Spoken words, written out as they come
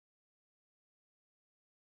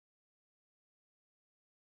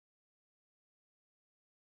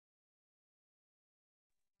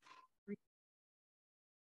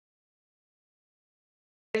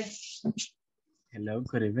Hello,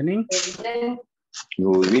 good evening.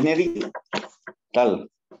 Good evening. Tal.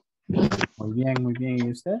 Muy bien.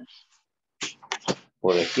 ¿Y usted?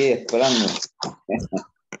 Por aquí esperando.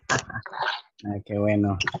 Qué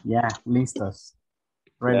bueno. Ya, listos.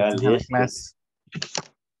 Ready to have a class.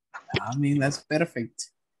 I mean, that's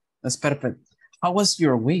perfect. That's perfect. How was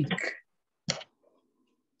your week?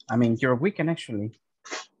 I mean, your weekend actually.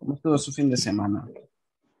 ¿Cómo estuvo su fin de semana?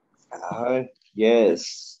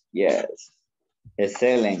 Yes.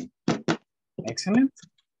 Excellent. Excellent.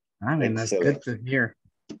 I mean, that's Excellent. good to hear.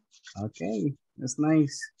 Okay, that's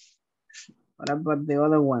nice. What about the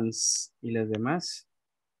other ones? ¿Y los demás?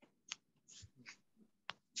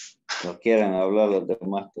 No quieren hablar los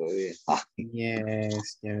demás todavía.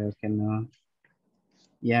 Yes, ya veo que no.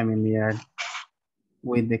 Yeah, I mean, we are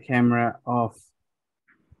with the camera off.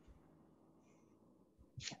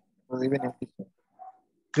 Good evening, teacher.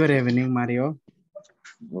 Good evening, Mario.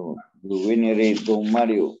 No, good evening, don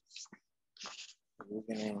Mario. Good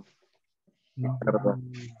evening.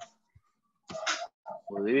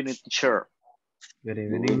 Good evening, teacher. Good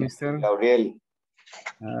evening, Mr. Gabriel.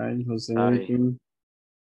 Hi, Jose. Hi.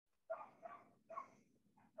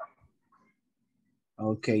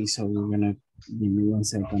 Okay, so we're gonna give me 1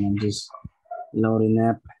 second. I'm just loading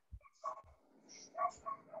up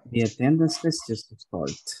the attendance list just to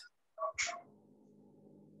start.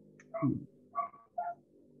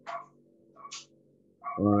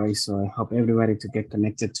 All right, so I hope everybody to get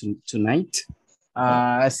connected tonight.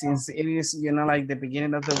 Since it is, like the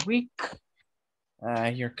beginning of the week,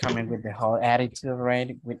 you're coming with the whole attitude,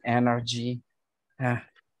 right? With energy,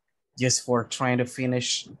 just for trying to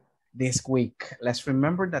finish this week. Let's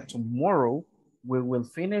remember that tomorrow we will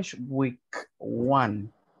finish week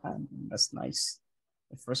 1. That's nice.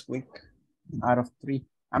 The first week out of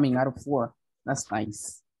 4. That's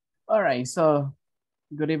nice. All right, so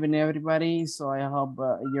good evening, everybody. So I hope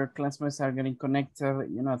your classmates are getting connected,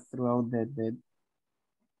 throughout the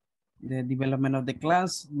development of the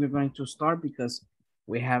class. We're going to start because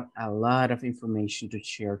we have a lot of information to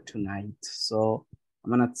share tonight. So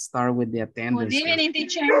I'm gonna start with the attendance. Good evening,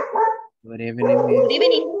 teacher. Good evening. Good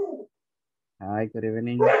evening. Hi, good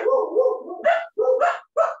evening.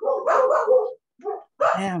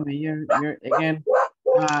 Yeah, man, you're again.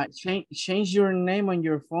 Change your name on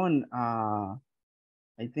your phone.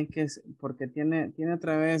 I think es porque tiene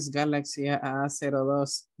otra vez Galaxy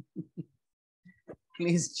A02.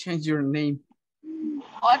 Please change your name.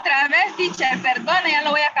 Otra vez, teacher, perdone, ya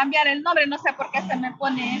lo voy a cambiar el nombre. No sé por qué se me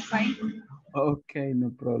pone eso ahí. Okay,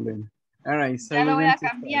 no problem. All right, so ya lo voy a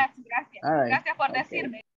cambiar. Gracias. All right. Gracias por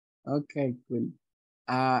decirme. Okay, cool.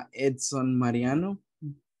 Edson Mariano.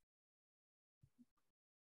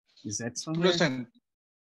 Is Edson here? Present.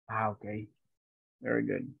 Okay. Very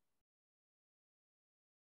good.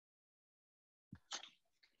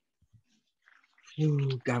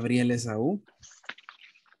 Gabriel Esaú.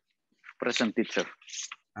 Present, teacher.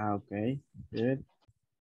 Okay, good.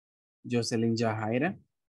 Jocelyn Jahaira.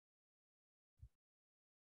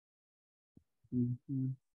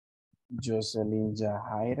 Jocelyn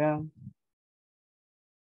Jahaira.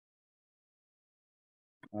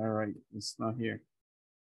 All right, it's not here.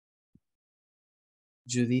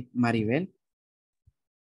 Judith Maribel.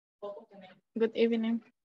 Good evening.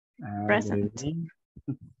 Present. Good evening.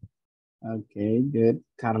 Okay, good.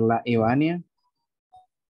 Carla Ivania.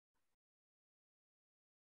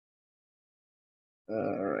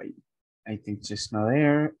 All right. I think she's not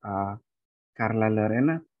there. Carla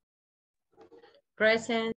Lorena.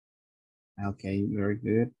 Present. Okay, very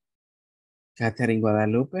good. Catherine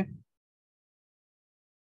Guadalupe.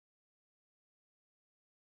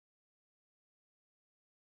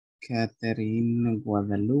 Catherine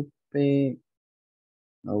Guadalupe.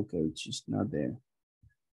 Okay, she's not there.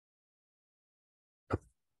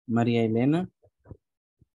 María Elena.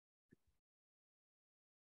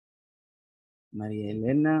 María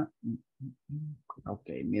Elena.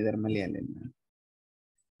 Okay, neither María Elena.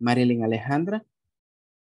 Marilyn Alejandra.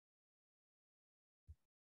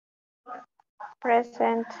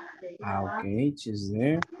 Present. Okay, she's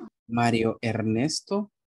there. Mario Ernesto.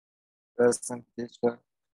 Present, teacher.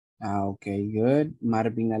 Okay, good.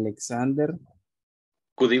 Marvin Alexander.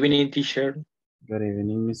 Good evening, teacher. Good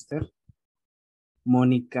evening, mister.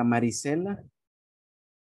 Mónica Marisela.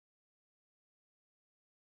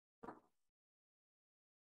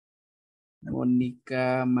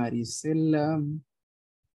 Mónica Marisela.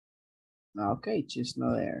 Okay, she's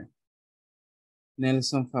not there.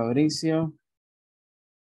 Nelson Fabricio.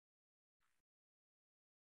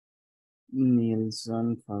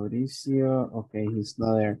 Nelson Fabricio. Okay, he's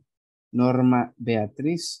not there. Norma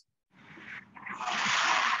Beatriz.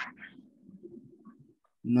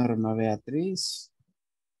 Norma Beatriz.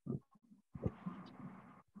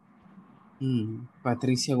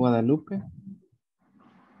 Patricia Guadalupe.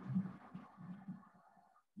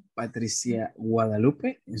 Patricia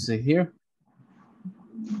Guadalupe, is it here?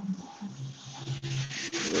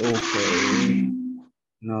 Okay.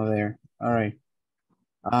 No there. All right.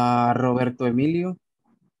 Roberto Emilio.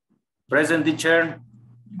 Present, teacher.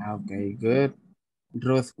 Okay, good.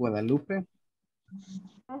 Ruth Guadalupe.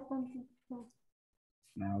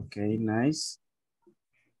 Okay, nice.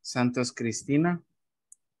 Santos Cristina.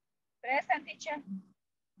 Present, teacher.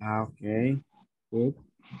 Okay, good.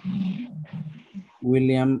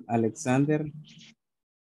 William Alexander.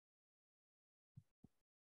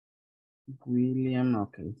 William,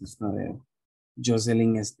 okay, he's not there.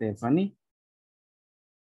 Jocelyn Stephanie.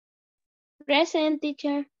 Present,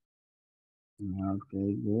 teacher.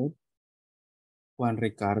 Okay, good. Juan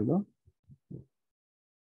Ricardo.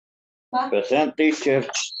 Present, teacher.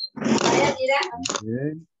 Vaya, mira.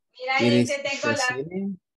 Good. Mira, ahí Iris te tengo la... Cecilia.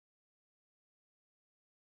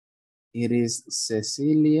 Iris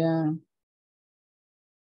Cecilia.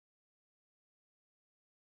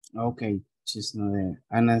 Okay, she's not there.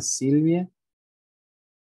 Ana Silvia.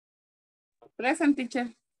 Present,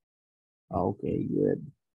 teacher. Okay,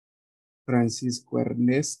 good. Francisco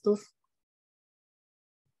Ernesto.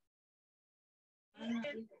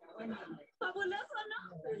 Fabuloso, ¿no?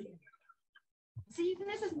 Sí,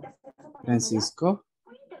 necesitas eso para Francisco.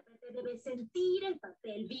 un intérprete debe sentir el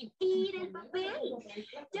papel, vivir el papel.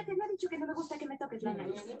 Ya te había dicho que no me gusta que me toques la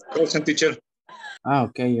nariz. Present, teacher.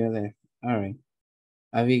 Okay, you're there. All right.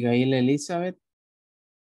 Abigail Elizabeth.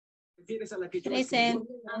 Present.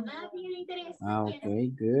 A nadie le interesa. Okay,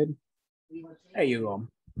 good. There you go.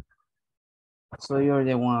 So you're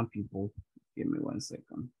the one, people. Give me 1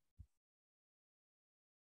 second.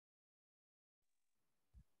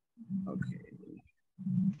 Okay.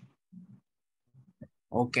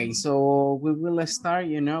 Okay, so we will start,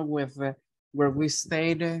 with where we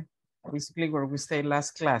stayed, basically where we stayed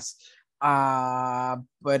last class.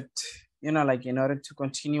 But, like in order to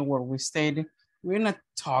continue where we stayed, we're gonna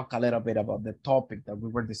talk a little bit about the topic that we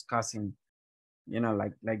were discussing,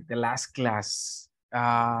 like the last class.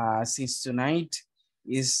 Since tonight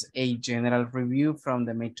is a general review from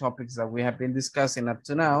the main topics that we have been discussing up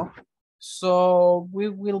to now. So we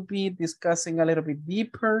will be discussing a little bit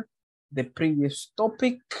deeper the previous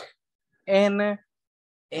topic and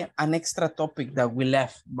an extra topic that we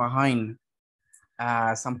left behind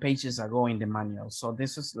some pages ago in the manual. So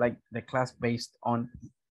this is like the class based on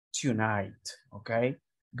tonight, okay?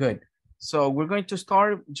 Good. So we're going to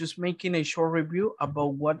start just making a short review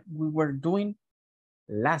about what we were doing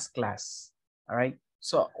last class, all right?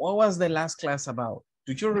 So what was the last class about?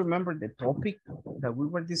 Do you remember the topic that we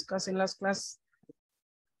were discussing last class?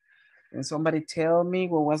 Can somebody tell me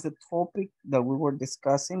what was the topic that we were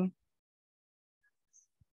discussing?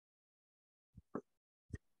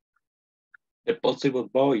 The possible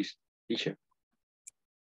voice, teacher.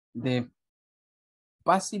 The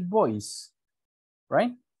passive voice,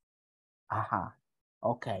 right? Aha,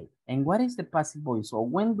 okay. And what is the passive voice? Or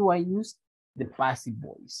when do I use the passive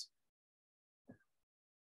voice?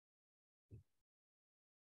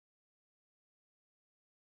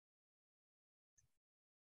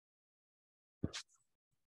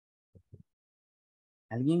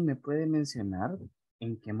 ¿Alguien me puede mencionar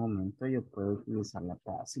en qué momento yo puedo utilizar la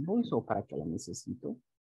passive voice o para qué la necesito?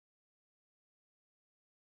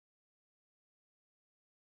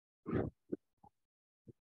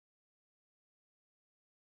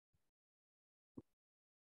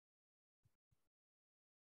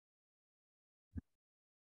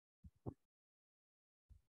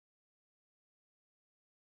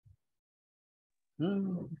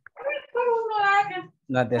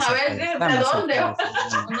 Las A ver, ¿de dónde? desactualizadas.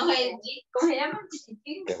 No sé, ¿cómo se llama?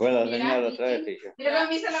 ¿Te fue la señal otra vez, teacher? Mira,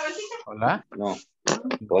 me hice la bolsita. Hola. No.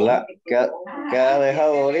 Hola. ¿Qué ha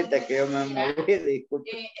dejado ahorita que yo me moví?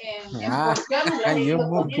 Disculpe. Nada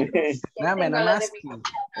más que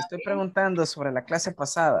estoy preguntando sobre la clase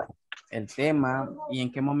pasada, el tema y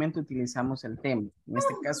en qué momento utilizamos el tema. En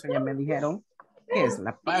este caso ya me dijeron que es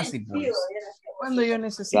la passive voice. Cuando yo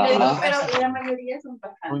necesito la passive Pero la voice, mayoría son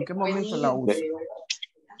 ¿o en qué momento la uso?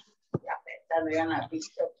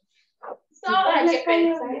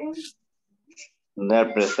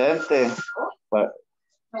 Del presente. Me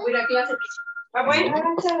voy a clase. Bueno,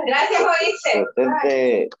 gracias, oíste.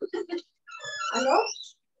 Presente. ¿Aló?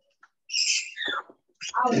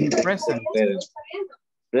 In present.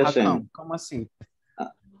 Present. ¿Cómo así?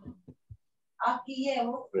 Aquí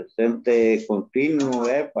llevo. Presente continuo,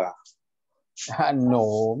 epa.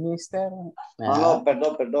 No, mister. No,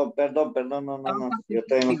 perdón, no. Yo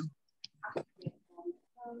tengo.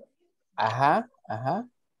 Ajá, ajá.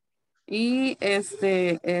 Y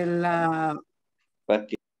la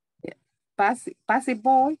Pati- passive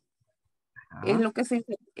voice es Ajá. lo que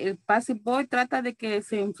el passive voice trata de que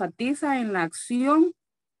se enfatiza en la acción,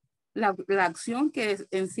 la acción que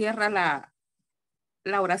encierra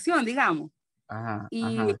la oración, digamos. Ajá,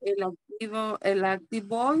 Y ajá. el active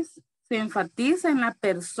voice se enfatiza en la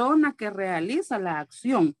persona que realiza la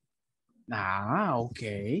acción.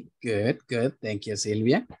 Okay. Good. Thank you,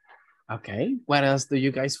 Silvia. Okay. What else do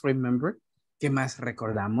you guys remember? ¿Qué más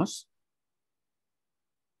recordamos?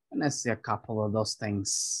 Let's see a couple of those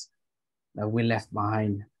things that we left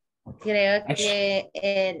behind. Creo que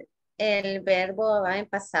el verbo va en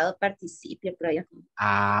pasado participio, creo yo.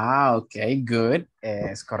 Ok, good.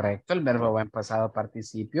 Es correcto, el verbo va en pasado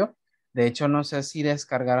participio. De hecho, no sé si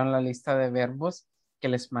descargaron la lista de verbos que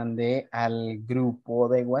les mandé al grupo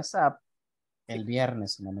de WhatsApp el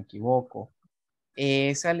viernes, si no me equivoco.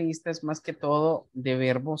 Esa lista es más que todo de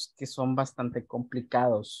verbos que son bastante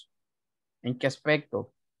complicados. ¿En qué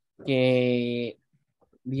aspecto? Que,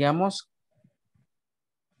 digamos,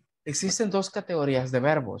 existen dos categorías de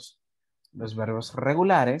verbos. Los verbos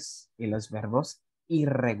regulares y los verbos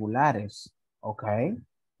irregulares. ¿Ok?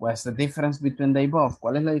 What's the difference between the above?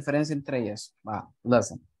 ¿Cuál es la diferencia entre ellas?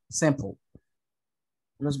 Listen. Simple.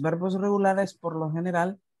 Los verbos regulares, por lo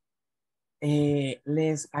general,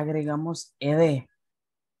 les agregamos ed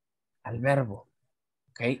al verbo.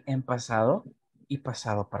 ¿Ok? En pasado y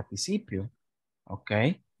pasado participio. ¿Ok?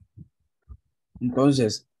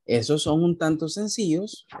 Entonces, esos son un tanto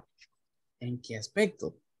sencillos. ¿En qué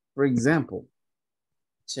aspecto? For example,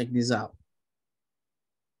 check this out.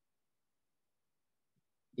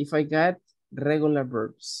 If I got regular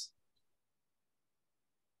verbs,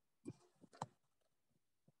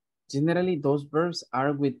 generally those verbs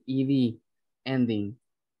are with ed ending,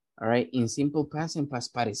 all right, in simple past and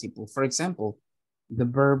past participle. For example, the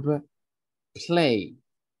verb play,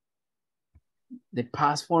 the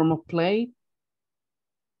past form of play,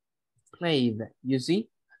 played, you see?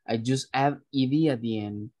 I just add ed at the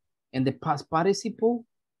end. And the past participle,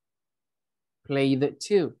 played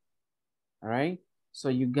too, all right? So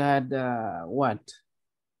you got what?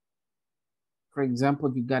 For example,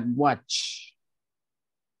 you got watch.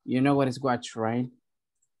 You know what is watch, right?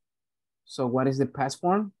 So what is the past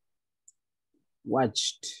form?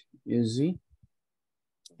 Watched, you see?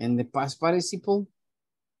 And the past participle,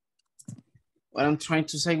 what I'm trying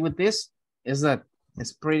to say with this is that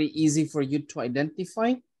it's pretty easy for you to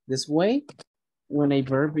identify this way when a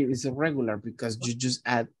verb is irregular because you just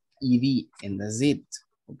add ed and that's it,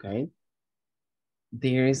 okay?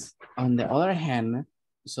 There is, on the other hand,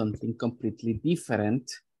 something completely different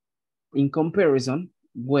in comparison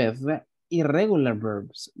with irregular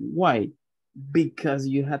verbs. Why? Because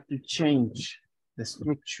you have to change the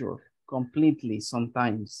structure completely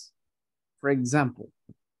sometimes. For example,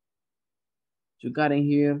 you got in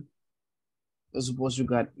here, suppose you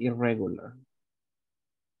got irregular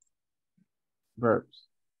verbs.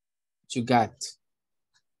 You got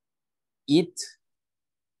eat.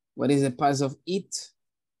 What is the past of eat?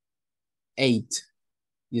 Ate.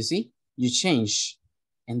 You see? You change.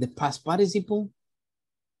 And the past participle,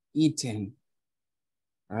 eaten.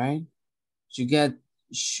 All right? You got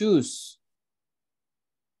choose.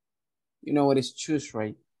 You know what is choose,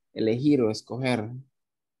 right? Elegir o escoger.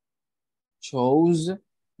 Chose,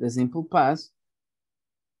 the simple past.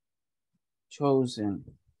 Chosen,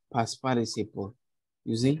 past participle.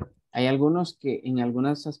 You see? Hay algunos que en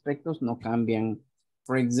algunos aspectos no cambian.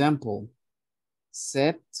 For example,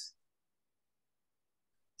 set,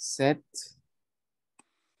 set.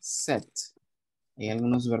 Hay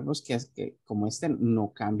algunos verbos que como este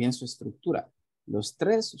no cambian su estructura. Los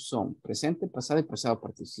tres son presente, pasado y pasado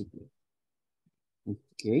participio.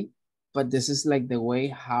 Okay, but this is like the way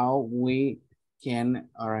how we can,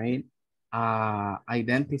 all right,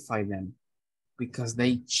 identify them because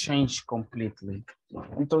they change completely.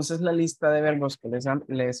 Entonces la lista de verbos que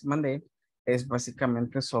les mandé es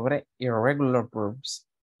básicamente sobre irregular verbs.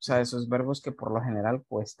 O sea, esos verbos que por lo general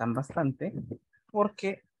cuestan bastante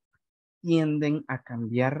porque tienden a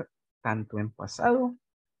cambiar tanto en pasado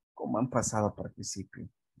como en pasado participio.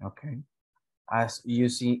 Okay, as you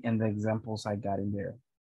see in the examples I got in there.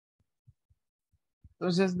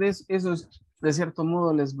 Entonces, esos de cierto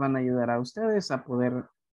modo les van a ayudar a ustedes a poder,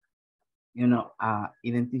 a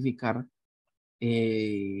identificar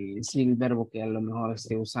si el verbo que a lo mejor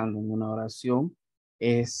esté usando en una oración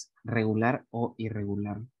es regular o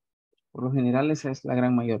irregular. Por lo general, esa es la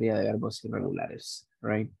gran mayoría de verbos irregulares,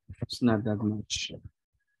 right? It's not that much.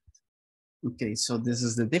 Okay, so this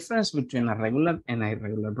is the difference between a regular and a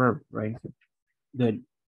irregular verb, right? Good.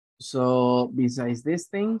 So besides these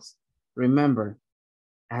things, remember,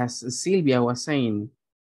 as Sylvia was saying,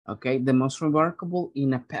 okay, the most remarkable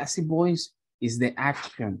in a passive voice is the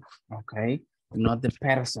action, okay, not the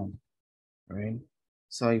person, right?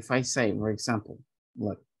 So if I say, for example,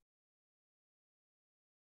 look,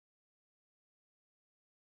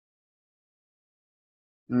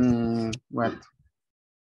 what?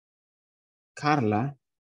 Carla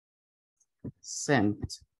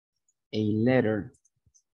sent a letter,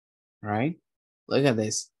 right? Look at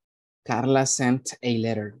this. Carla sent a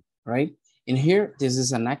letter, right? In here, this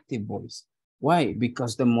is an active voice. Why?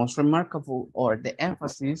 Because the most remarkable or the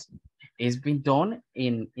emphasis is being done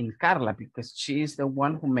in Carla because she is the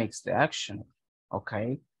one who makes the action,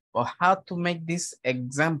 okay? But how to make this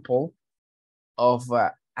example of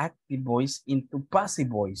active voice into passive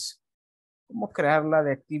voice? ¿Cómo crearla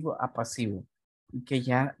de activo a pasivo? Y que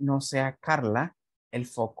ya no sea Carla el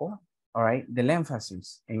foco, all right, del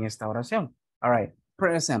énfasis en esta oración. All right,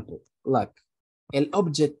 for example, look, el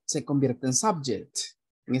object se convierte en subject.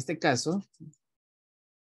 En este caso,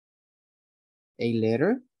 a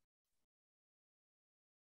letter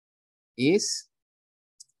is,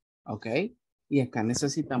 ok, y acá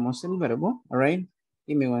necesitamos el verbo, all right,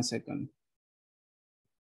 give me 1 second.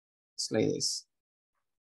 It's like this.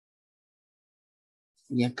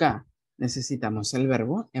 Y acá necesitamos el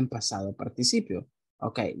verbo en pasado participio.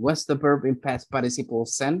 Okay, what's the verb in past participle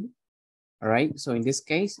send? All right, so in this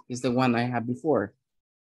case, is the one I had before.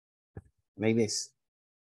 Like this.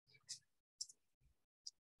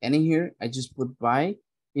 And in here, I just put by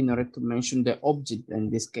in order to mention the object. In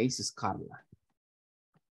this case is Carla.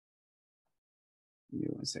 Give me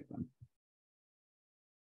 1 second.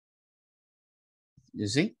 You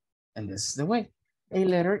see? And this is the way. A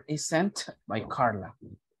letter is sent by Carla.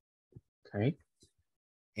 Okay.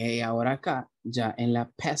 Ahora acá, ya en la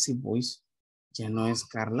passive voice, ya no es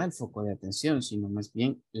Carla el foco de atención, sino más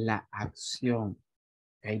bien la acción.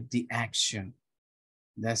 Okay, the action.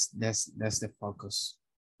 That's the focus.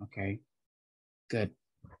 Okay, good.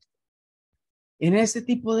 En este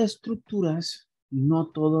tipo de estructuras, no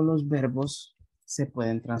todos los verbos se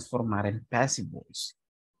pueden transformar en passive voice.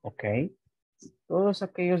 Okay. Todos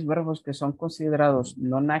aquellos verbos que son considerados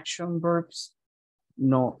non-action verbs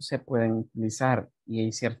no se pueden utilizar y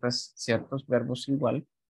hay ciertos verbos igual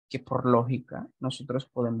que por lógica nosotros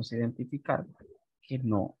podemos identificar que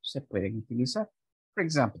no se pueden utilizar. For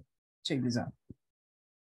example, check this out.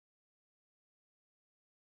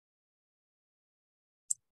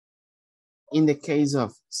 In the case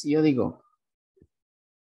of, si yo digo,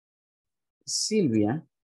 Silvia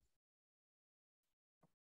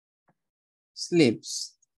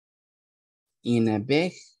sleeps in a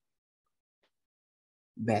big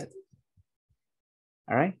bed.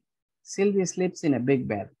 All right. Sylvia sleeps in a big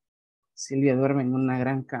bed. Silvia duerme en una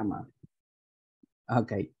gran cama.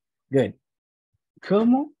 Okay, good.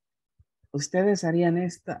 ¿Cómo ustedes harían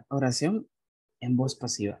esta oración en voz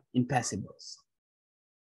pasiva, in passive voice?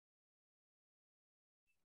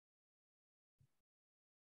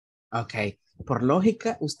 Ok, por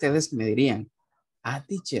lógica ustedes me dirían,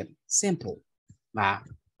 teacher, simple. Va,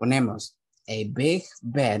 ponemos a big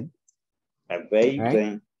bed. A big right,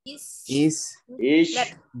 bed is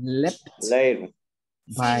left by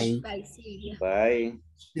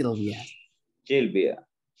Sylvia.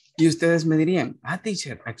 Y ustedes me dirían,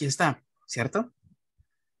 teacher, aquí está, ¿cierto?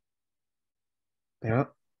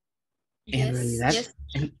 Pero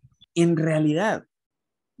en realidad,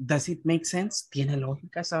 does it make sense? ¿Tiene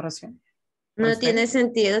lógica esa oración? No tiene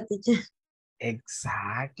sentido, teacher.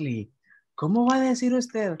 Exactly. ¿Cómo va a decir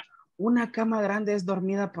usted? Una cama grande es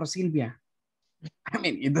dormida por Silvia. I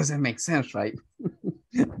mean, it doesn't make sense, right?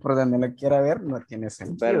 Por donde lo quiera ver, no tiene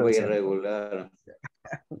sentido. Verbo irregular.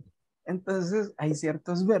 Entonces, hay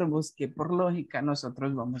ciertos verbos que por lógica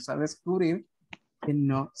nosotros vamos a descubrir que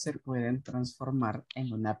no se pueden transformar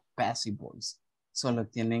en una passive voice. Solo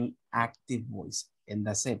tienen active voice. And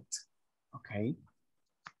that's it. Okay?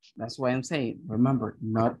 That's why I'm saying, remember,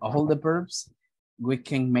 not all the verbs, we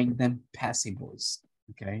can make them passive voice.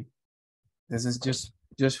 Okay? This is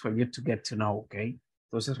just for you to get to know, okay?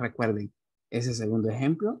 Entonces recuerden, ese segundo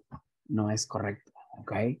ejemplo no es correcto,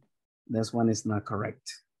 okay? This one is not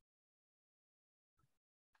correct.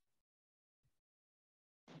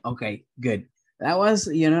 Okay, good. That was,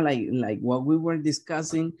 you know, like what we were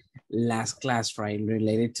discussing last class, right?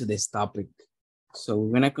 Related to this topic. So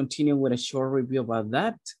we're gonna continue with a short review about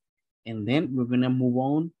that. And then we're gonna move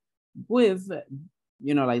on with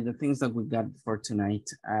you know, like the things that we got for tonight.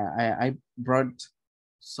 I brought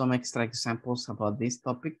some extra examples about this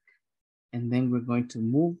topic, and then we're going to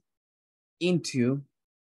move into,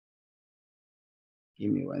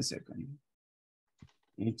 give me 1 second,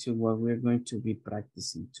 into what we're going to be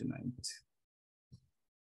practicing tonight.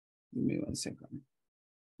 Give me 1 second.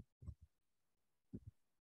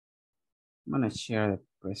 I'm gonna share the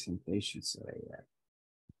presentation so I have.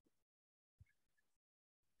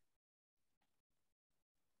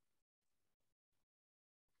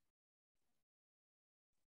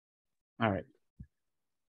 All right.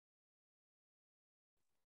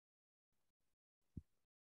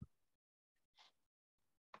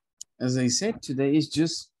 As I said, today is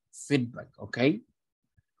just feedback, okay?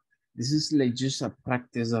 This is like just a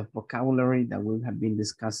practice of vocabulary that we have been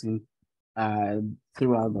discussing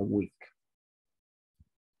throughout the week.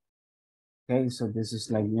 Okay, so this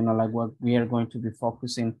is like, you know, like what we are going to be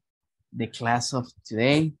focusing the class of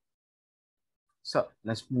today. So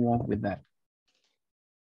let's move on with that.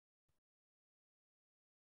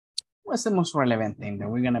 What's the most relevant thing that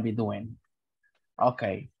we're gonna be doing?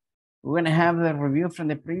 Okay, we're gonna have the review from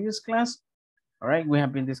the previous class. All right, we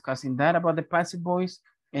have been discussing that about the passive voice,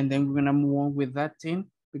 and then we're gonna move on with that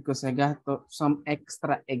thing because I got some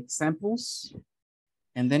extra examples.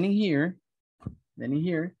 And then in here,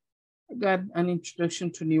 I got an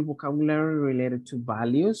introduction to new vocabulary related to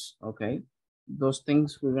values. Okay, those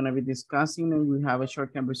things we're gonna be discussing, and we have a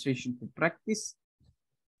short conversation to practice.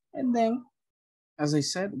 And then, as I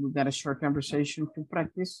said, we got a short conversation to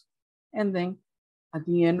practice. And then at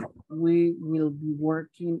the end, we will be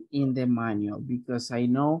working in the manual because I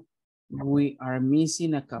know we are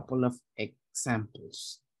missing a couple of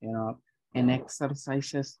examples, you know, and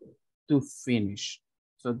exercises to finish.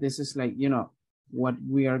 So this is like, you know, what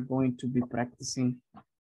we are going to be practicing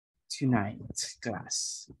tonight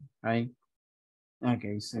class, right?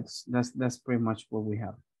 Okay, so that's pretty much what we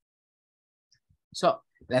have. So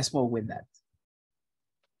let's move with that.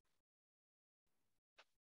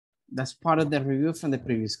 That's part of the review from the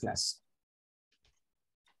previous class.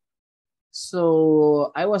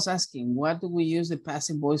 So I was asking, what do we use the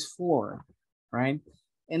passive voice for, right?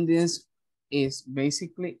 And this is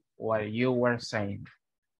basically what you were saying.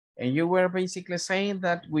 And you were basically saying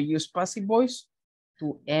that we use passive voice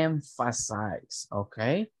to emphasize,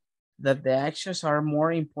 okay? That the actions are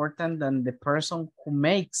more important than the person who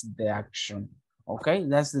makes the action, okay?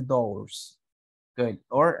 That's the doors, good,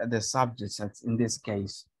 or the subjects that's in this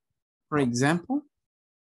case. For example,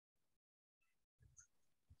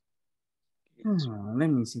 let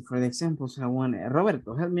me see, for the examples I want,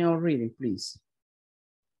 Roberto, help me out reading, please.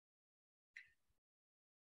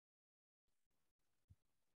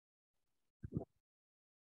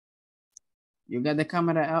 You got the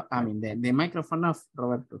camera out, I mean, the microphone off,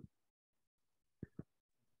 Roberto.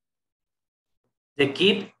 The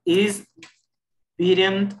kid is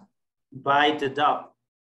beaten by the dog.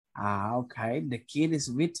 Ah, okay. The kid is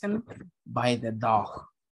bitten by the dog.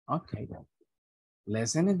 Okay.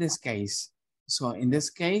 Listen in this case. So in this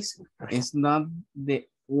case, it's not the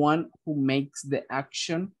one who makes the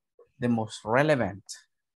action the most relevant.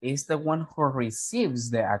 It's the one who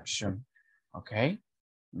receives the action. Okay.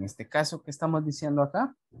 En este caso, ¿qué estamos diciendo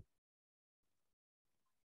acá?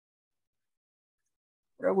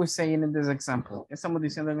 What are we saying in this example? ¿Qué estamos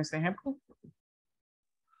diciendo en este ejemplo?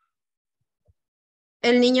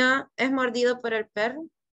 El niño es mordido por el perro.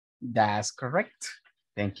 That's correct.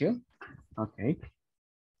 Thank you. Okay.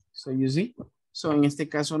 So you see. So en este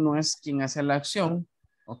caso no es quien hace la acción.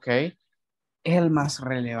 Okay. El más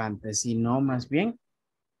relevante, sino más bien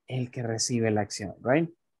el que recibe la acción, right?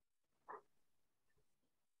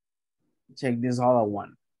 Check this other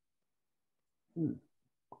one.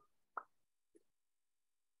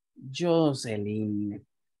 Jocelyn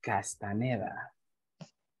Castaneda.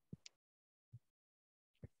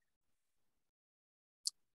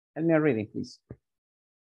 Help me reading, please.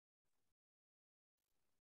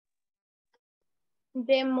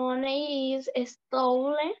 The money is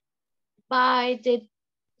stolen by the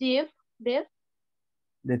thief.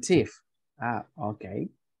 The thief. Ah, okay.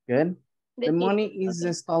 Good. The money is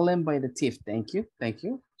stolen by the thief. Thank you. Thank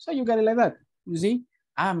you. So you got it like that. You see?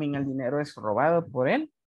 I mean, el dinero es robado por el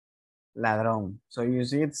ladrón. So you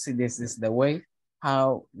see, this is the way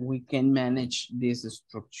how we can manage this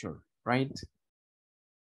structure, right?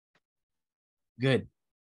 Good.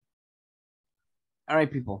 All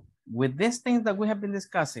right, people. With these things that we have been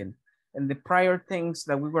discussing and the prior things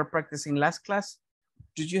that we were practicing last class,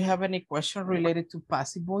 did you have any question related to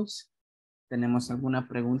passive voice? ¿Tenemos alguna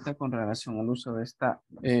pregunta con relación al uso de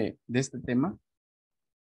este tema?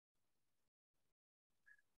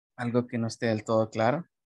 ¿Algo que no esté del todo claro?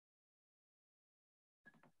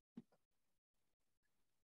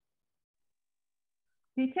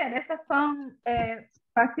 Teacher, esas son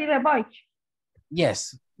passive voice.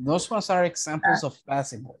 Yes, those ones are examples of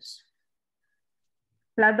passive voice.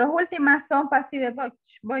 Las dos últimas son passive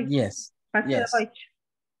voice. Yes, Passive yes. voice.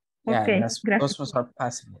 Yeah, Ok, those gracias. ones are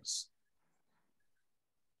passive voice.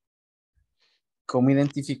 ¿Cómo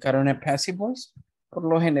identificar una passive voice? Por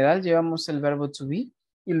lo general llevamos el verbo to be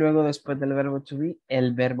y luego después del verbo to be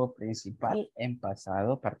el verbo principal en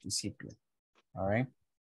pasado participio. All right.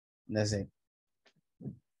 That's it.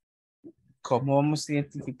 ¿Cómo vamos a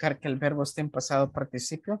identificar que el verbo está en pasado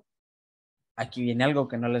participio? Aquí viene algo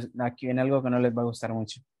que no les va a gustar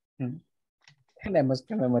mucho. Tenemos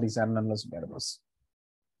que memorizarnos los verbos.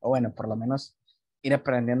 O bueno, por lo menos ir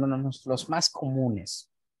aprendiéndonos los más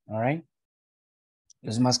comunes. All right.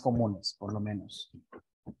 Los más comunes, por lo menos.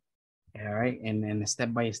 All right. And step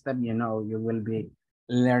by step, you know, you will be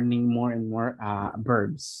learning more and more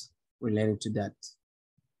verbs related to that.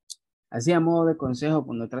 Así a modo de consejo,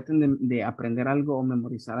 cuando traten de aprender algo o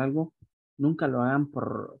memorizar algo, nunca lo hagan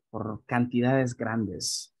por cantidades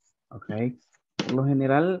grandes. Ok. Por lo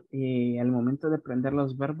general, al momento de aprender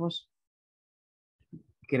los verbos,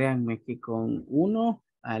 créanme que con uno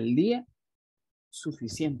al día,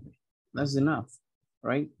 suficiente. That's enough,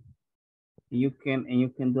 right? You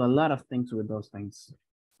can do a lot of things with those things,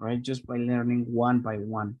 right? Just by learning one by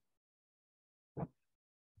one.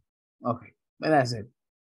 Okay, but that's it.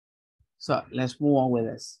 So let's move on with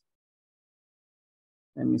this.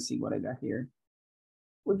 Let me see what I got here.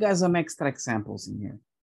 We got some extra examples in here.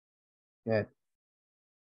 Good.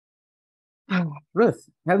 Ruth,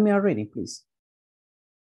 help me already, please.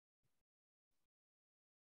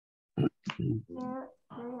 There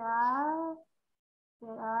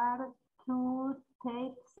are two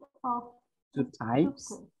types of Two types.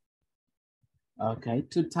 structure. Okay,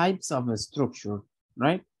 two types of a structure,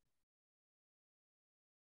 right?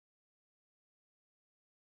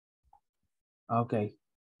 Okay,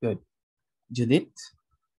 good. Judith?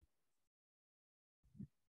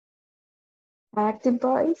 Active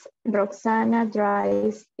voice, Roxana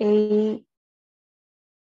drives a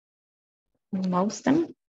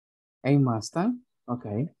Mustang. A Mustang.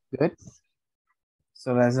 Okay, good.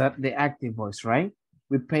 So that's the active voice, right?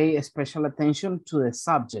 We pay special attention to the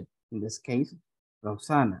subject, in this case,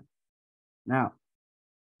 Roxana. Now,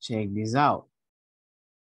 check this out.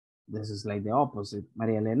 This is like the opposite.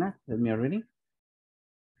 Maria Elena, help me already.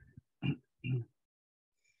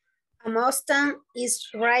 A Mustang is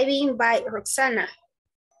driven by Roxana.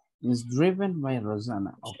 Is driven by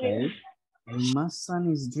Roxana. Okay. A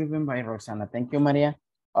Mustang is driven by Roxana. Thank you, Maria.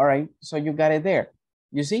 All right. So you got it there.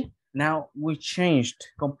 You see? Now we changed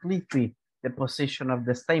completely the position of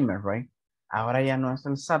the statement, right? Ahora ya no es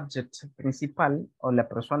el subject principal o la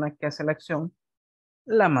persona que hace la acción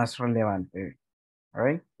la más relevante. All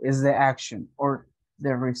right? Is the action or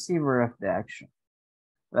the receiver of the action.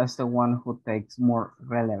 That's the one who takes more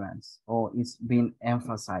relevance or is being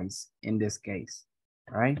emphasized in this case.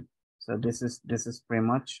 All right? So this is pretty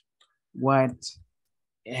much what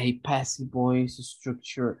a passive voice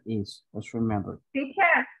structure is. Let's remember.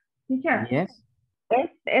 Teacher. Yes.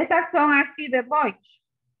 Esas son active voice.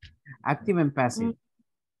 Active and passive.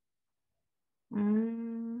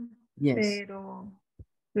 Yes. Pero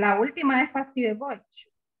la última es passive voice.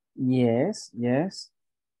 Yes, yes.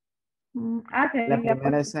 La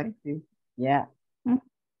primera es active. Yeah.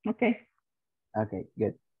 Okay. Okay,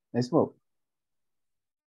 good. Let's move.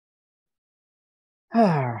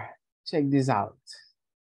 Check this out.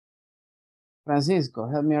 Francisco,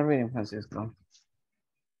 help me reading, Francisco.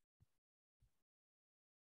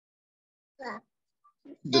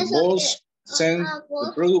 The boss sent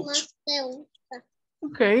the products.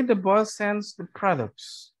 Okay, the boss sends the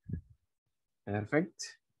products.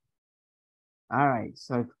 Perfect. All right,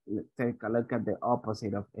 so let's take a look at the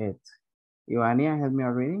opposite of it. Ivania, help me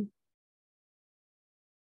reading.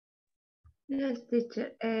 Yes,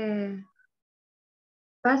 teacher.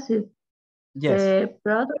 Passive. Yes. The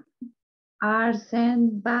products are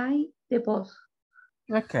sent by the boss.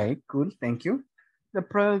 Okay, cool, thank you. The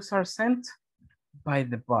products are sent by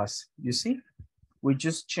the boss. You see, we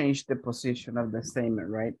just changed the position of the statement,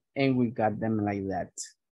 right? And we got them like that.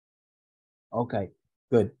 Okay,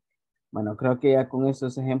 good. Bueno, creo que ya con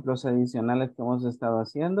estos ejemplos adicionales que hemos estado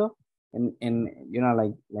haciendo, and you know,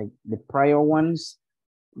 like the prior ones,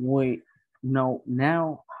 we know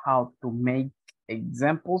now how to make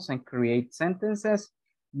examples and create sentences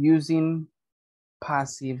using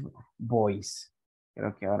passive voice.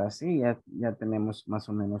 Creo que ahora sí, ya tenemos más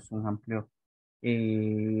o menos un amplio,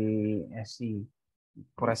 así,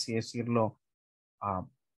 por así decirlo,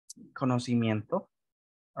 conocimiento,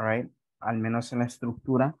 all right, al menos en la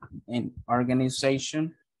estructura, en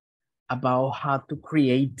organization, about how to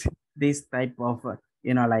create this type of,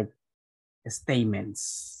 like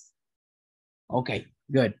statements. Okay,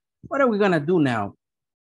 good. What are we gonna do now?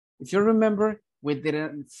 If you remember, we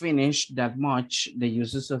didn't finish that much the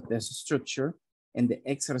uses of this structure and the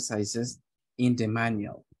exercises in the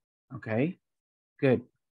manual. Okay, good.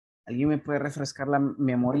 ¿Alguien me puede refrescar la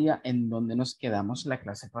memoria en donde nos quedamos la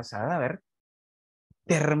clase pasada? A ver,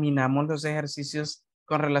 ¿terminamos los ejercicios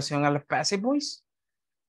con relación a los passive voice?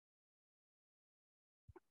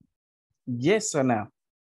 Yes or no?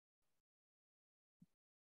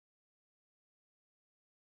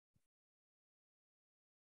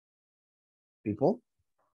 People?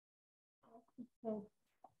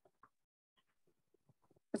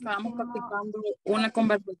 Estábamos practicando una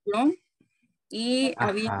conversación y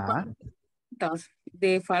había preguntas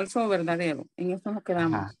de falso o verdadero. En eso nos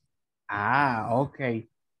quedamos. Okay.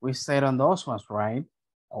 We stayed on those ones, right?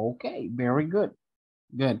 Okay, very good.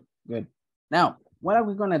 Good, good. Now, what are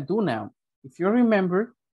we going to do now? If you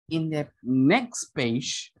remember, in the next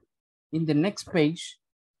page,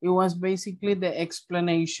 it was basically the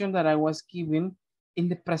explanation that I was giving in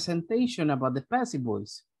the presentation about the passive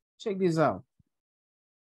voice. Check this out.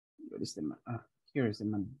 Where is the man? Here is the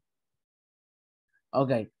man.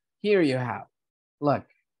 Okay, here you have. Look,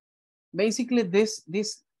 basically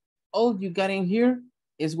this all you got in here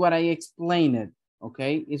is what I explained it.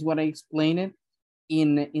 Okay, is what I explained it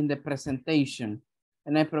in the presentation,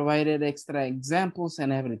 and I provided extra examples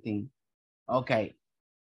and everything. Okay,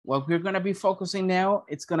 what we're gonna be focusing now,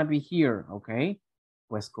 it's gonna be here. Okay,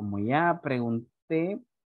 pues como ya pregunté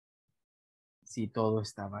si todo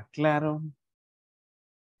estaba claro,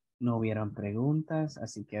 no hubieron preguntas,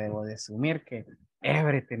 así que debo de asumir que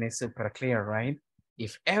everything is super clear, right?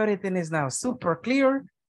 If everything is now super clear,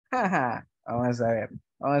 vamos a ver,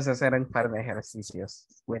 vamos a hacer un par de ejercicios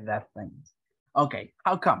with that thing. Okay,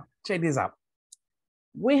 how come? Check this out.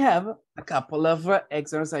 We have a couple of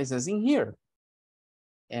exercises in here.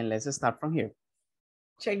 And let's start from here.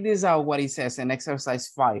 Check this out, what it says in exercise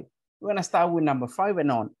 5. We're gonna start with number 5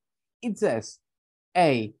 and on. It says,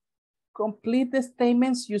 A, complete the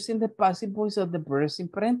statements using the passive voice of the verbs in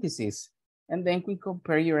parentheses. And then we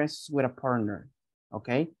compare your answers with a partner.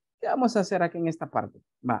 Okay? ¿Qué vamos a hacer aquí en esta parte?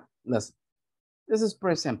 Va, listen. This is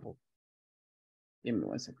pretty simple. Give me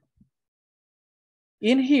 1 second.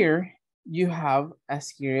 In here, you have a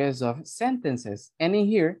series of sentences. And in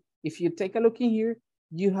here, if you take a look in here,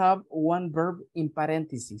 you have one verb in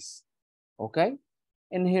parentheses. Okay?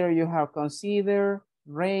 And here you have consider,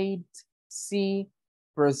 rate, see,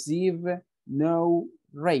 perceive, know,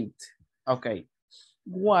 rate. Okay.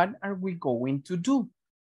 What are we going to do?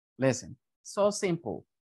 Listen, so simple.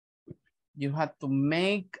 You have to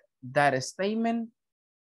make that statement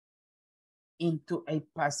into a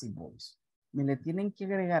passive voice. Me le tienen que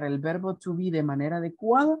agregar el verbo to be de manera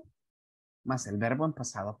adecuada, más el verbo en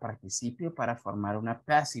pasado participio para formar una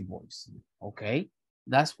passive voice. Okay?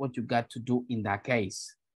 That's what you got to do in that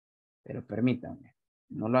case. Pero permítanme,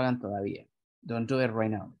 no lo hagan todavía. Don't do it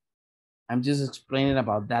right now. I'm just explaining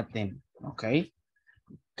about that thing. Okay?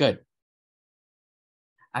 Good.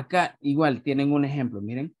 Acá igual tienen un ejemplo.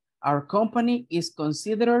 Miren. Our company is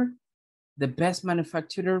considered the best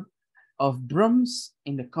manufacturer of brooms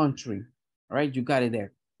in the country. All right, you got it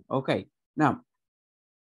there. Okay, now,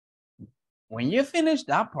 when you finish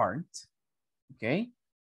that part, okay,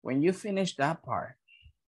 when you finish that part,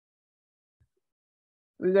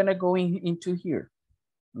 we're gonna go into here.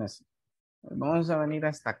 Listen, vamos a venir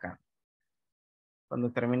hasta acá.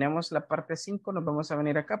 Cuando terminemos la parte 5, nos vamos a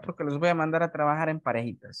venir acá porque los voy a mandar a trabajar en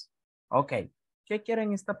parejitas. Ok, ¿qué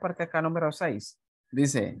quieren esta parte acá número 6?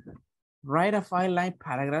 Dice, write a 5-line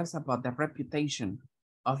paragraphs about the reputation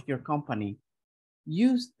of your company.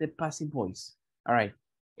 Use the passive voice. All right.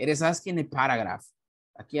 It is asking a paragraph.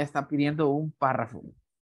 Aquí está pidiendo un párrafo.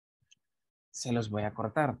 Se los voy a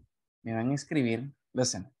cortar. Me van a escribir,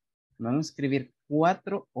 listen, me van a escribir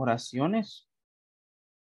 4 oraciones.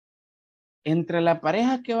 Entre la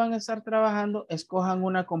pareja que van a estar trabajando, escojan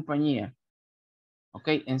una compañía. Ok,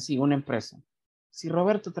 en sí, una empresa. Si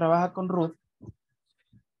Roberto trabaja con Ruth,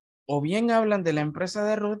 o bien hablan de la empresa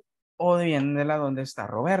de Ruth, o bien de la donde está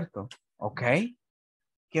Roberto. Ok.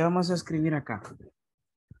 ¿Qué vamos a escribir acá?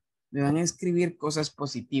 Me van a escribir cosas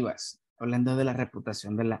positivas, hablando de la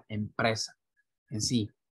reputación de la empresa en sí.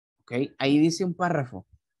 Ok. Ahí dice un párrafo.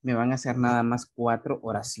 Me van a hacer nada más 4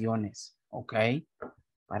 oraciones. Ok.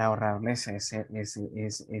 Para ahorrarles ese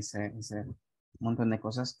montón de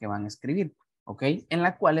cosas que van a escribir. Ok. En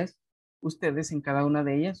las cuales ustedes en cada una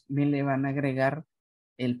de ellas me le van a agregar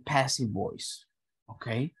el passive voice. ¿Ok?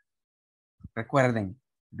 Recuerden,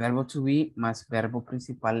 verbo to be más verbo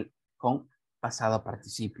principal con pasado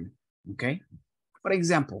participio. ¿Ok? Por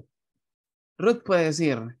ejemplo, Ruth puede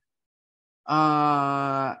decir,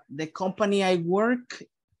 the company I work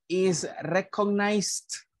is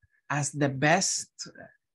recognized as the best,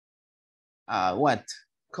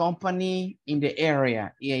 company in the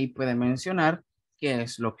area. Y ahí puede mencionar qué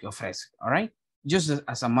es lo que ofrece. All right? Just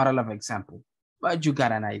as a model of example. But you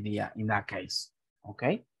got an idea in that case.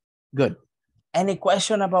 Okay? Good. Any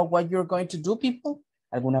question about what you're going to do, people?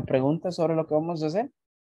 ¿Alguna pregunta sobre lo que vamos a hacer?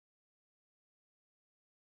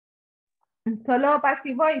 Solo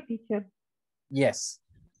passive voice, teacher. Yes.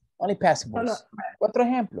 Only passive Solo. voice. 4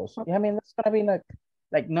 ejemplos. I mean, that's gonna be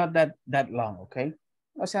like not that long, okay?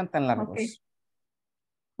 No sean tan largos.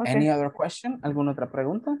 Okay. Any other question? ¿Alguna otra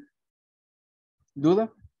pregunta?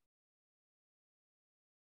 ¿Duda?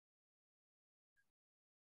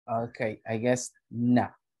 Okay, I guess no.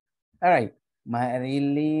 All right.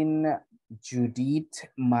 Marilyn, Judith,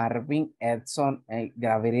 Marvin, Edson,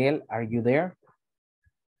 Gabriel, are you there?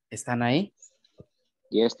 ¿Están ahí?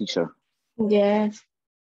 Yes, teacher. Yes.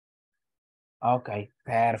 Okay,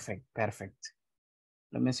 perfect.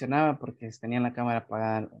 Lo mencionaba porque tenían la cámara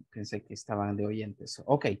apagada, pensé que estaban de oyentes.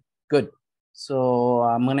 Okay, good. So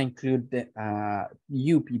I'm going to include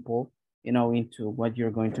you people, into what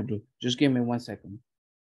you're going to do. Just give me 1 second.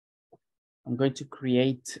 I'm going to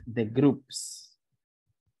create the groups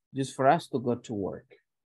just for us to go to work.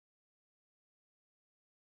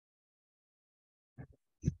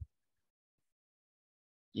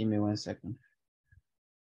 Give me 1 second.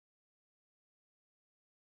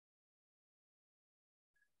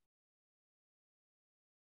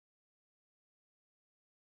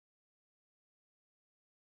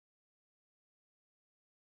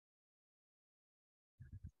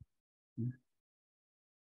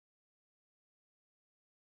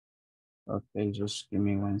 Okay, just give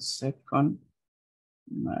me 1 second.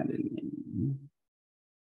 Madeline.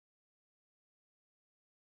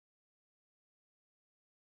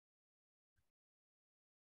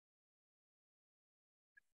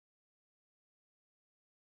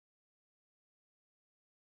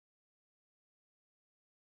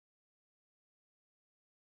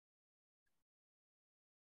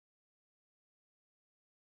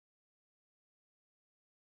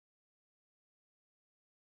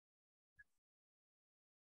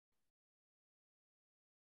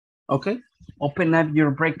 Okay, open up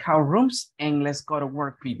your breakout rooms and let's go to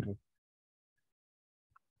work, people.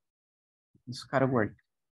 Let's go to work.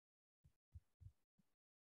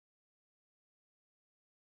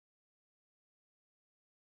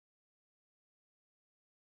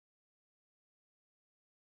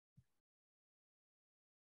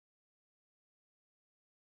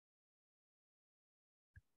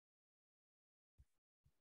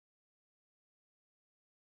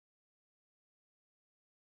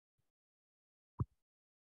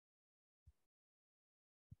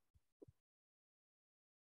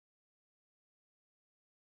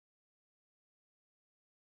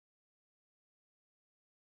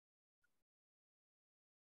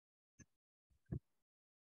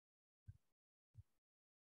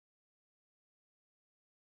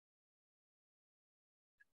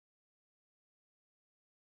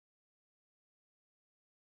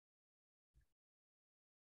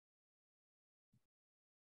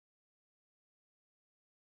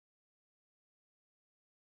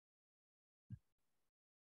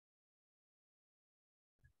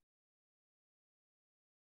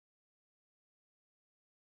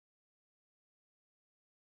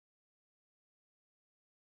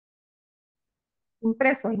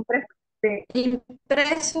 Impreso.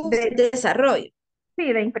 Impresos De, de desarrollo.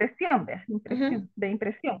 sí, de impresión, ¿ves? De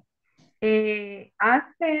impresión.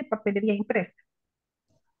 Hace papelería impresa.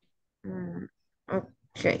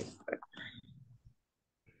 Ok.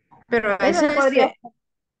 Pero Ese ese podría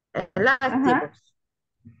es elástico. Ajá.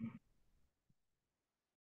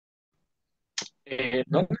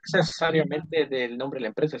 No necesariamente del nombre de la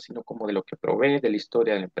empresa, sino como de lo que provee, de la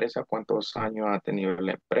historia de la empresa, cuántos años ha tenido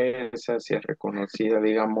la empresa, si es reconocida,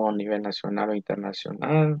 digamos, a nivel nacional o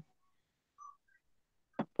internacional.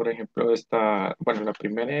 Por ejemplo, la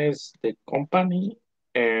primera es The Company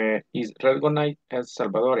is recognized as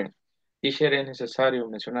Salvadoreña. Teacher, es necesario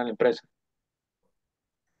mencionar la empresa.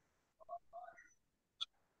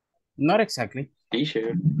 Not exactly.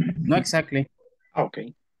 Teacher. Not exactly. Ok.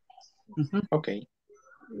 Ok.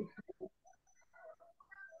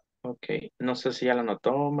 Ok. No sé si ya la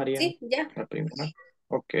notó, María. Sí, ya. La primera.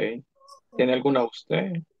 Ok. ¿Tiene alguna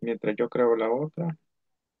usted? Mientras yo creo la otra.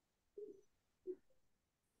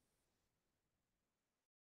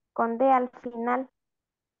 con D al final.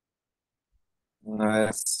 No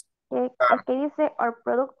es. El que dice, our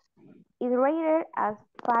product is rated as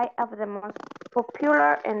five of the most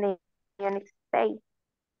popular in the United States.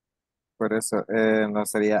 Por eso no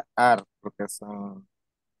sería AR, porque son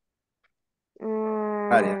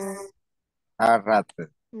varias. AR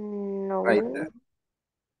rated. No. Rated.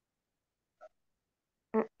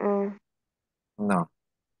 No.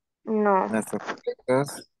 No. Nuestros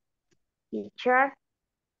productos. Teacher.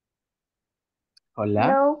 Hola.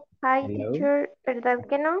 Hello. Hi, Hello. teacher. ¿Verdad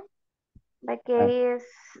que no? Like is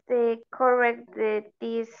the correct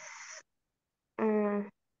this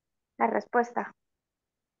la respuesta.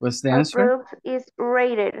 What's the Our answer? product is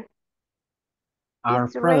rated. Our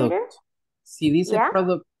It's product. rated. Si dice Yeah.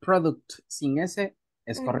 product sin S,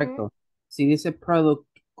 es correcto. Si dice product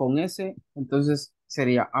con S, entonces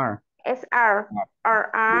sería R. Es R.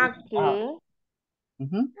 Aquí.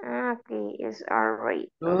 Ujú. Aquí es R rated.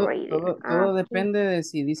 Todo depende de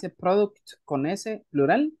si dice product con S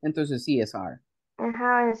plural, entonces sí es R.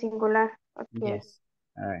 Ajá, en singular. Okay. Yes.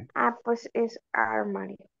 All right. Pues es R,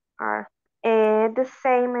 Mario. R. The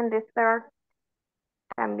same in the third.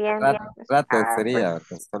 También. Rated sería,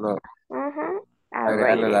 pues, solo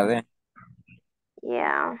agregarle la D.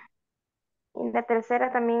 Yeah. Y la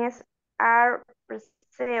tercera también es are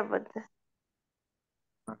received.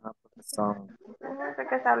 Ajá, porque son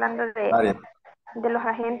Porque está hablando varias. de los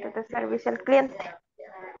agentes de servicio al cliente.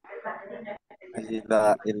 Y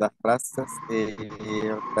las frases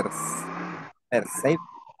perceived.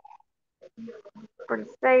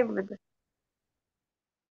 Perceived.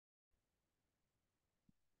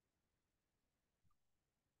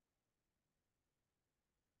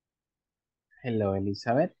 Hello,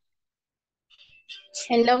 Elizabeth.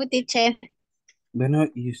 Hello, teacher. Bueno,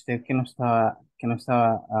 y usted que no estaba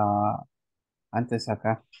antes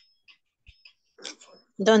acá.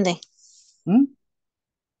 ¿Dónde? ¿Mm?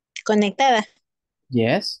 Conectada.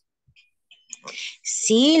 Yes.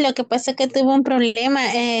 Sí, lo que pasa es que tuve un problema.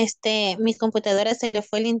 Mi computadora se le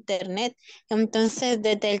fue el internet. Entonces,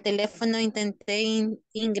 desde el teléfono intenté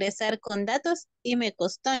ingresar con datos y me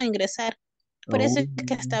costó ingresar. Por eso es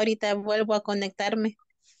que hasta ahorita vuelvo a conectarme.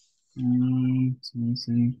 Sí,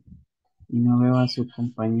 sí. Y no veo a su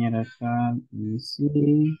compañera acá. Y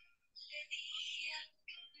sí.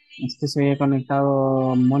 Es que se había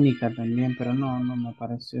conectado Mónica también, pero no me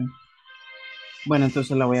apareció. Bueno,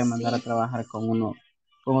 entonces la voy a mandar a trabajar con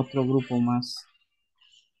otro grupo más.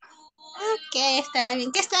 Ok, está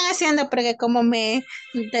bien. ¿Qué están haciendo? Porque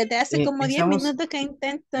desde hace como 10 Estamos, minutos que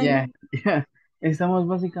intento. ya, estamos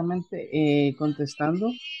básicamente contestando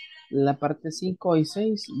la parte 5 y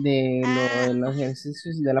 6 de los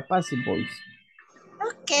ejercicios de la Passive Voice.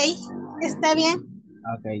 Ok, está bien.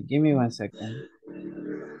 Ok, give me 1 second.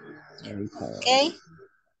 Ahorita, Ok.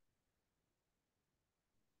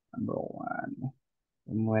 number 1.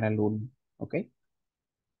 ¿Cómo era el 1? Ok.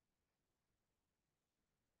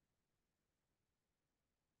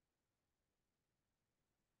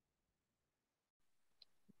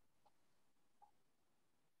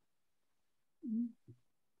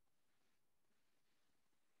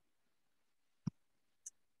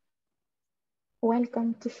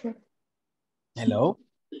 Welcome to share. Hello.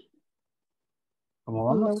 ¿Cómo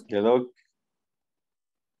vamos? Hello.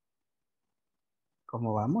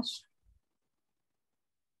 ¿Cómo vamos?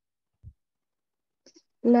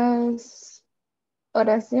 Las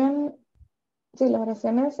oraciones, sí, las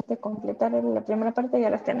oraciones de completar la primera parte ya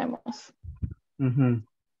las tenemos. Ujú.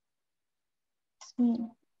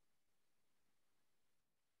 Sí.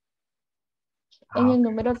 En el Ok.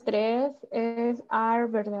 número 3 es are,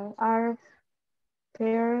 ¿verdad? Are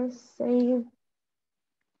perceived.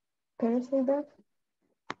 Perceived.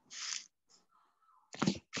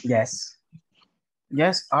 Yes.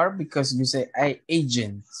 Yes, are because you say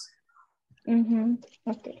agent.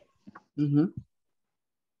 Ok.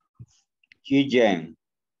 Eugene.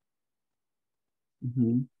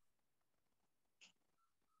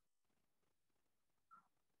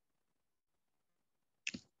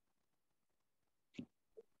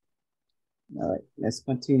 All right, let's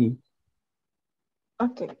continue.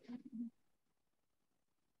 Ok.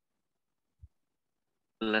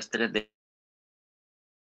 Las 3 de...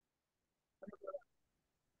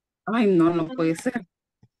 Ay, no puede ser.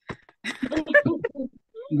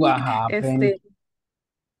 What happened?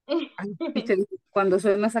 Ay, teacher, cuando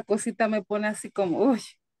suena esa cosita me pone así como, uy,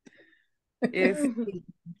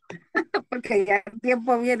 porque ya el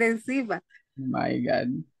tiempo viene encima. My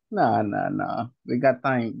God. No. We got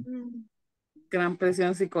time. Gran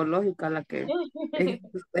presión psicológica la que es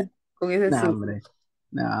con ese No, su, hombre. con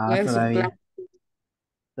No, ese su plan.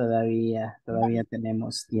 todavía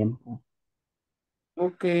tenemos tiempo.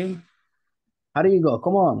 Ok. How do you go?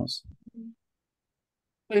 ¿Cómo vamos?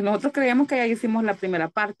 Pues nosotros creíamos que ya hicimos la primera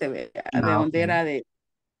parte, ¿verdad? De Ah, donde ok. era de...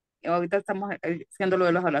 Ahorita estamos haciendo lo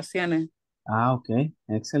de las oraciones. Ah, ok.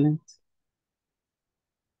 Excelente.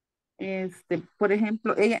 Por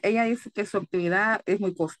ejemplo, ella dice que su actividad es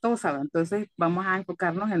muy costosa, ¿va? Entonces vamos a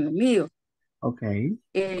enfocarnos en el mío. Ok.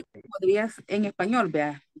 Podrías en español,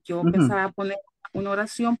 vea. Yo Ujú. pensaba poner una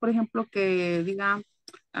oración, por ejemplo, que diga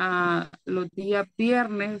los días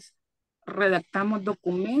viernes redactamos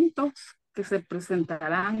documentos que se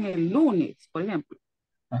presentarán el lunes, por ejemplo.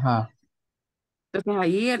 Ajá. Entonces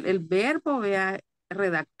ahí el verbo, vea,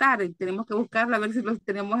 redactar, y tenemos que buscarlo a ver si lo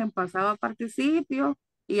tenemos en pasado participio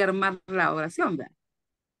y armar la oración, vea.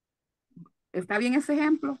 ¿Está bien ese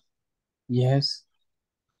ejemplo? Yes.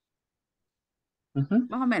 Ujú.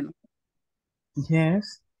 Más o menos.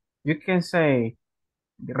 Yes. You can say,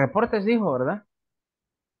 reportes dijo, ¿verdad?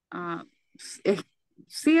 Ah, es-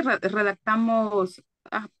 sí, redactamos,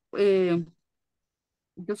 eh,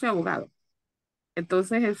 yo soy abogado.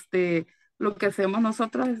 Entonces, lo que hacemos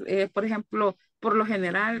nosotros es, por ejemplo, por lo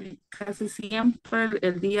general, casi siempre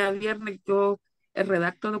el día viernes yo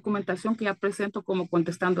redacto documentación que ya presento como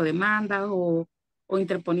contestando demandas o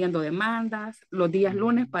interponiendo demandas. Los días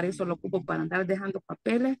lunes para eso lo ocupo para andar dejando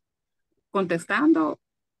papeles, contestando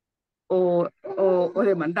o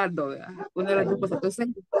demandando, ¿verdad? Una de las dos cosas. Entonces,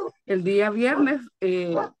 el día viernes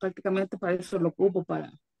prácticamente para eso lo ocupo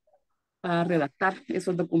para redactar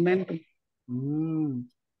esos documentos. Mm.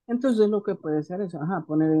 Entonces lo que puede ser es, ajá,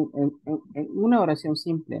 poner en una oración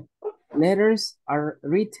simple. Letters are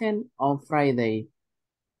written on Friday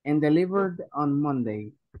and delivered on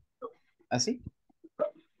Monday. ¿Así?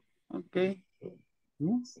 Ok.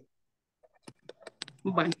 Yes.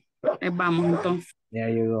 Bueno, vamos entonces.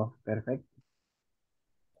 There you go. Perfecto.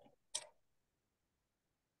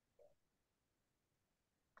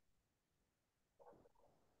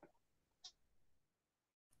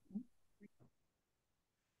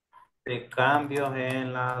 De cambios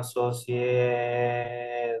en la sociedad.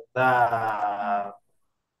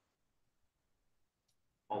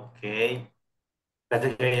 Ok.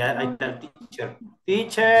 Espérate que ahí está el teacher.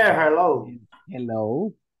 Teacher, hello.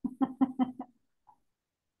 Hello.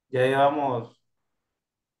 Ya llevamos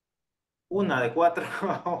una de cuatro.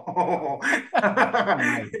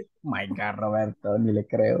 My God, Roberto, ni le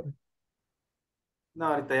creo. No,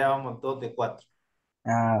 ahorita ya vamos dos de cuatro.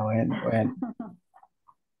 Ah, bueno, bueno.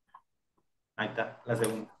 Ahí está, la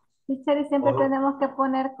segunda. Teacher, y siempre Oro. tenemos que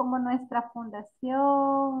poner como nuestra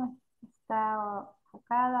fundación está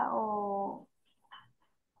enfocada o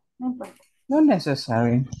no importa. Not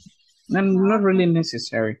necessary. Not No, really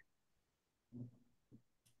necessary.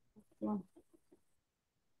 ok.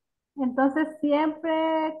 Entonces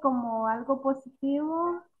siempre como algo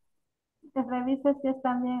positivo, te revisa si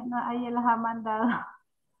están bien. No, ahí las ha mandado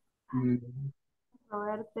Mm.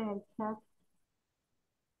 Roberto en el chat.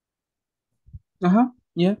 Uh-huh.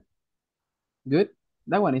 Yeah. Good.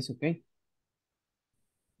 That one is okay.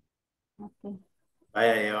 Okay.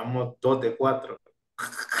 Vaya, llevamos dos de cuatro.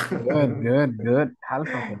 Good, good, good. Half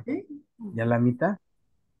of it. ¿Ya la mitad?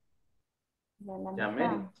 De la Ya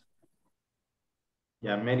mitad. mérito.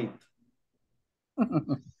 Ya mérito.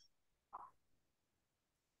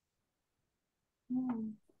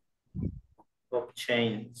 Mm.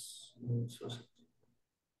 Blockchains.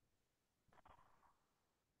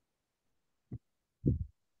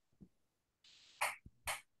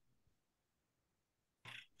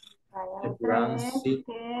 Vaya, The otra brand es seed.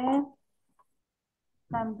 que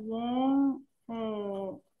también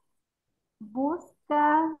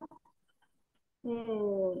busca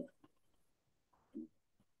eh,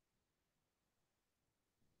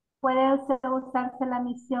 puede usarse la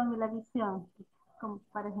misión y la visión, como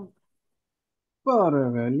por ejemplo.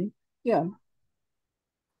 Probably. Yeah.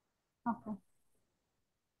 Okay.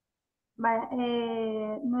 Vaya,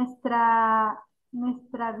 nuestra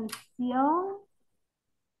visión,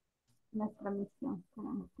 nuestra misión,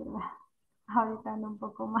 tenemos que ver. Ahorita ando un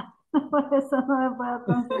poco más, por eso no me puedo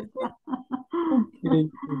concentrar.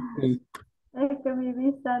 Okay, okay. Es que mi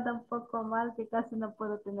vista anda un poco mal, que casi no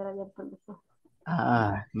puedo tener abierto los ojos.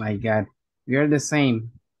 Ah, my God. We are the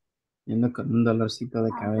same. Yendo con un dolorcito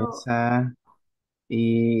de Ando, cabeza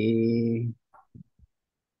y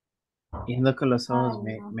yendo con los ay, ojos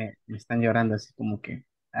no, me están llorando así como que,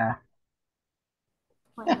 ah,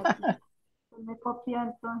 bueno, se me copió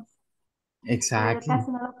entonces. Pero yo exactly.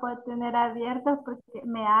 casi no lo puedo tener abierto porque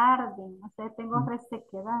me arden, o sea, tengo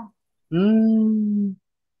resequedad. Mm,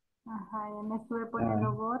 Ajá, ya me estuve ah,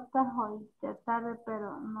 poniendo gotas hoy ya tarde,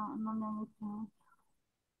 pero no me han hecho mucho.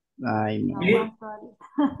 Ay, no. Y,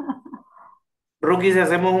 Rookie, si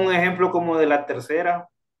hacemos un ejemplo como de la tercera,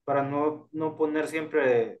 para no poner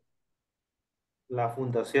siempre la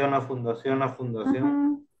fundación, la fundación, la fundación,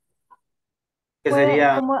 Ujú. que Puede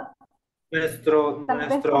sería como, tal vez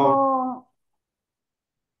nuestro, como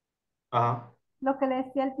ajá, lo que le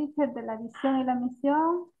decía el teacher de la visión y la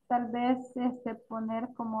misión, tal vez poner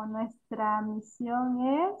como nuestra misión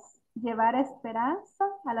es llevar esperanza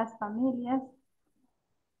a las familias.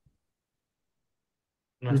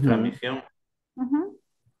 nuestra Ujú. misión, Ujú,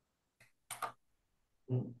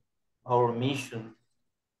 our mission,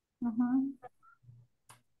 ujú.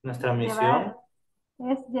 nuestra misión, Llevar,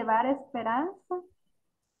 es llevar esperanza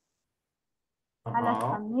a las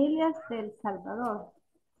ajá, familias de El Salvador.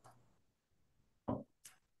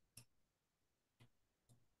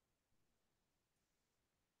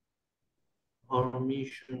 our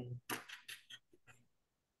mission,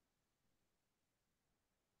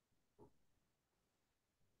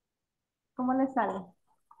 ¿Cómo le sale?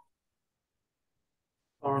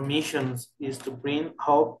 our mission is to bring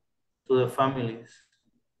hope to the families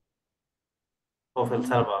of El Ujú.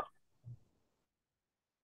 Salvador.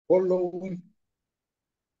 Following.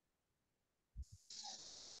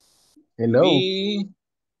 Hello. We,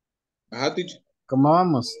 ajá, teacher. ¿Cómo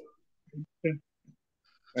vamos?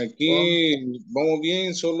 Aquí vamos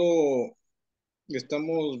bien, solo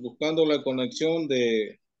estamos buscando la conexión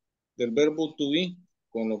del verbo to be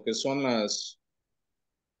con lo que son las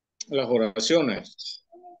oraciones.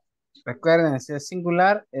 Recuerden, si es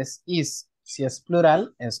singular es is. Si es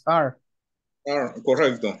plural es are. Ah,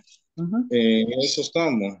 correcto. Ujú. En eso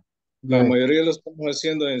estamos. La Good. mayoría lo estamos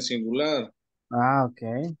haciendo en singular, Ah,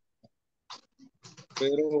 ok.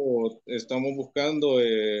 pero estamos buscando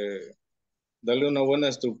darle una buena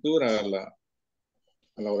estructura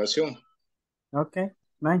a la oración. Ok,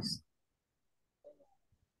 nice.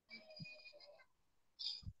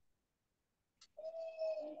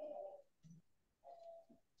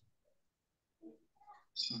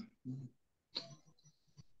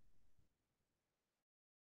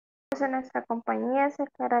 Nuestra compañía se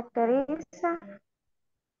caracteriza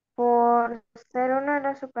por ser uno de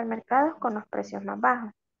los supermercados con los precios más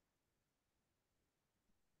bajos.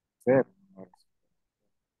 Ser,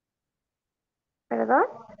 ¿Perdón?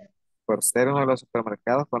 por ser uno de los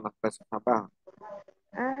supermercados con los precios más bajos.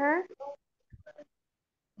 Ajá.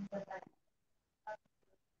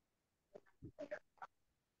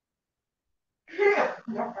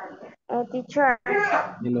 Teacher,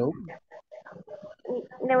 Hello.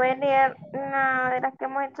 le voy a leer una de las que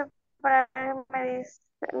hemos hecho para ver,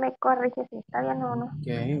 me corrige si está bien o no.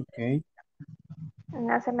 Ok, ok.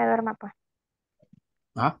 No se me duerma, pues.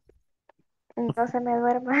 Ah, No se me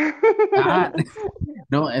duerma. ah,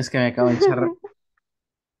 no, es que me acabo de echar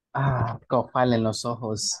cojal en los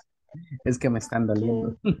ojos. Es que me están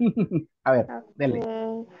doliendo. Okay. A ver, dele.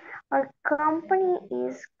 Okay. Our company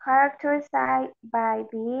is characterized by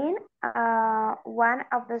being one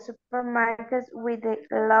of the supermarkets with the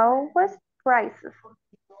lowest prices.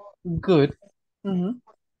 Good. Ujú.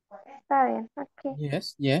 Está bien, ok.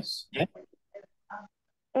 Yes, yes.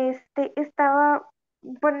 Estaba,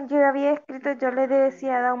 bueno, yo había escrito, yo le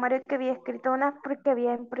decía a Don Mario que había escrito una porque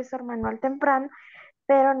había impreso el manual temprano,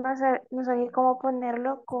 pero no sabía cómo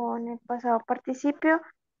ponerlo con el pasado participio.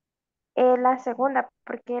 La segunda,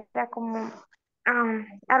 porque era como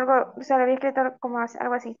algo, o sea, lo había escrito como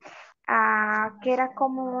algo así, que era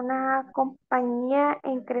como una compañía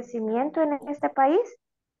en crecimiento en este país,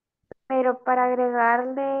 pero para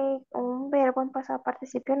agregarle un verbo en pasado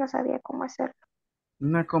participio no sabía cómo hacerlo.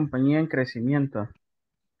 Una compañía en crecimiento.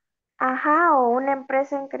 Ajá, o una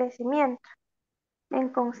empresa en crecimiento, en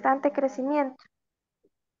constante crecimiento.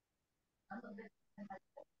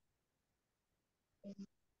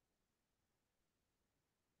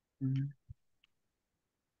 Mm,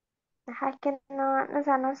 Ajá, es que no, o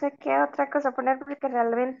sea, no sé qué otra cosa poner porque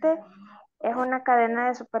realmente es una cadena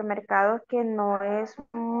de supermercados que no es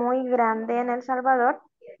muy grande en El Salvador,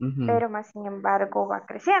 ujú. pero más sin embargo va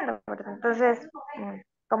creciendo, ¿verdad? Entonces,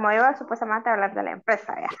 como iba supuestamente a hablar de la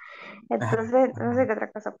empresa, ya. Ah, Entonces, no sé qué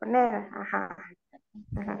otra cosa poner. Ajá.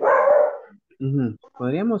 Ajá. ujú.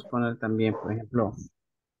 Podríamos poner también, por ejemplo,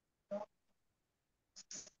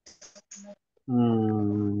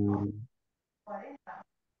 mm,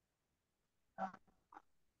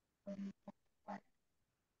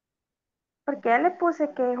 Porque ya le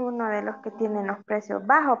puse que es uno de los que tienen los precios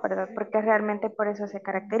bajos, ¿verdad? Porque realmente por eso se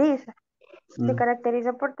caracteriza. Se mm,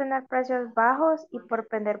 caracteriza por tener precios bajos y por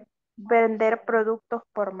vender productos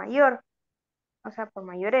por mayor, o sea, por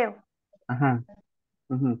mayoreo. ajá,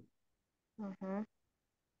 ujú. Ujú.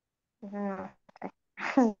 No sé.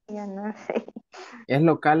 yo no sé. ¿Es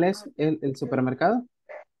local el supermercado?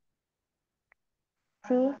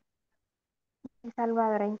 Sí, es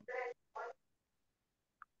salvadoreño.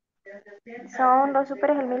 Son los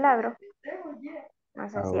Súperes El Milagro. No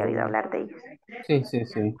sé si ha oído Oh, hablar de ellos. sí, sí,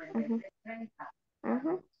 sí. Ujú,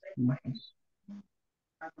 ujú. Ujú.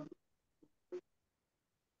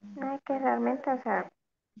 No, es que realmente, o sea,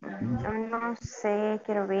 no sé,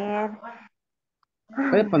 quiero ver.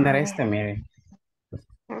 Voy a poner A ver. mire.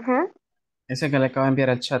 Ujú, Ese que le acabo de enviar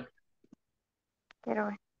al chat. quiero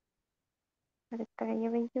ver. Ahorita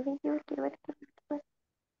yo quiero ver.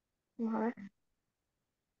 Vamos a ver.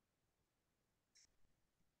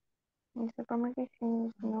 Esto como que sí,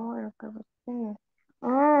 no, lo que busqué.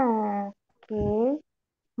 Ah, ok.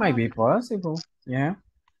 Might be possible. Yeah.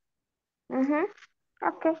 Ujú,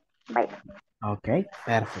 ok, bye. Ok,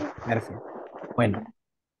 perfecto, perfecto. Bueno,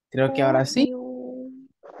 creo que ahora Thank sí you.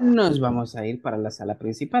 nos vamos a ir para la sala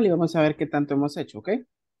principal y vamos a ver qué tanto hemos hecho, ¿ok?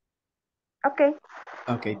 Ok.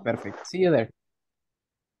 Ok, perfecto. See you there.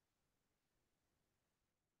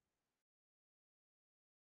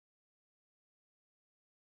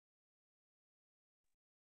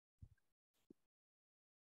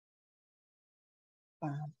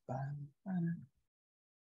 Pam, pam, pam.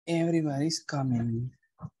 Everybody's coming.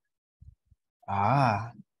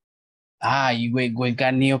 Ah, we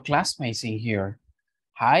got new classmates in here.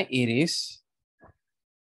 Hi, Iris.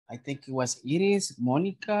 I think it was Iris,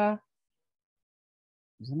 Monica,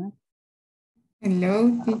 isn't it?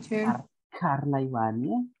 Hello, teacher. Carla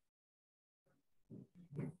Ivania.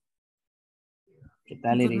 ¿Qué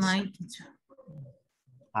tal, Good Iris? night, teacher.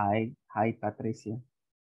 Hi, Patricia.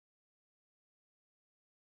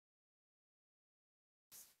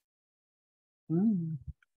 Mm.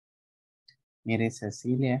 Mire,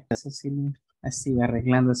 Cecilia, así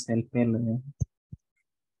arreglándose el pelo,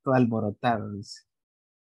 todo alborotado, dice.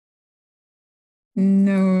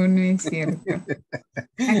 No, no es cierto.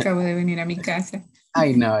 Acabo de venir a mi casa.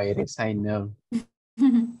 I know, Iris, I know.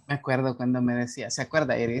 Me acuerdo cuando me decía, ¿se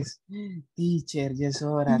acuerda, Iris? Teacher, ya es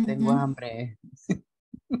hora, tengo hambre.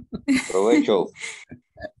 Provecho.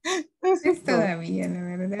 Es todavía, la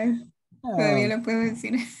verdad. Todavía lo puedo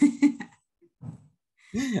decir.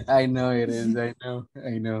 I know, Iris,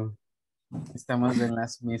 I know. Estamos en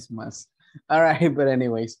las mismas. All right, but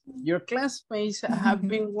anyways, your classmates have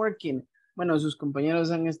been working. Bueno, sus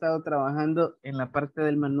compañeros han estado trabajando en la parte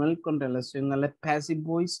del manual con relación a la passive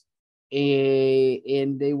voice,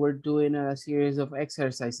 and they were doing a series of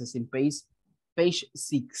exercises in page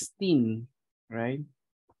 16, right?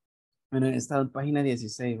 Bueno, he estado en página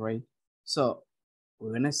 16, right? So,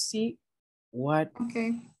 we're gonna see what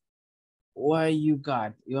you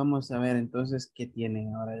got. Y vamos a ver entonces qué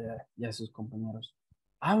tienen ahora ya sus compañeros.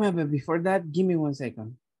 But before that, give me 1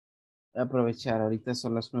 second. Voy a aprovechar, ahorita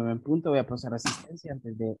son las 9 en punto, voy a pasar asistencia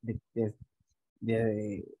antes de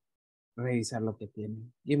revisar lo que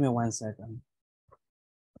tienen. Give me 1 second.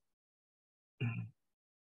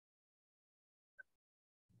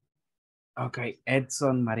 Ok,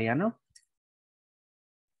 Edson Mariano.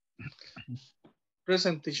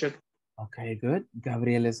 Present, teacher. Okay, good.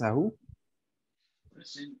 Gabriel Esaú.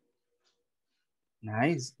 Present.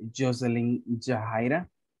 Nice. Jocelyn Jahaira.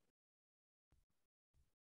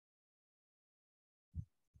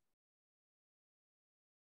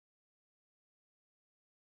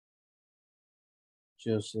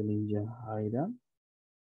 Jocelyn Jahaira.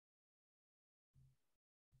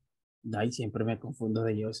 Ay, siempre me confundo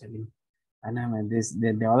de Jocelyn. No, man,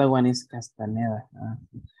 the other one is Castaneda.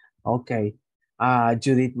 Okay.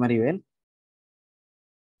 Judith Maribel.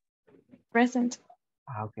 Present.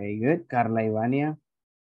 Okay, good. Carla Ivania.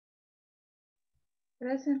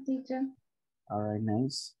 Present, teacher. All right,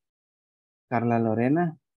 nice. Carla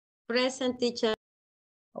Lorena. Present, teacher.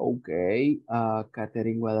 Okay.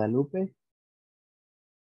 Catherine Guadalupe.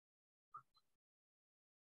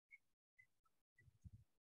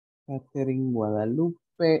 Catherine Guadalupe.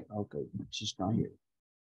 Okay, she's not here.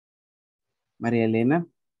 María Elena.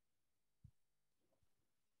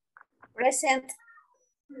 Present.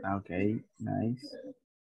 Okay, nice.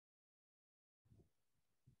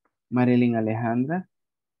 Marilyn Alejandra.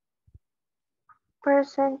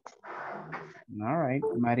 Present. All right.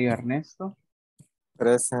 Mario Ernesto.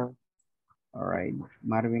 Present. All right.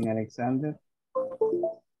 Marvin Alexander.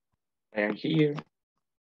 I am here.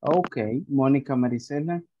 Okay. Mónica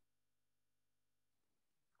Marisela.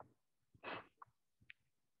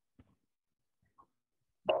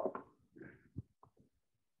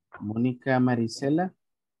 Mónica Marisela.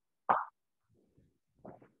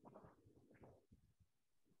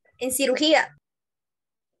 En cirugía.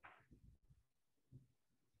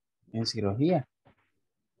 En cirugía.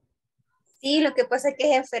 Sí, lo que pasa es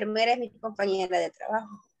que es enfermera, es mi compañera de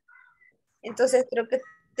trabajo. Entonces creo que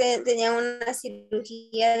tenía una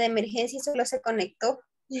cirugía de emergencia y solo se conectó.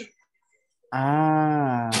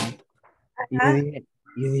 Ah, y Ajá.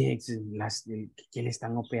 yo dije, ¿qué le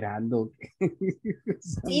están operando?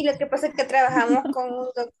 Sí, lo que pasa es que trabajamos con un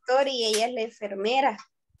doctor y ella es la enfermera.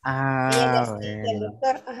 Ella le Ah, asiste al bueno.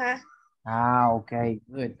 doctor. Ajá. Ah, ok,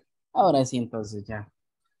 good. Ahora sí, entonces ya.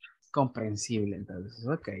 Comprensible, entonces.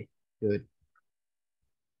 Ok, good.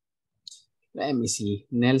 Let me see.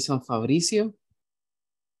 Nelson Fabricio.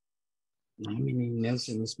 I mean,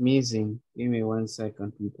 Nelson is missing. Give me 1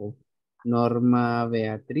 second, people. Norma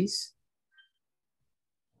Beatriz.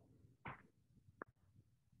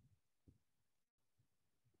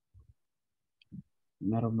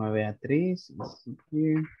 Norma Beatriz is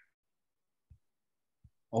here.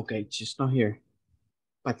 Okay, she's not here.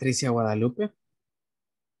 Patricia Guadalupe.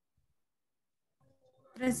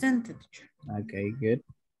 Presente. Okay, good.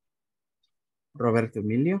 Roberto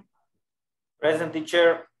Emilio. Present,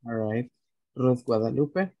 teacher. All right. Ruth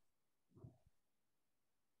Guadalupe.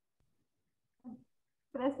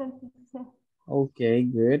 Presente, teacher. Okay,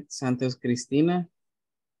 good. Santos Cristina.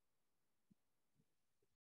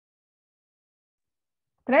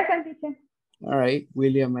 Present, teacher. All right.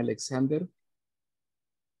 William Alexander.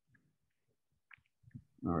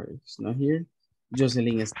 All right, it's not here.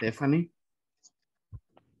 Jocelyn Stephanie.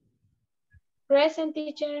 Present,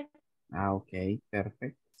 teacher. Ah, okay,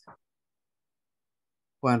 perfect.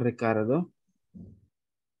 Juan Ricardo.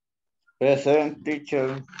 Present,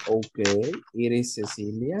 teacher. Okay. Iris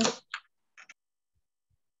Cecilia.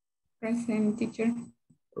 Present, teacher.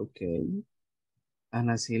 Okay.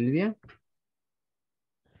 Ana Silvia.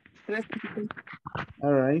 Present.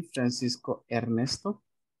 All right. Francisco Ernesto.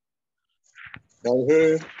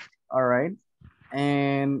 Okay. All right.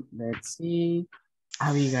 And let's see.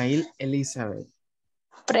 Abigail Elizabeth.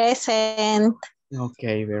 Present.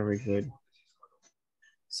 Okay, very good.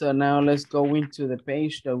 So now let's go into the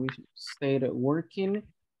page that we started working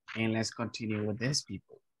and let's continue with this,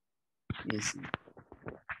 people. Easy.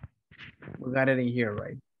 We got it in here,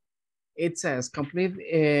 right? It says complete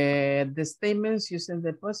the statements using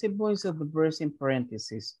the possibles of the verbs in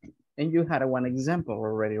parentheses. And you had one example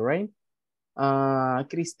already, right?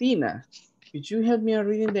 Christina, could you help me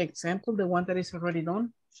reading the example, the one that is already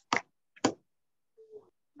done?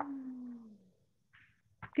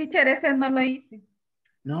 Teacher, ese no lo hice.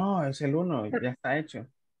 No, es el uno, ya está hecho.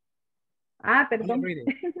 Ah, perdón.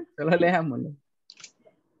 Solo leámoslo.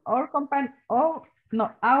 Our company, our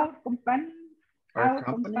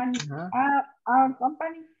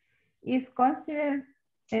company is considered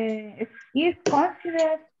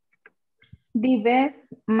the best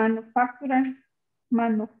manufactured.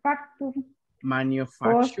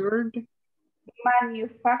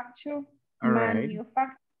 All right.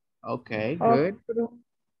 Okay, good.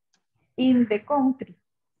 In the country.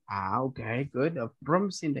 Ah, okay, good. Of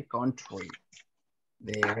rooms in the country.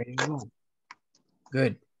 There you go.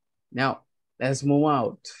 Good. Now, let's move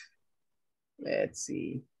out. Let's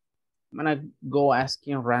see. I'm gonna go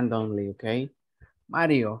asking randomly, okay?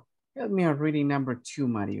 Mario, help me on reading number 2,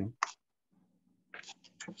 Mario.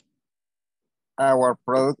 Our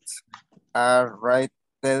products are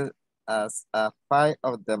rated as 5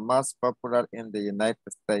 of the most popular in the United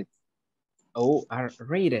States. Oh, are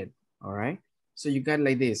rated, all right? So you got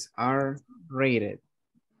like this, are rated.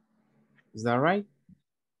 Is that right?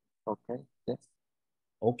 Okay, yes.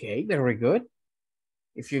 Okay, very good.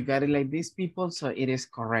 If you got it like this, people, so it is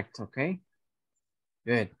correct, okay?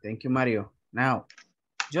 Good, thank you, Mario. Now,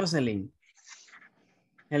 Jocelyn,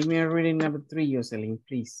 help me reading number 3, Jocelyn,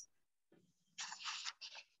 please.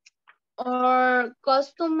 Or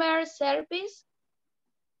customer service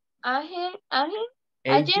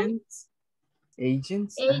Agents.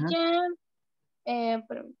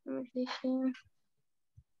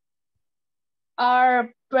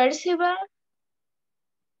 Are perceived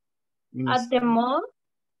at the mall.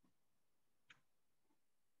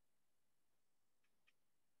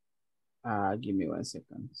 Give me 1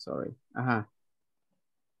 second, sorry.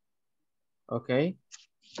 Okay.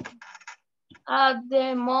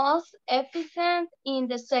 The most efficient in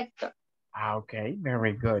the sector. Okay,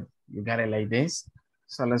 very good. You got it like this.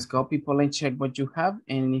 So let's go, people, and check what you have.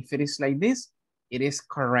 And if it is like this, it is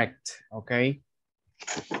correct, okay?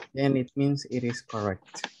 Then it means it is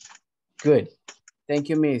correct. Good. Thank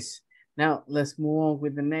you, Miss. Now, let's move on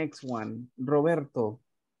with the next one. Roberto,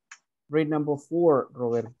 read number 4,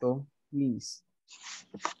 Roberto, please.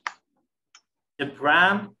 The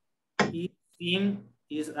brand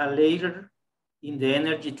is a leader in the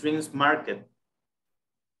energy drinks market.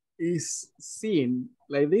 Is seen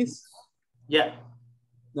like this? Yeah.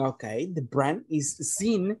 Okay, the brand is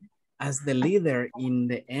seen as the leader in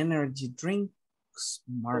the energy drinks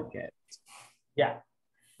market. Yeah.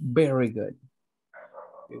 Very good.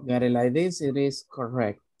 You got it like this, it is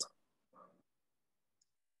correct.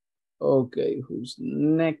 Okay, who's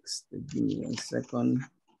next? Give me 1 second.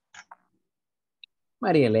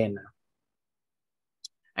 Maria Elena.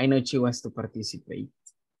 I know she wants to participate.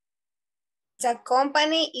 The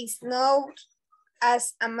company is known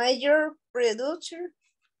as a major producer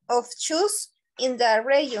of shoes in the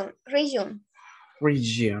region.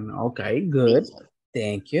 Region, okay, good.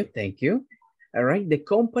 Thank you, thank you. All right, the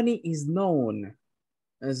company is known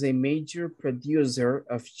as a major producer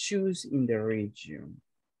of shoes in the region.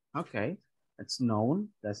 Okay, that's known.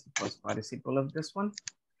 That's the past participle of this one.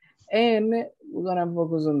 And we're gonna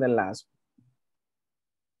focus on the last one.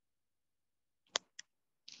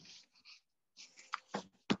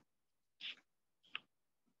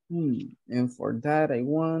 And for that, I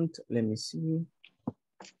want, let me see.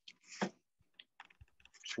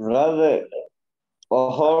 Rather,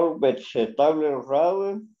 mejor vegetable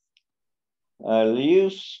rather,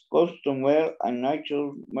 use customer and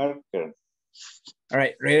natural marker. All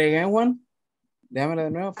right, read again one. Déjame de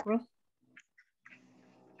nuevo, bro.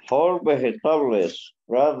 For vegetables,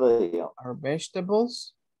 rather. Are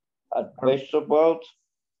vegetables? Vegetables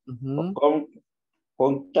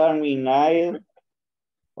contaminated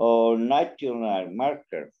or natural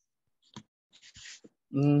marker.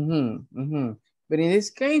 But in this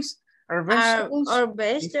case, our vegetables,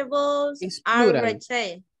 vegetables are plural.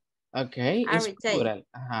 retail. Okay, Are it's retail. plural.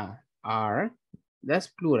 Are, that's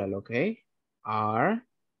plural, okay? Are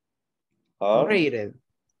rated.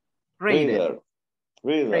 Rated.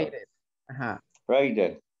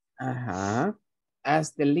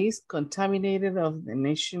 As the least contaminated of the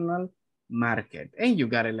national market. And you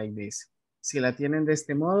got it like this. Si la tienen de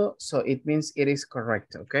este modo, so it means it is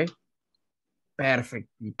correct, okay? Perfect,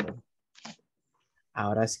 people.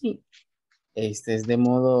 Ahora sí. Este es de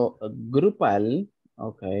modo grupal,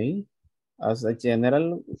 okay? As a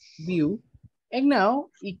general view. And now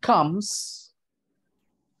it comes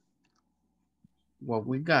what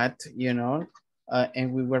we got, you know,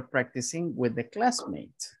 and we were practicing with the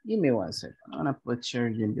classmate. Give me 1 second. I'm gonna put share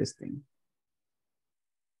in this thing.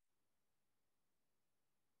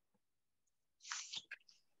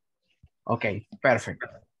 Okay, perfect.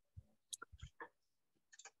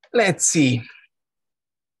 Let's see.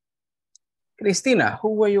 Cristina, who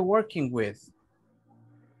were you working with?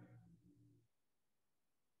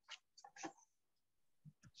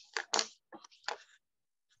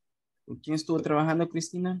 ¿Con quién estuvo trabajando,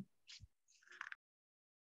 Cristina?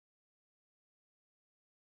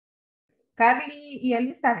 Carly y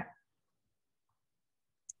Elizabeth.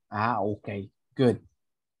 Ah, ok, good.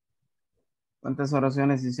 ¿Cuántas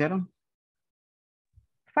oraciones hicieron?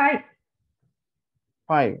 5.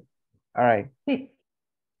 5. All right. Sí.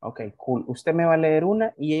 Ok, cool. Usted me va a leer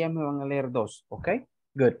una y ellas me van a leer 2, ok?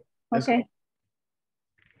 Good. Let's Okay.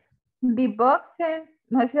 go. The boxes,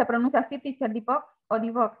 no sé si se pronuncia así, teacher, the box o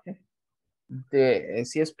the boxes.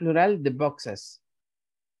 Si es plural, the boxes.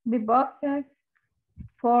 The boxes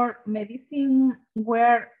for medicine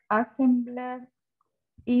were assembled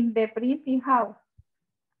in the printing house.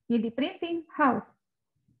 In the printing house.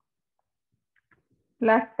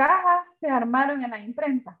 Las cajas se armaron en la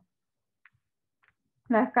imprenta.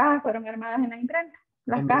 Las cajas fueron armadas en la imprenta.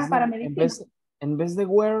 Las cajas para medicina. En vez de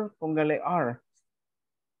were, póngale are.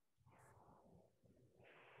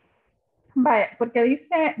 Vaya, porque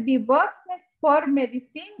dice the boxes for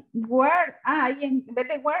medicine were, ahí en vez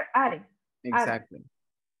de were, are. Exactly.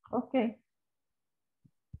 Ok.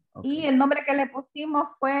 Y el nombre que le pusimos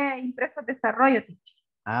fue Impresos Desarrollo.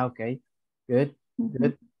 Ah, ok. Good.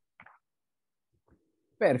 Good.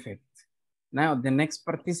 Perfect. Now, the next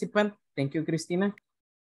participant. Thank you, Cristina.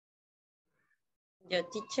 Your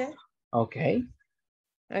teacher. Okay.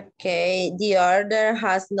 Okay, the order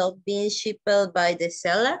has not been shipped by the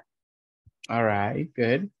seller. All right,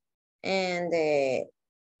 good. And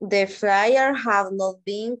the flyer have not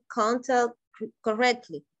been counted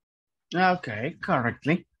correctly. Okay,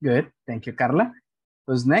 correctly. Good. Thank you, Carla.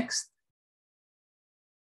 Who's next?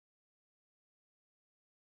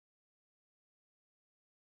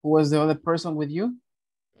 Who was the other person with you?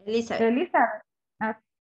 Elizabeth.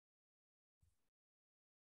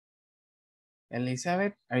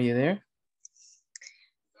 Elizabeth, are you there?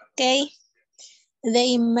 Okay. The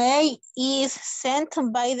email is sent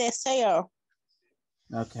by the seller.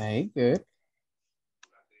 Okay, good.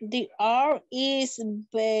 The art is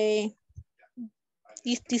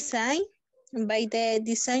designed by the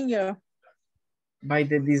designer. By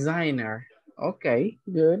the designer. Okay,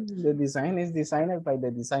 good. The design is designed by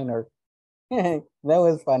the designer. That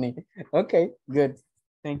was funny. Okay, good.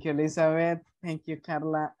 Thank you, Elizabeth. Thank you,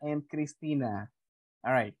 Carla and Christina.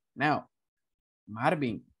 All right, now,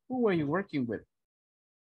 Marvin, who were you working with?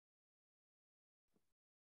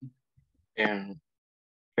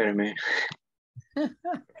 Espérame.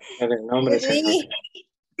 El nombre se Sí.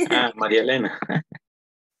 María Elena.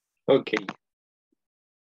 Ok.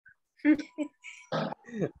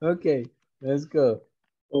 Okay, let's go.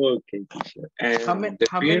 Okay, teacher. How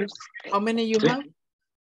many you Sí. have?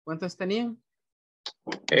 ¿Cuántos tenían?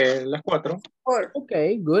 Las 4.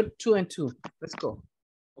 Okay, good. 2 and 2. Let's go.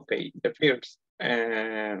 Okay, the first.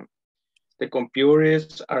 The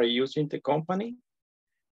computers are using the company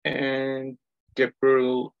and the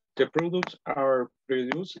products are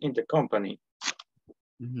produced in the company.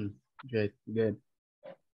 Good, good.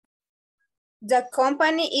 The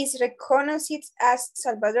company is recognized as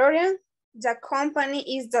Salvadorian. The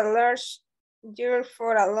company is the large year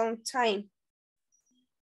for a long time.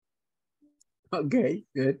 Okay,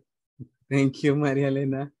 good. Thank you, Maria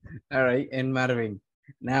Elena. All right, and Marvin.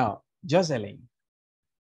 Now, Jocelyn.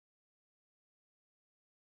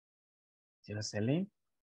 Jocelyn.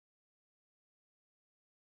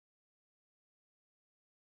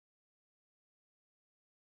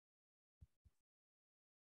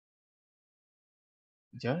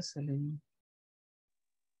 Jocelyn.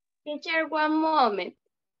 Teacher, one moment.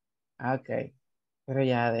 Okay, pero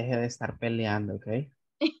ya deje de estar peleando, okay?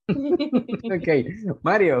 Okay,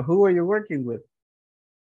 Mario, who are you working with?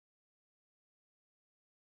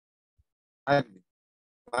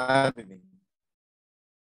 Marilyn.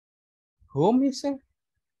 Whom you say?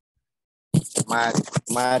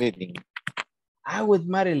 Marilyn. With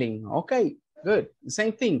Marilyn. Okay, good.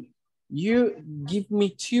 Same thing. You give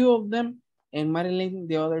me 2 of them and Marilyn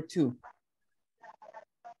the other 2.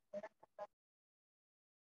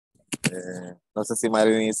 No sé si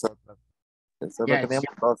Marilyn hizo otra. Solo Yes.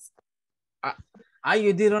 teníamos 2.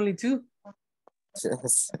 You did only 2?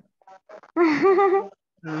 Yes.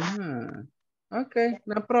 Okay,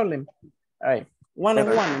 no problem. All right, 1 and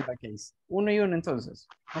 1 in that case. 1 y 1 entonces.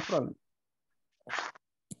 No problem.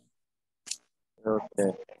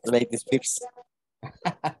 Okay, ladies first.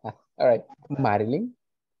 All right, Marilyn.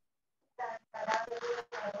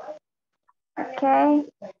 Okay.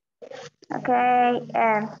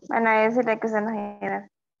 Bueno, eso es lo que se nos genera.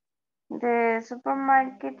 The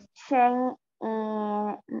supermarket chain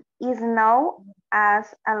is known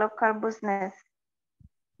as a local business.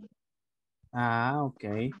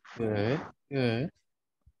 Okay, good, good.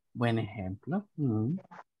 Buen ejemplo.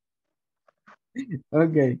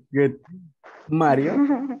 Okay, good. Mario.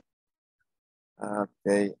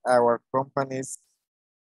 Okay, our company is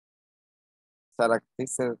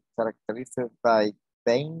characterized by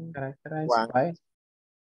being the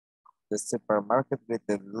supermarket with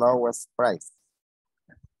the lowest price.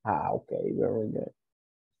 Okay, very good.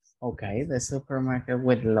 Okay, the supermarket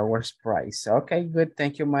with lowest price. Okay, good.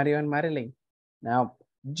 Thank you, Mario and Marilyn. Now,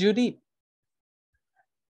 Judy.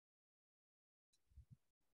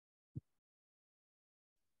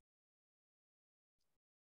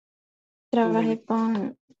 Trabajé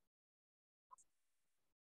con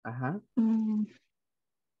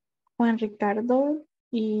Juan Ricardo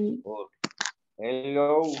y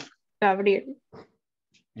Hello. Gabriel.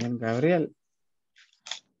 And Gabriel.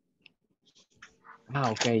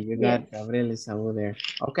 Okay, you got Gabriel is over there.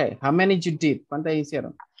 Okay, how many you did? ¿Cuántas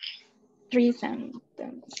hicieron? 3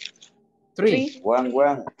 sentences. 3? 1,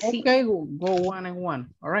 1. Okay, go 1 and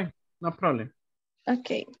 1. All right, no problem.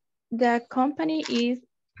 Okay, the company is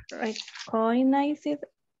recognized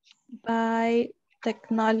by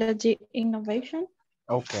technology innovation.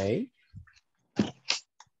 Okay.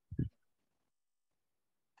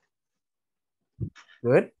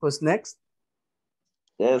 Good, who's next?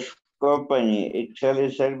 This company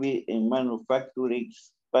excels service in manufacturing.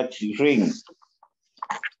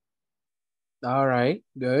 All right,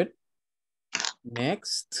 good.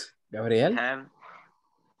 Next, Gabriel.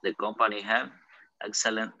 The company have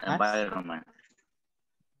excellent environment.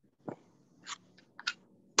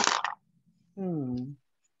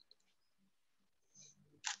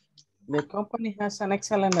 The company has an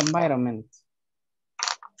excellent environment.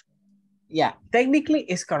 Yeah, technically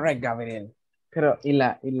it's correct, Gabriel. Pero, ¿y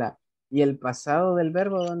el pasado del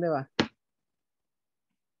verbo dónde va?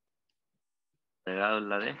 Pegado en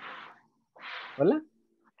la D. ¿Hola?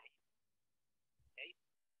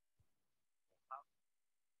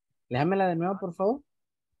 Déjamela de nuevo, por favor.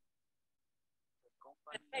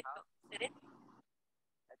 Perfecto. Excelente.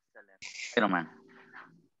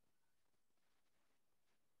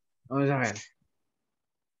 Vamos a ver.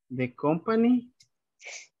 The company.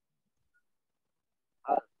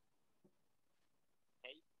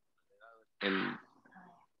 El,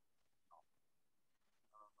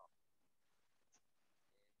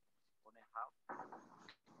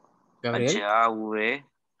 Gabriel. H-A-V.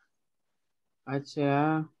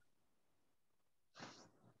 H-A.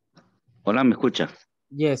 Hola, ¿me escucha?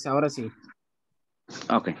 Yes, ahora sí.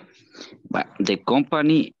 Ok. The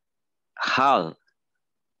company had.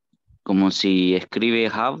 Como si escribe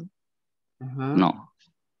have. Ajá. No.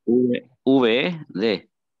 V-E-D.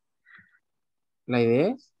 ¿La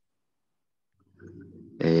idea es?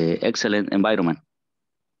 Excellent environment.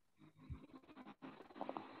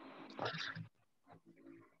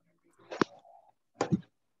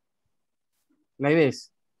 ¿La idea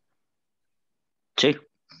es? Sí,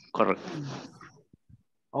 correcto.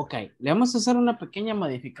 Ok, le vamos a hacer una pequeña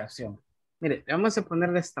modificación. Mire, le vamos a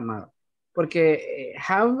poner de esta manera. Porque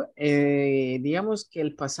have, digamos que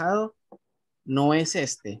el pasado no es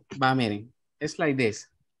este. Va, miren, es like this.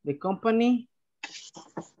 The company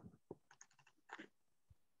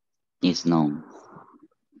Is known.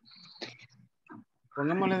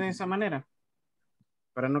 pongámosle de esa manera.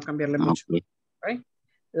 Para no cambiarle mucho. Okay. ¿Right?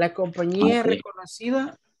 La compañía es Okay.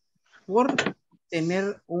 reconocida por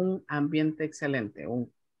tener un ambiente excelente. All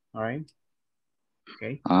right?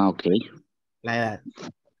 Okay. Okay. La edad.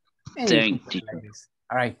 And you can Thank put you. it like this.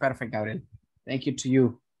 All right, perfect, Gabriel. Thank you to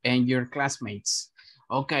you and your classmates.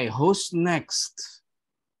 Okay, who's next?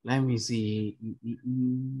 Let me see.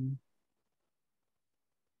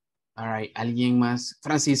 All right, ¿alguien más?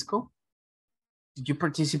 Francisco, did you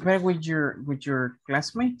participate with your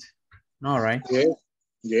classmate? No, right? Yes.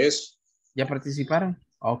 Yes. ¿Ya participaron?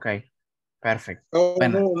 Okay, perfect. Oh,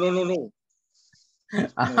 Bueno. no.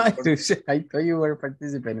 I thought you were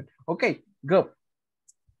participating. Okay, go.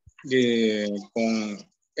 Con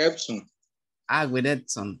Epson. With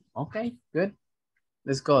Edson. Okay, good.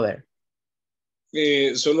 Let's go there.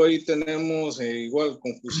 Solo ahí tenemos igual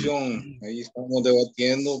confusión. Ahí estamos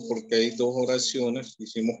debatiendo porque hay dos oraciones,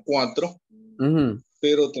 hicimos 4,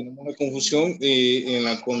 pero tenemos una confusión en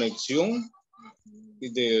la conexión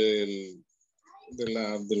de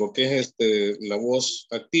lo que es la voz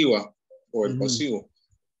activa o el pasivo.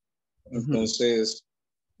 Entonces,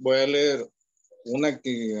 voy a leer una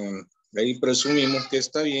que ahí presumimos que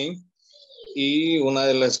está bien y una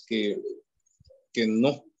de las que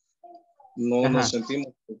no nos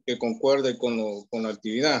sentimos que concuerde con la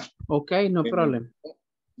actividad. Okay, no problem.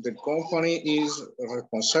 The company is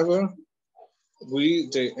responsible with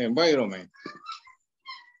the environment.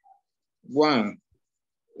 1.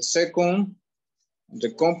 Second,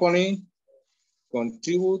 the company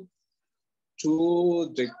contribute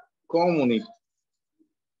to the community.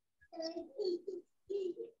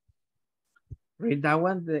 Read that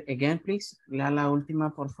one again, please. Lea la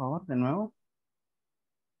última, por favor, de nuevo.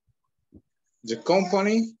 The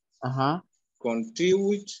company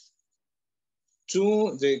contribute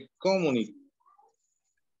to the community.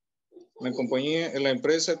 La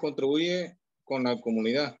empresa contribuye con la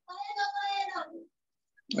comunidad.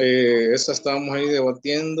 Esta estábamos ahí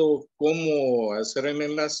debatiendo cómo hacer el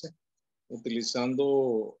enlace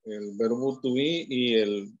utilizando el verbo to be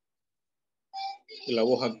y la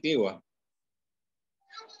voz activa.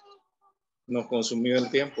 Nos consumió el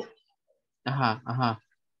tiempo.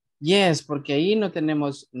 Yes, porque ahí no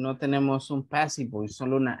tenemos un passive voice,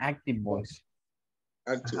 solo una active voice.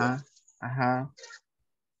 Active.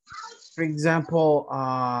 For example,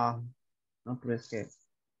 no, pero es que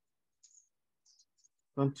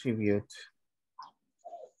contribute.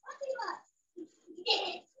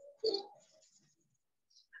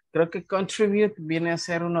 Creo que contribute viene a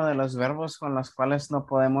ser uno de los verbos con los cuales no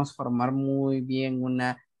podemos formar muy bien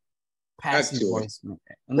una passive voice.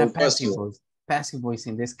 Una passive voice. Passive voice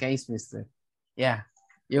in this case, mister. Yeah,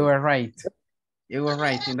 you were right. You were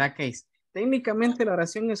right in that case. Técnicamente la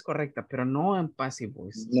oración es correcta, pero no en passive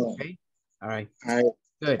voice. No. Okay? All right.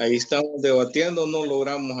 Ahí estamos debatiendo, no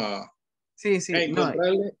logramos sí,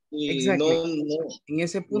 encontrarle y en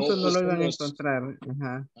ese punto no lo iban a encontrar.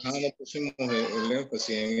 No pusimos el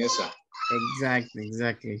énfasis en esa.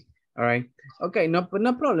 Exactly. All right. Okay, no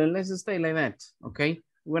problem. Let's stay like that. Okay,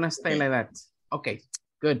 we're gonna stay like that. Okay,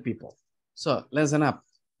 good people. So listen up.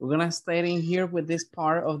 We're gonna stay in here with this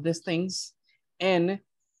part of these things, and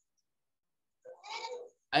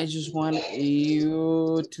I just want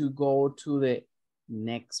you to go to the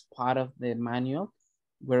next part of the manual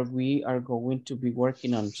where we are going to be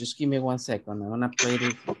working on. Just give me 1 second. I'm gonna play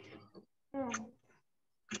it.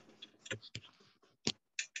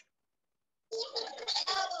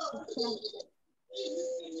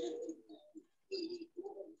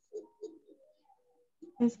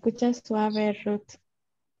 Se escucha suave, Ruth.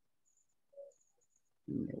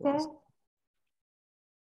 ¿Qué?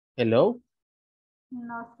 Hello?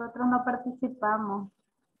 Nosotros no participamos.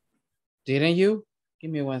 Didn't you?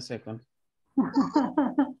 Give me 1 second.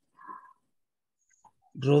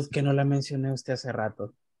 Ruth, que no la mencioné usted hace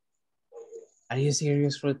rato. Are you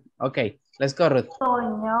serious, Ruth? Okay, let's go, Ruth.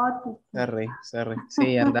 Toño, Sorry.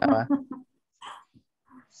 Sí, andaba.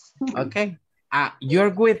 Okay.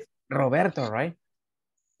 You're with Roberto, right?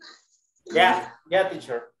 Yeah,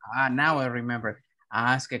 teacher. Now I remember.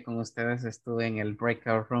 Es que con ustedes estuve en el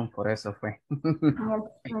breakout room, por eso fue.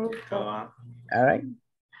 All right.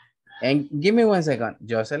 And give me 1 second.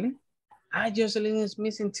 Jocelyn? Jocelyn is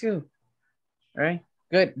missing too. All right.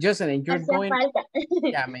 Good. Jocelyn, you're Hacía going. falta.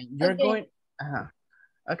 Yeah, man, you're Okay. going.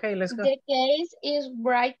 Okay, let's go. The case is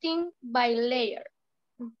writing by layer.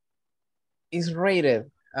 It's rated.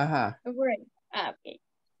 Right. Okay.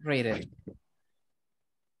 Rated.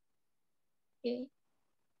 Okay.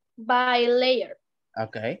 By layer.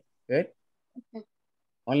 Okay, good. Okay.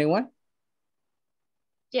 Only one?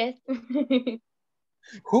 Yes.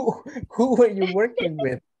 Who were you working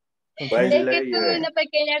with? Es que tuve una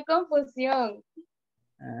pequeña confusión.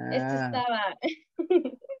 Esto estaba.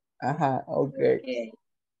 Okay.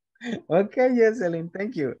 Okay, Jocelyn,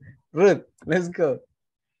 thank you. Ruth, let's go.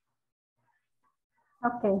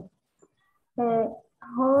 Okay.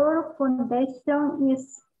 Her foundation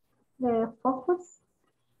is focused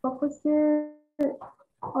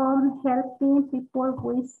on helping people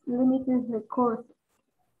with limited resources.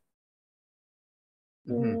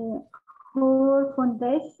 Her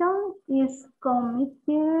foundation is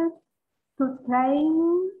committed to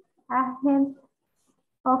training agents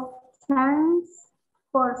of change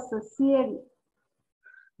for society.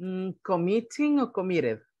 Committing or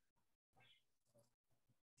committed?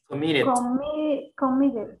 Committed.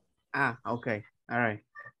 Committed. Okay. All right.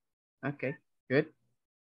 Okay, good.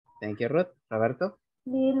 Thank you, Ruth. Roberto?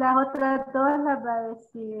 Y las otras dos las va a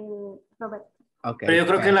decir Roberto. Okay. Pero yo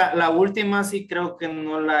creo que la última sí creo que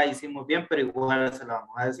no la hicimos bien, pero igual se la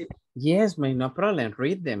vamos a decir. Yes, man, no problem.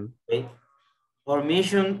 Read them. Okay. Our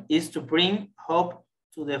mission is to bring hope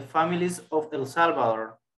to the families of El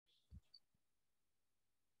Salvador.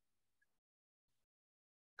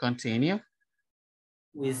 Continue.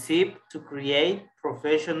 We seek to create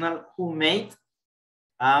professionals who make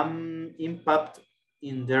impact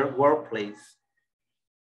in their workplace.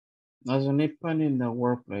 As an impact in the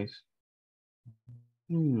workplace.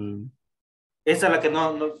 Esa es la que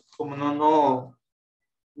no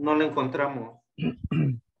la encontramos.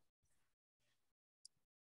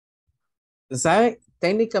 ¿Sabe?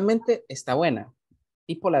 Técnicamente está buena.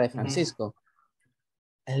 Tipo la de Francisco.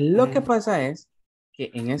 Lo que pasa es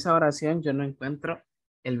que en esa oración yo no encuentro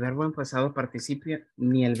el verbo en pasado participio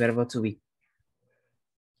ni el verbo to be.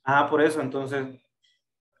 Por eso, entonces,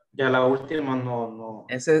 ya la última no.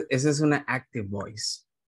 Esa es una active voice.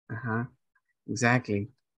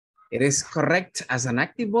 Exactly. It is correct as an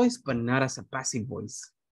active voice, but not as a passive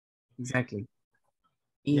voice. Exactly.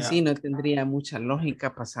 Y sí, no tendría mucha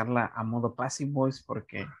lógica pasarla a modo passive voice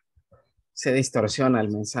porque se distorsiona el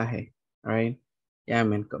mensaje. All right? Yeah,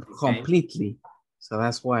 man, completely. So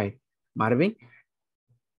that's why. Marvin?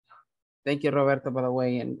 Thank you, Roberto, by the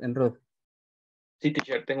way, and Ruth. Sí,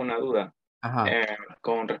 teacher, tengo una duda.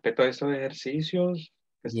 Con respecto a estos ejercicios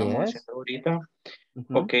que estamos haciendo ahorita,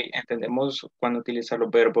 ok, entendemos cuando utilizar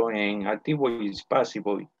los verbos en activo y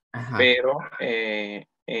pasivo, pero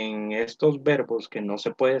en estos verbos que no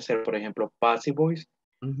se puede hacer, por ejemplo, passive voice,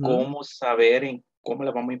 ¿cómo saber cómo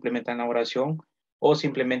la vamos a implementar en la oración? O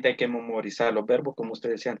simplemente hay que memorizar los verbos, como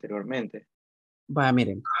usted decía anteriormente.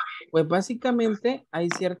 Miren, pues básicamente hay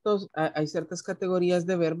ciertas categorías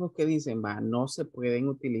de verbos que dicen, no se pueden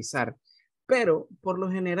utilizar, pero por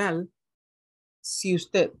lo general, si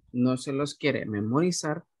usted no se los quiere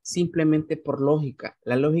memorizar, simplemente por lógica,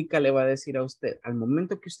 la lógica le va a decir a usted, al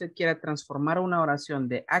momento que usted quiera transformar una oración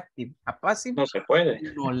de active a passive, no se puede.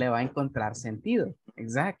 No le va a encontrar sentido.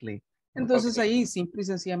 Exactly. Entonces ahí simple y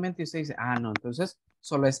sencillamente usted dice, no, entonces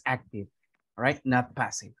solo es active, right? Not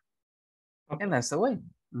passive. And that's the way.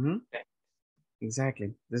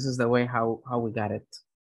 Exactly. This is the way how we got it.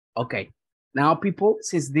 Okay. Now, people,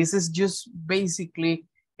 since this is just basically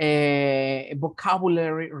a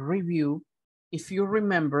vocabulary review, if you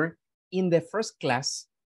remember, in the first class,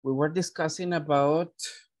 we were discussing about,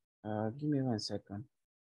 give me 1 second.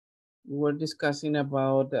 We were discussing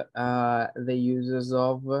about the uses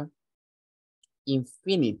of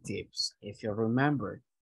infinitives, if you remember.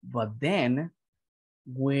 But then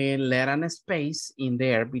we let an space in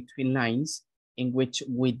there between lines in which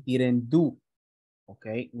we didn't do.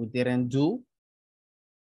 Okay, we didn't do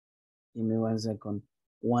Give me 1 second.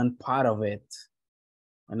 One part of it.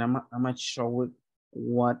 And I'm not sure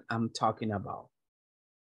what I'm talking about.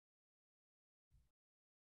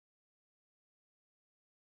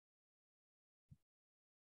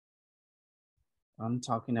 I'm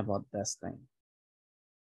talking about this thing.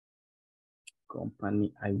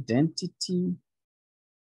 Company identity.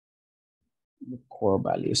 The core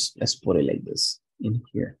values. Let's put it like this in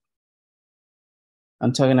here.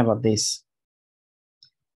 I'm talking about this.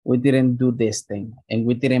 We didn't do this thing and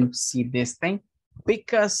we didn't see this thing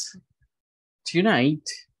because tonight,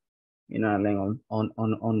 you know, like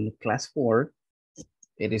on class 4,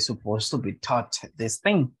 it is supposed to be taught this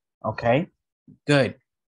thing. Okay, good.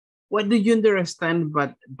 What do you understand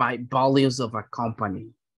by values of a company?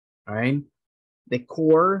 All right, the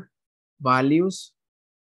core values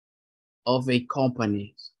of a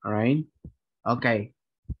company. All right, okay,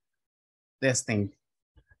 this thing.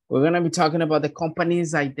 We're going to be talking about the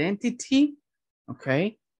company's identity,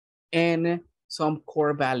 okay, and some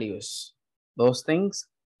core values, those things.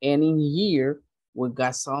 And in here, we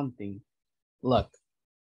got something. Look,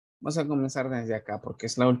 vamos a comenzar desde acá porque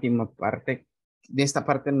es la última parte. De esta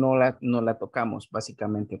parte no la tocamos,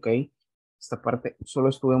 básicamente, ok. Esta parte solo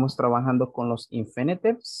estuvimos trabajando con los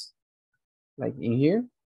infinitives, like in here,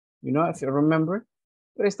 you know, if you remember.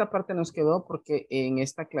 Pero esta parte nos quedó porque en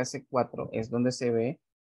esta clase 4 es donde se ve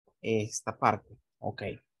esta parte. Ok,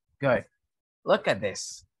 good. Look at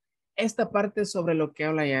this. Esta parte sobre lo que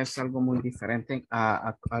habla ya es algo muy diferente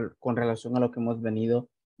con relación a lo que hemos venido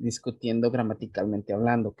discutiendo gramaticalmente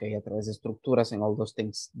hablando, ok, a través de estructuras and all those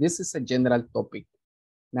things. This is a general topic.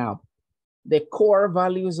 Now, the core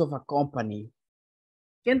values of a company.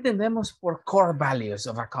 ¿Qué entendemos por core values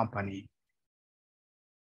of a company?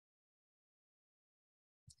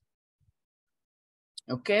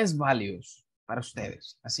 ¿Qué es values para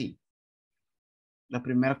ustedes? Así. Lo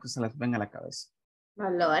primero que se les venga a la cabeza.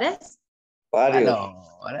 Valores.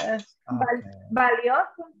 Varios. Valores. Okay.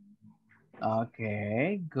 Valioso. Ok,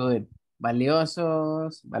 good.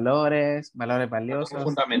 Valiosos, valores valiosos.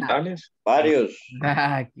 Fundamentales. Varios.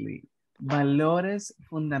 Exactly. Valores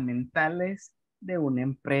fundamentales de una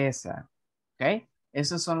empresa. Ok,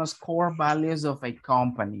 esos son los core values of a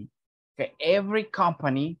company. Que every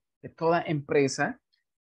company, de toda empresa,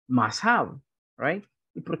 must have, right?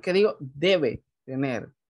 ¿Y por qué digo debe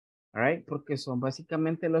tener? All right, porque son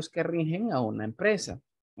básicamente los que rigen a una empresa.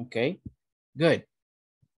 Ok, good.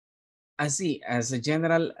 Así, as a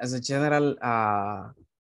general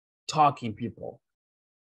talking people.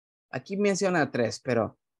 Aquí menciona 3,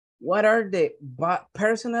 pero what are the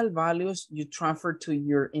personal values you transfer to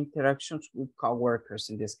your interactions with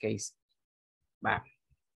coworkers in this case? Va.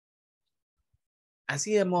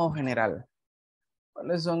 Así de modo general.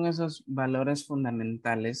 ¿Cuáles son esos valores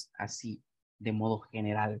fundamentales así de modo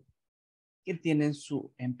general que tiene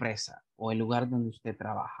su empresa o el lugar donde usted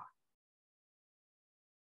trabaja?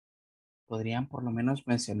 ¿Podrían por lo menos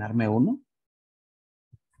mencionarme uno?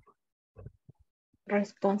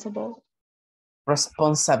 Responsible.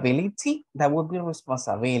 Responsibility, that would be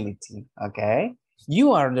responsibility, okay?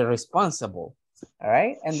 You are the responsible, all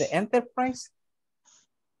right? And the enterprise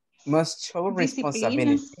must show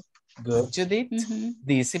responsibility. Good, Judith.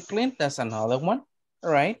 Discipline, that's another one, all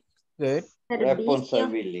right? Good.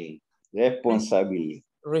 Responsibility. Responsibility.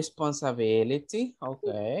 Responsibility,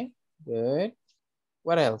 okay, good.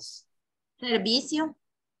 What else? Servicio.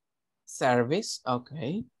 Service,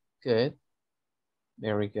 okay, good.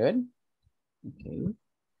 Very good. Okay.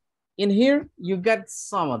 In here, you got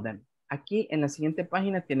some of them. Aquí en la siguiente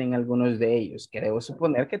página tienen algunos de ellos, que debo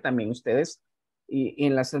suponer que también ustedes y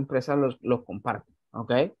en las empresas los comparten.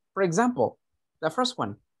 Okay. For example, the first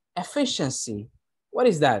one, efficiency. What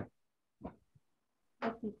is that?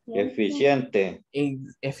 Eficiente.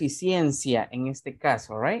 Eficiencia en este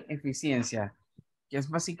caso, right? Eficiencia, que es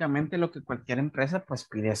básicamente lo que cualquier empresa pues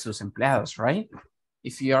pide a sus empleados, right?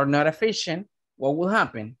 If you are not efficient, what will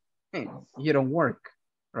happen? You don't work,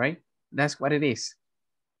 right? That's what it is.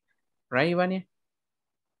 Right, Ivania?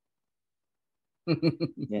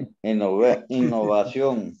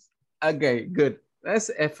 Innovación. Okay, good. That's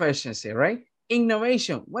efficiency, right?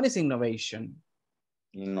 Innovation. What is innovation?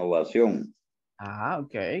 Innovación.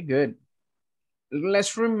 Okay, good.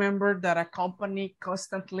 Let's remember that a company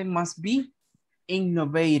constantly must be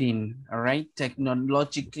innovating, all right?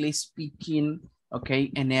 Technologically speaking,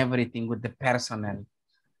 okay, and everything with the personnel,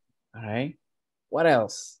 all right? What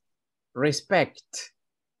else? Respect.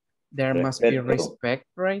 There must be respect,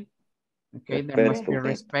 right? Okay, there must be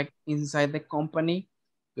respect inside the company.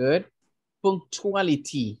 Good.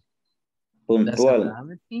 Punctuality. Puntual.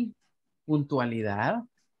 Puntualidad.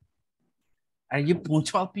 Are you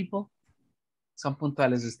punctual, people? son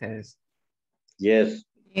puntuales ustedes? Yes.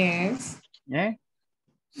 Yes. ¿Eh?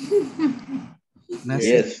 No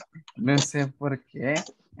Yes. sé, no sé por qué.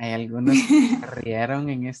 Hay algunos que se rieron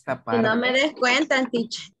en esta Si parte. no me descuentan,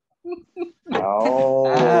 teacher.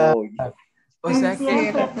 Oh. O sea que,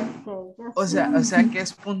 Siempre, o sea que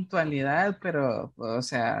es puntualidad, pero, o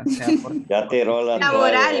sea porque, Ya tiró la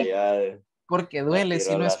Laboral. toalla, ya. porque duele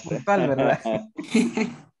si no es puntual, ¿verdad?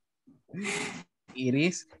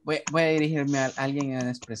 Iris, voy a dirigirme a alguien en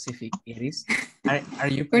específico. Iris,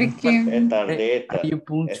 are you ¿Por punctual? qué? Es tardita. Are you Es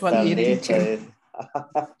punctual, Sí, Iris? tardita. teacher.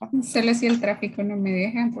 Solo si el tráfico no me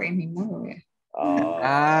deja, pues ni modo. ¿Vea?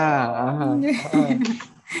 Ajá. No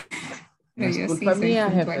Pero es yo culpa sí soy mía,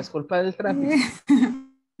 jefe, puntual. es culpa del tráfico.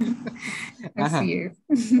 Ajá. Así es.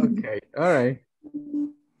 Okay, all right.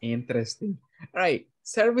 Interesting. All right,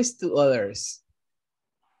 service to others.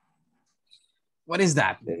 What is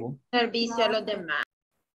that? Servicio a los demás.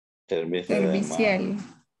 Servicio de demás. Servicial.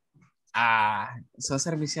 ¿Son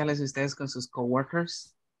serviciales ustedes con sus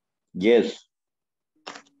coworkers? Yes.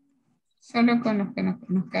 Solo con los que nos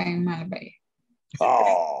caen mal, vaya.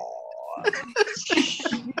 Oh.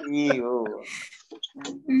 Iu.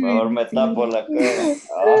 Mejor me tapo la cara.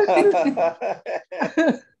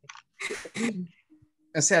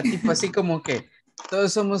 O sea, tipo así como que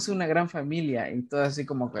todos somos una gran familia y todo así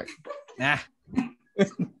como que...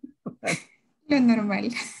 Lo normal.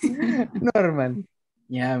 Normal.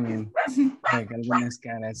 Ya, man. Algunas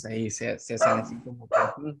caras ahí se hacen así como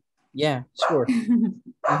que... Yeah, sure.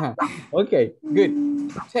 Ajá. Okay, good.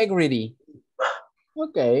 Integrity.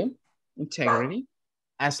 Okay, integrity.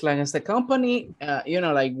 As long as the company,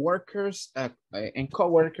 like workers and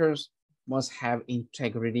co-workers must have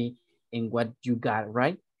integrity in what you got,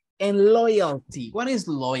 right? And loyalty. What is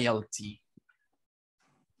loyalty?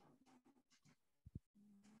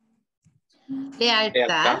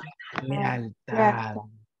 Lealtad. Lealtad.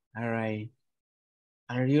 All right.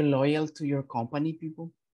 Are you loyal to your company,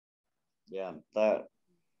 people? Lealtad.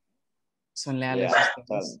 ¿Son leales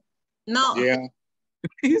ustedes? No. Yeah.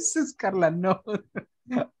 Dices, Carla, no.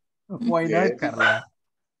 Why not, Yes. Carla?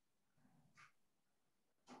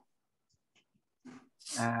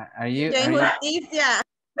 Are you? Yo injusticia.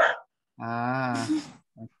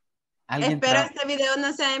 Espero este video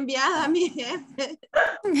no sea enviado a mi jefe.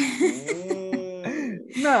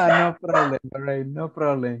 No problem, right? No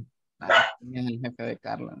problem. También el jefe de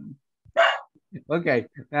Carla. Okay,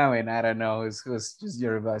 I don't know who's just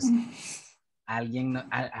your boss.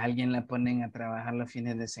 Alguien la ponen a trabajar los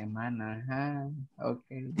fines de semana. Ajá,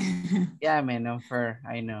 okay. Yeah, man, unfair,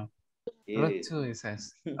 I know. Road 2 it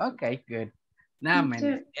says. Okay, good. Now,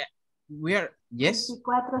 man, we are, yes?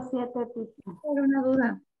 24/7. Por una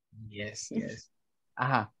duda. Yes.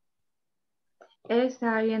 Ajá. Él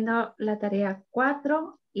está viendo la tarea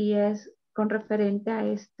 4 y es con referente a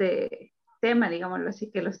este tema, digámoslo así,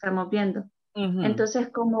 que lo estamos viendo. Entonces,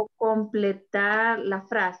 ¿cómo completar la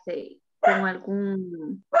frase con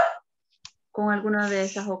alguna de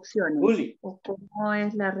esas opciones? ¿O cómo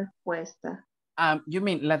es la respuesta? You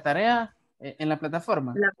mean la tarea en la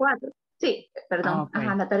plataforma? La 4. Sí, perdón. Okay.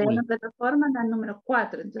 Ajá, la tarea en la plataforma es la número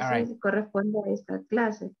 4. Entonces, corresponde a esta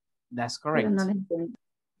clase. That's correct. Pero no la entiendo.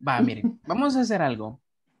 Va, miren, vamos a hacer algo.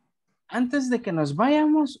 Antes de que nos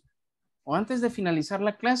vayamos o antes de finalizar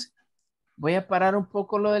la clase, voy a parar un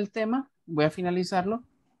poco lo del tema, voy a finalizarlo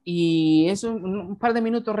y eso, un par de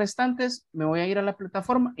minutos restantes, me voy a ir a la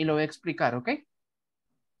plataforma y lo voy a explicar, ¿ok?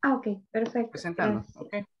 Ok, perfecto. Presentando,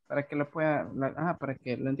 ¿ok? Para que lo para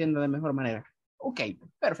que lo entienda de mejor manera. Ok,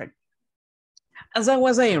 perfecto. As I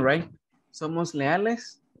was saying, right? Somos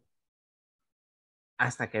leales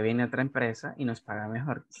hasta que viene otra empresa y nos paga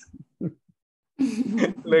mejor.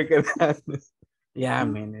 Look at that. Yeah,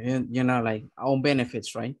 man, you know, like own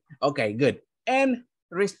benefits, right? Okay, good. And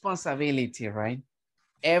responsibility, right?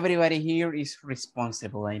 Everybody here is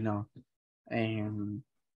responsible, I know.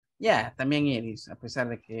 Yeah, también Iris, a pesar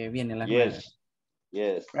de que viene las nuevas.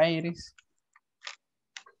 Yes. Right, Iris?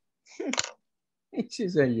 She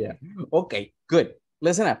said, yeah. Okay, good.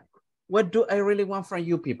 Listen up. What do I really want from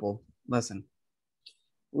you people? Listen.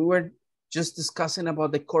 We were just discussing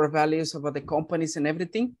about the core values, about the companies and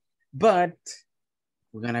everything, but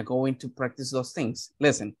we're going to go into practice those things.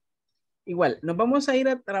 Listen. Igual, nos vamos a ir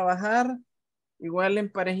a trabajar igual en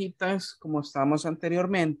parejitas como estábamos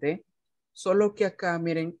anteriormente, solo que acá,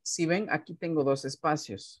 miren, si ven, aquí tengo 2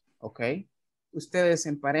 espacios, ¿ok? Ustedes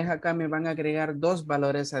en pareja acá me van a agregar 2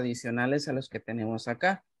 valores adicionales a los que tenemos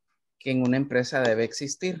acá, que en una empresa debe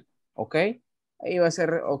existir, ¿ok? Ahí va a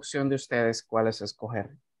ser opción de ustedes cuáles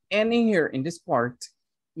escoger. And in here, in this part,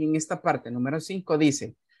 y en esta parte número 5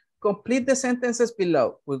 dice, Complete the sentences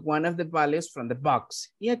below with one of the values from the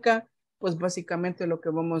box. Y acá, pues básicamente lo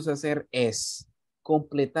que vamos a hacer es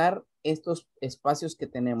completar estos espacios que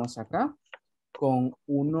tenemos acá con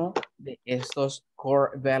uno de estos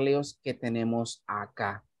core values que tenemos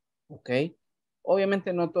acá. ¿Ok?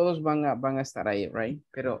 Obviamente no todos van a estar ahí, right?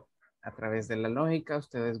 Pero a través de la lógica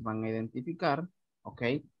ustedes van a identificar, ¿ok?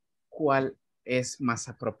 Cuál es más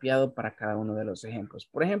apropiado para cada uno de los ejemplos.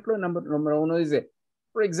 Por ejemplo, el número 1 dice,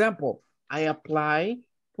 for example, I apply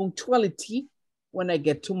punctuality when I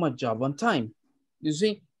get to my job on time. You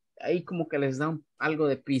see, ahí como que les dan algo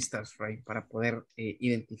de pistas, right? Para poder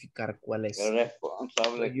identificar cuál es. Es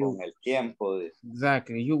responsable con el tiempo.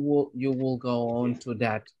 Exactly. You will go on to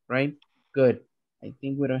that, right? Good. I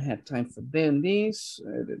think we don't have time for doing this.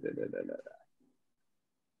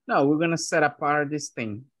 No, we're going to set apart this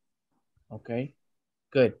thing. Okay,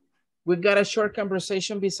 good. We got a short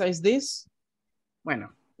conversation besides this.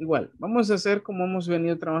 Bueno, igual, vamos a hacer como hemos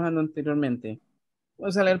venido trabajando anteriormente.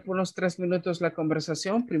 Vamos a leer por unos 3 minutos la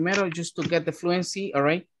conversación. Primero, just to get the fluency, all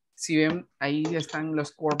right? Si ven, ahí están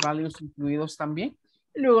los core values incluidos también.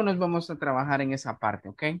 Y luego nos vamos a trabajar en esa parte,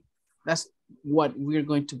 okay? That's what we're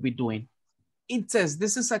going to be doing. It says,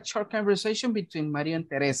 this is a short conversation between Mario and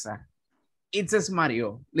Teresa. It says,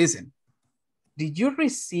 Mario, listen, did you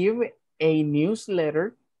receive a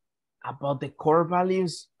newsletter about the core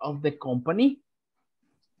values of the company?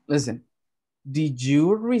 Listen, did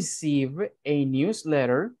you receive a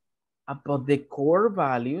newsletter about the core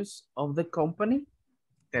values of the company?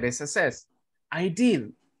 Teresa says, I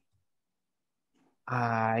did.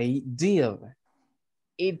 I did.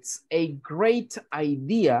 It's a great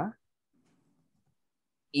idea.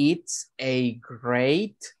 It's a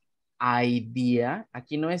great idea.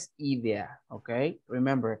 Aquí no es idea, okay?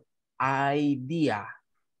 Remember, idea,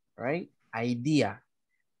 right? Idea.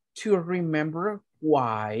 To remember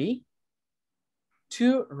why.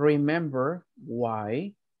 To remember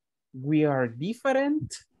why we are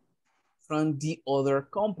different from the other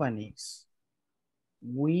companies.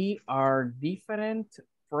 We are different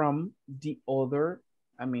from the other,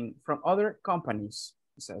 from other companies,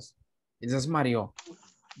 it says. It says, Mario,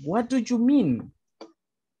 what do you mean?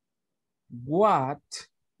 What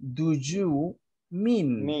do you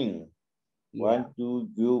mean? What do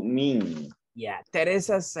you mean? Yeah,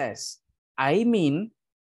 Teresa says, I mean,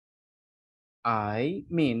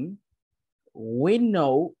 we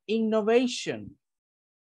know innovation.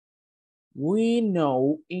 We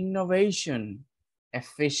know innovation,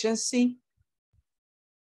 efficiency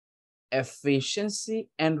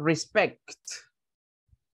and respect.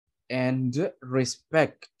 And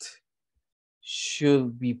respect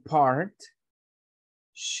should be part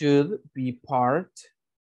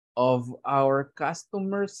of our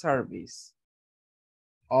customer service.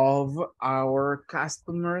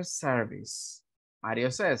 Mario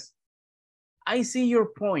says, I see your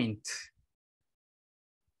point.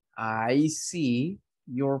 I see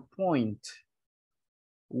your point.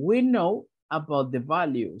 We know about the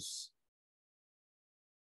values.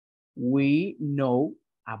 We know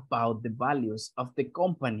about the values of the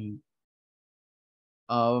company.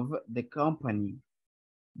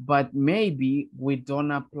 But maybe we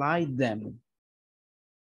don't apply them.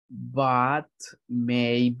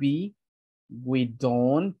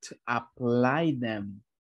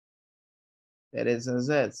 Teresa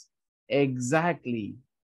says, exactly.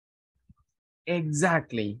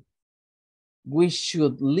 We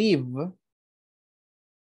should leave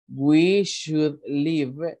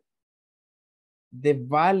the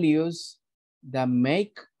values that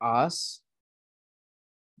make us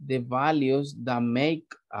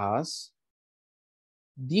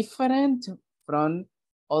different from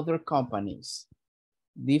other companies.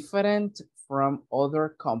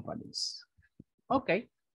 Okay,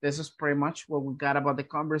 this is pretty much what we got about the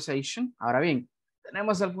conversation. Ahora bien,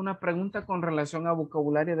 ¿tenemos alguna pregunta con relación a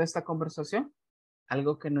vocabulario de esta conversación?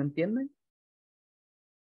 ¿Algo que no entienden?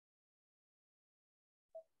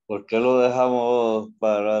 ¿Por qué lo dejamos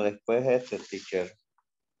para después teacher?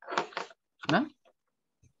 ¿No?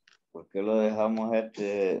 ¿Por qué lo dejamos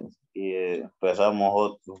y empezamos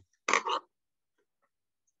otro?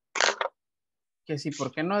 Que sí,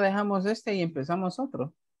 ¿por qué no dejamos y empezamos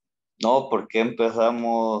otro? No, porque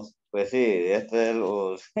empezamos, pues sí,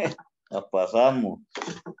 los pasamos.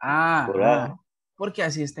 Porque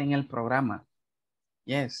así está en el programa.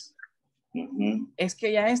 Yes. Uh-huh. Es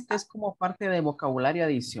que ya es como parte de vocabulario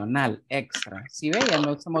adicional, extra. Si ve, ya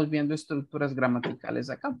no estamos viendo estructuras gramaticales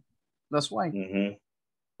acá. That's why. Uh-huh.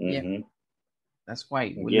 Uh-huh. Yeah. That's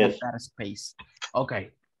why we left that space.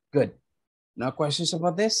 Okay, good. No questions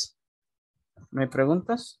about this? ¿Me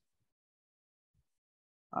preguntas?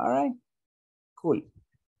 All right, cool.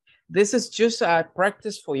 This is just a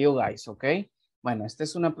practice for you guys, okay? Bueno, esta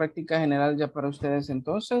es una práctica general ya para ustedes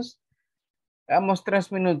entonces. Damos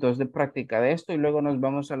 3 minutos de práctica de esto y luego nos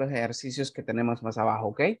vamos a los ejercicios que tenemos más abajo,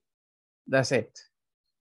 okay? That's it.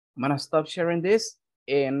 I'm gonna stop sharing this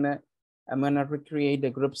and I'm gonna recreate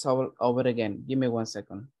the groups over again. Give me 1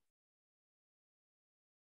 second.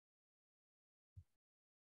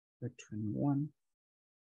 21.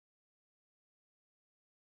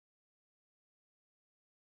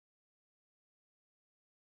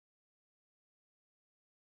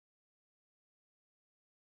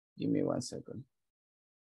 Give me 1 second.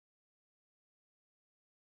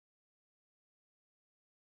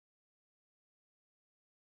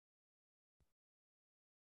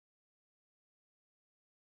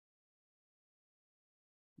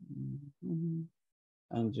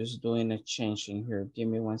 I'm just doing a change in here. Give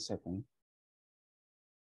me 1 second.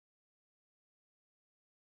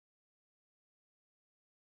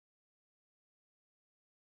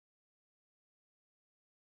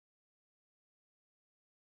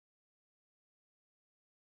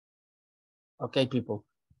 Okay, people,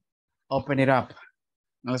 open it up.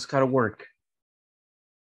 Let's go to work.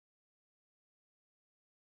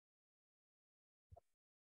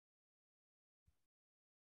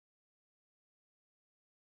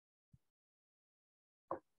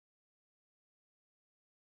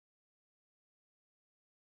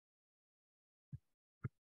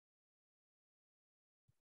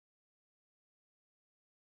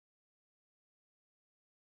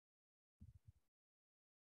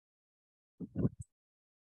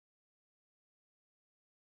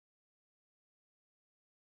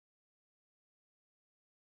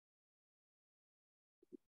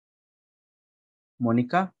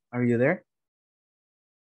 Monica, are you there?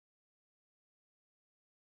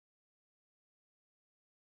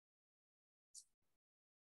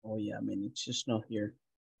 Oh yeah, I mean, it's just not here.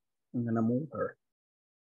 I'm gonna move her.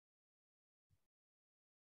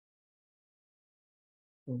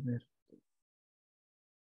 Over.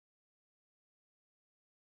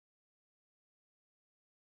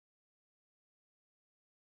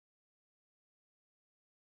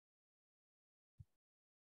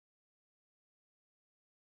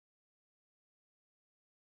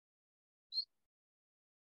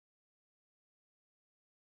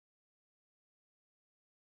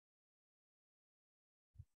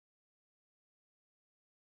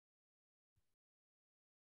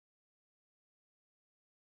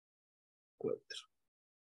 Cuatro.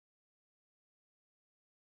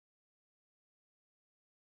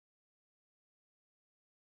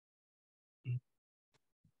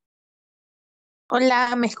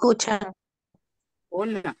 Hola, ¿me escuchan?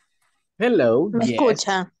 Hola. Hello, ¿Me yes.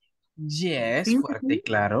 escuchan? Yes, Sí, fuerte y sí,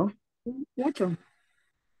 claro. mucho.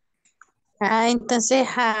 Ah, entonces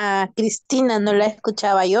a Cristina no la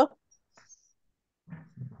escuchaba yo.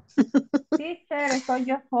 Teacher, soy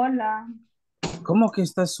yo sola. ¿Cómo que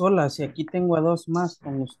estás sola? Si aquí tengo a 2 más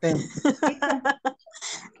con usted. Teacher,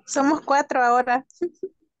 Somos 4 ahora.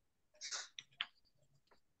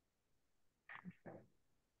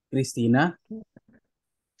 Cristina,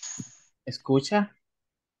 ¿escucha?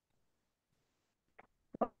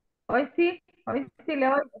 hoy sí le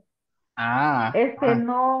oigo. Ah,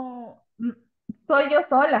 No, soy yo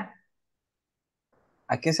sola.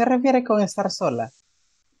 ¿a qué se refiere con estar sola?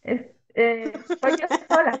 Soy yo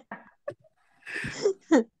sola.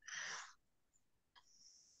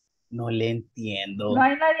 No le No entiendo.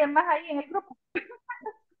 hay nadie más ahí en el grupo.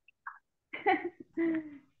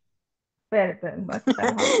 Espera,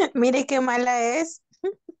 Mire qué mala es.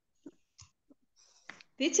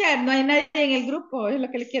 Teacher, no hay nadie en el grupo, es lo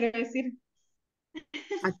que le quiero decir.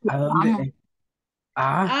 Aquí ¿A vamos. dónde?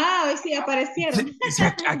 Ah, Hoy sí aparecieron. sí, Sí,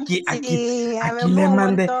 aquí habemos le un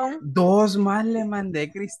mandé montón. 2 más, le mandé,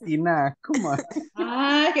 Cristina. ¿Cómo?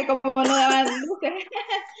 Que como no daban luces,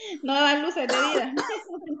 no daban luces de vida.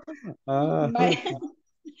 Ah, Vaya.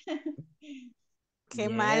 Qué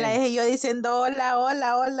mala bien. es. Y yo diciendo hola,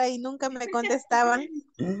 hola, hola y nunca me contestaban.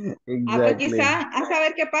 Pues Exactly. quizás, a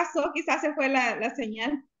saber qué pasó, quizás se fue la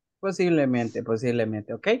señal. Posiblemente,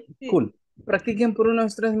 posiblemente, ¿ok? Sí. Cool. Practiquen por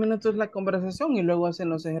unos 3 minutos la conversación y luego hacen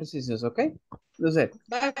los ejercicios, ¿ok? Entonces,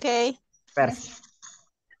 Ok. perfecto.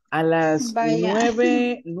 A las Vaya.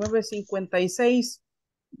 9:56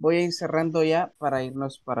 voy a ir cerrando ya para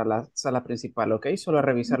irnos para la sala principal, ¿ok? Solo a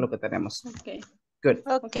revisar lo que tenemos. Ok. Good.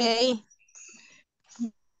 Ok.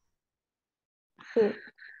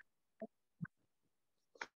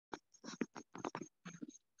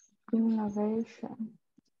 Innovation.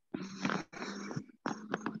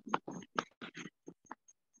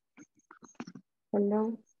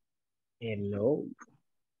 Hello. Hello.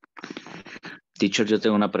 Teacher, yo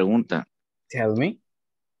tengo una pregunta. Tell me.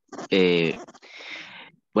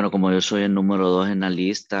 Bueno, como yo soy el número 2 en la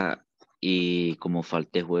lista y como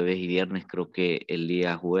falté jueves y viernes, creo que el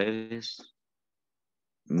día jueves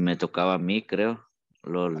me tocaba a mí, creo,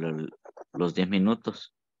 los 10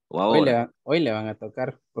 minutos o ahora. Hoy le van a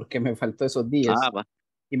tocar porque me faltó esos días Va.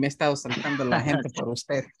 y me he estado saltando la gente por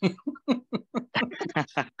usted.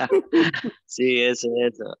 Sí,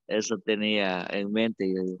 eso tenía en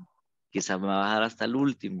mente. Yo digo, quizás me va a dejar hasta el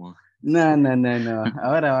último. No.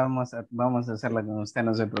 Ahora vamos a hacerla con usted,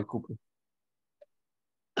 no se preocupe.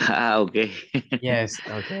 Ok. Yes,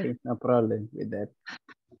 okay, no problem with that.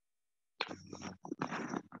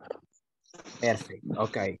 Perfect,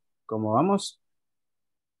 okay. ¿Cómo vamos?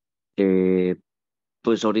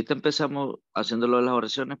 Pues ahorita empezamos haciéndolo de las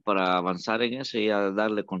oraciones para avanzar en eso y a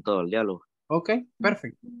darle con todo el diálogo. Okay,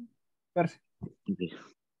 perfect. Perfect. Ok.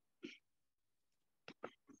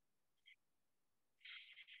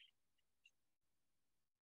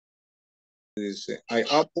 Dice, I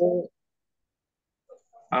apple.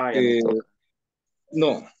 Ya me toca.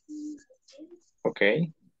 No. Ok.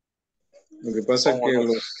 Lo que pasa es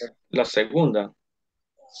Pongo que la segunda.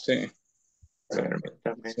 Sí.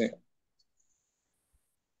 Permítame. Sí.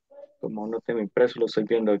 Como no tengo impreso, lo estoy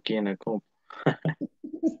viendo aquí en el compu.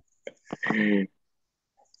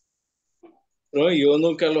 No, yo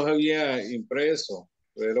nunca los había impreso,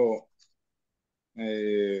 pero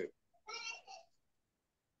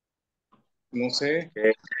no sé,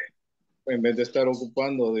 en vez de estar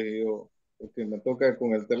ocupando, dije yo, porque me toca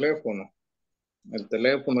con el teléfono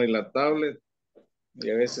y la tablet, y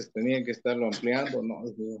a veces tenía que estarlo ampliando, no,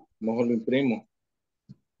 dije yo, mejor lo imprimo.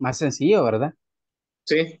 Más sencillo, ¿verdad?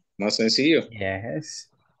 Sí, más sencillo.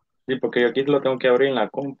 Yes. Sí, porque yo aquí lo tengo que abrir en la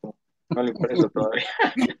compu. No lo he impreso todavía.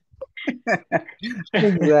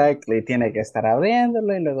 Exactly, tiene que estar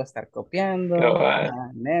abriéndolo y luego estar copiando.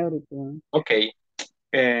 Cabal. Everything. Ok.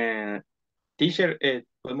 Teacher,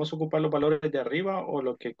 ¿podemos ocupar los valores de arriba o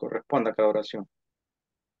lo que corresponda a cada oración?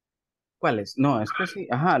 ¿Cuáles? No, es que sí.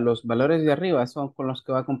 Ajá, los valores de arriba son con los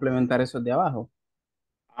que va a complementar esos de abajo.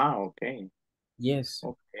 Ok. Yes.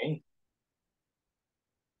 Ok.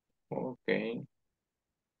 Ok.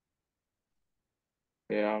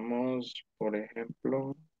 Veamos, por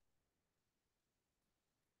ejemplo.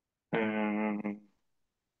 ah,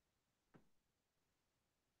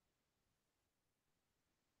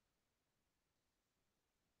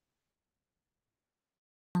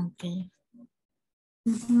 Ok.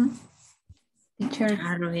 Teacher.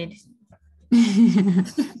 Claro eres.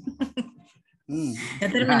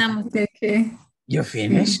 Ya terminamos. ¿De qué? You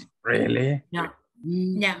finished? Really? Ya.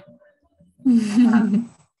 Ya.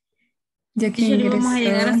 Ya que Teacher, vamos a ingresó.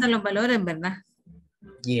 llegar hasta los valores, ¿verdad?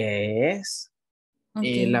 Yes. Ok.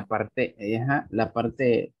 La parte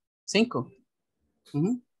 5.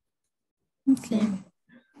 Ok.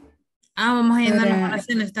 Vamos a llenar las Ahora,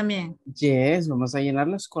 oraciones también. Yes, vamos a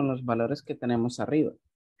llenarlas con los valores que tenemos arriba.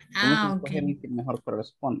 Vamos a Ok. escoger el que mejor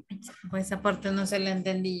corresponde. Pues esa parte no se la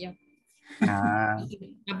entendí yo. Ah.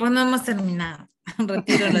 Pues no hemos terminado.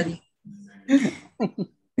 Retiro lo dicho.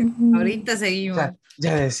 Ahorita seguimos.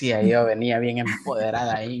 Ya decía yo, venía bien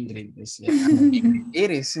empoderada Ingrid, decía.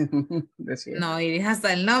 Iris, decía. No, Iris,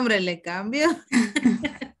 hasta el nombre le cambio.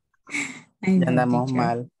 ay, Ya no, andamos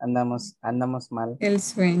teacher. mal, andamos mal. El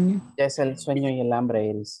sueño. Ya es el sueño y el hambre,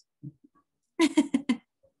 Iris.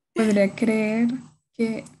 Podría creer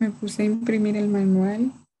que me puse a imprimir el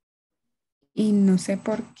manual y no sé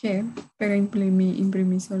por qué, pero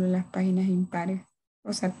imprimí solo las páginas impares.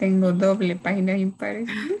 O sea, tengo doble páginas impares.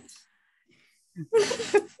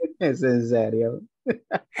 Es en serio.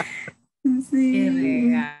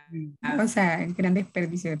 Sí. O sea, gran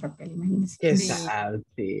desperdicio de papel, imagínense. Qué Sí.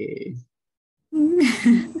 salte.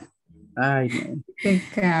 Ay, no.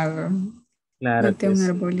 Pecado. Claro Boté que un sí.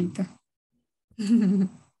 arbolito. Ay,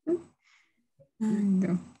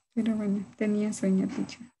 no. Pero bueno, tenía sueño,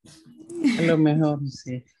 teacher. A lo mejor,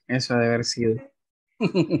 sí. Eso ha de haber sido.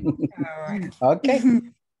 Okay.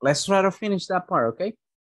 Let's try to finish that part, okay?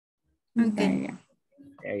 Okay.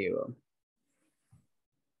 There you go.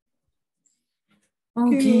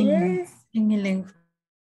 Ok. En el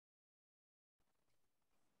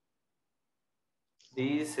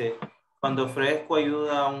Dice, cuando ofrezco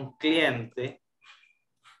ayuda a un cliente,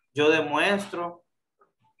 yo demuestro.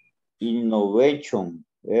 Innovation,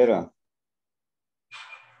 era.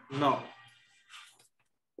 No.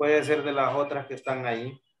 Puede ser de las otras que están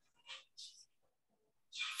ahí.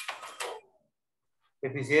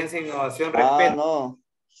 Eficiencia, innovación, respeto. No.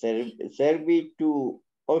 Service to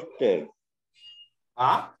hoster.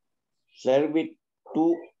 Service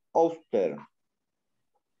to hoster.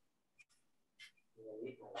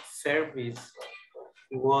 service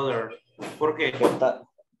to other. ¿Por qué?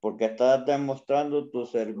 Porque estás demostrando tu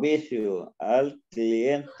servicio al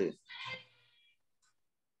cliente.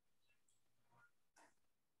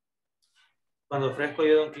 Cuando ofrezco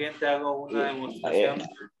yo a un cliente hago una demostración.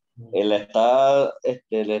 Le está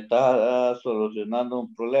solucionando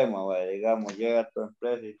un problema, ¿va? Digamos, llega a tu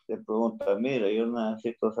empresa y te pregunta, mira, yo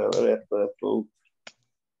necesito saber esto de producto.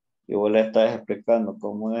 Y vos le estás explicando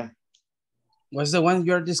cómo es. What's the one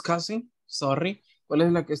you're discussing? Sorry. ¿Cuál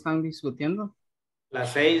es la que están discutiendo? La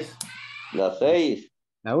 6. La 6.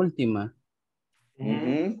 La última.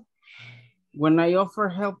 When I offer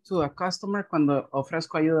help to a customer, cuando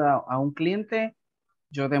ofrezco ayuda a un cliente,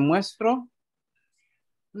 yo demuestro.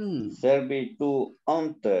 Service to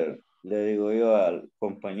enter, le digo yo al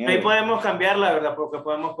compañero. Ahí podemos cambiar la verdad, porque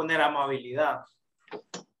podemos poner amabilidad.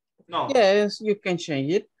 No. Yes, you can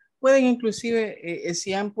change it. Pueden inclusive,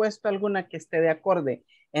 si han puesto alguna que esté de acorde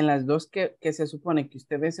en las dos que se supone que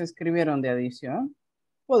ustedes escribieron de adición,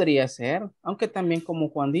 podría ser. Aunque también como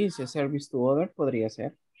Juan dice, service to other, podría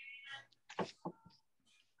ser.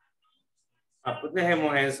 Pues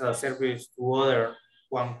dejemos esa, service to other,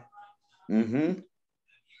 Juan.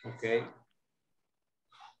 Ok.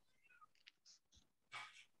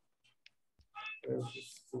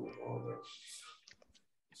 Service to other.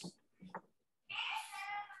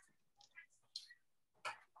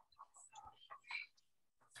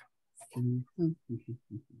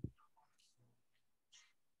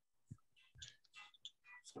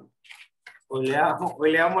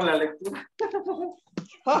 Hoy leamos la lectura.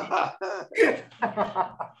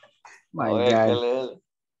 My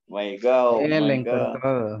God. Él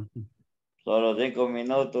encontró. Solo 5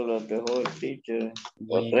 minutos los dejó el teacher.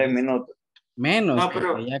 O 3 minutos. Menos, No,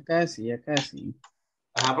 pero ya casi.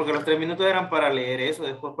 Ajá, porque los 3 minutos eran para leer eso,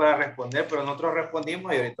 después para responder, pero nosotros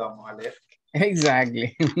respondimos y ahorita vamos a leer.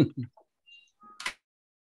 Exactly.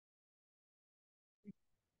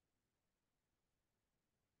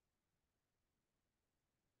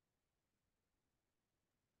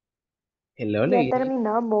 Hello, Ya lady.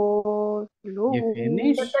 terminamos. Hello. You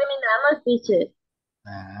finished? Ya terminamos, teacher.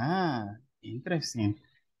 Ah, interesting.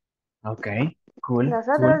 Okay, cool.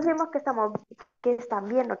 Nosotros decimos que están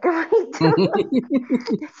bien lo que hemos dicho.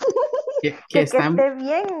 que están... esté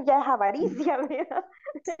bien ya es avaricia, ¿verdad?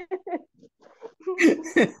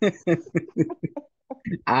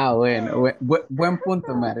 Bueno, buen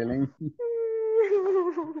punto, Marilyn.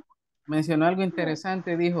 Mencionó algo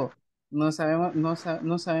interesante, dijo, no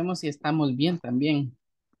sabemos si estamos bien también.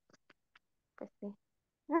 Pues sí.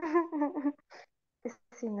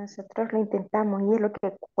 Si nosotros lo intentamos y es lo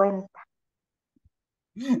que cuenta.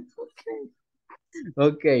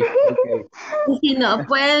 Okay. Y si no,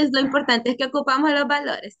 pues lo importante es que ocupamos los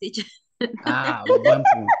valores, teacher.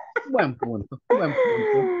 Buen punto.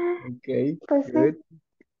 Okay, pues good.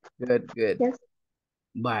 Sí. Yes.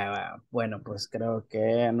 Bueno, pues creo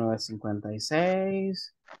que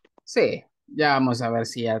 9:56. Sí, ya vamos a ver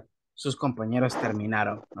si ya sus compañeros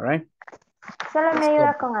terminaron, all right? Solo me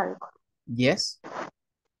ayuda con algo. Yes.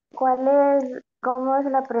 ¿Cómo es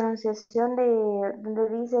la pronunciación de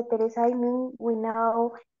donde dice Teresa, I mean, we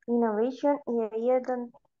know innovation, y ahí es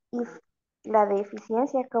donde, y la de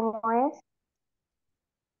eficiencia, ¿cómo es?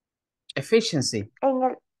 Efficiency. En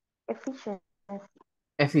el efficiency.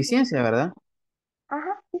 Eficiencia, ¿verdad?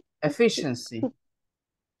 Ajá. Efficiency. Sí.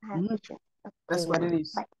 Efficiency. That's what it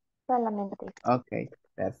is. Bye. Solamente. Okay,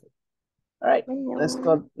 perfect. All right, Bueno.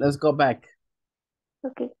 let's go back.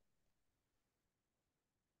 Okay.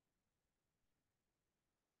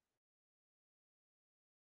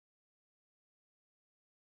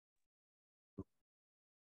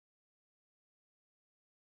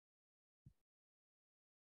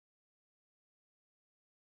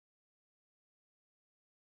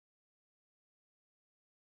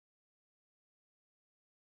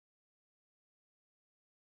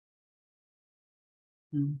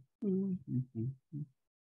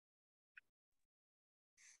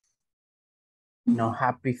 No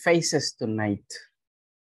happy faces tonight.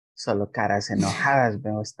 Solo caras enojadas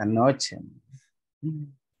veo esta noche.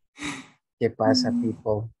 ¿Qué pasa,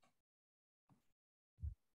 people?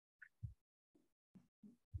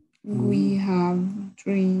 We have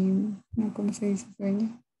dream. No, ¿cómo se dice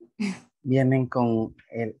sueño? Vienen con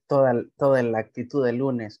toda la actitud de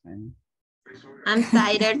lunes, man. I'm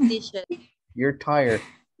tired, teacher. You're tired.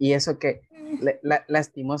 Y eso que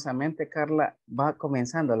lastimosamente, Carla, va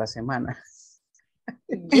comenzando la semana.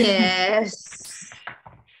 Yes.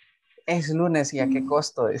 Es lunes y a qué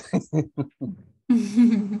costo es.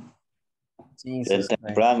 El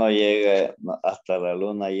temprano llega hasta la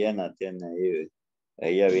luna llena, tiene ahí.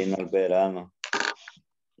 Ella vino al verano.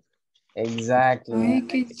 Exactly. Ay,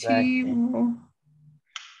 qué Exactly. chivo.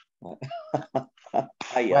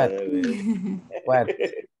 What? What?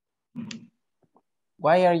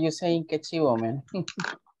 Why are you saying que chivo, man?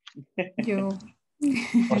 Yo.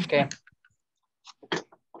 ¿Por qué?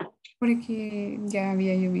 Porque ya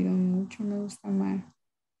había llovido mucho, me gusta más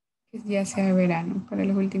que ya sea verano para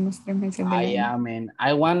los últimos 3 meses del año. Yeah, man.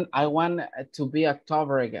 I want to be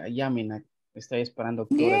October. Yeah, man. Estoy esperando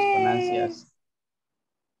octubre con ansias.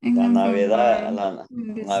 La Navidad, la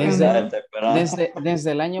Navidad está esperando.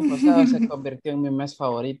 Desde el año pasado se convirtió en mi mes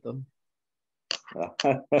favorito.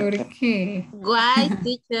 ¿Por qué? Why,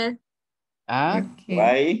 teacher?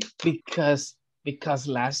 Why? Because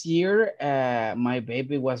last year my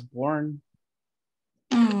baby was born.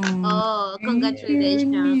 Oh,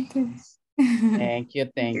 congratulations. Thank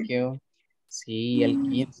you. Sí, el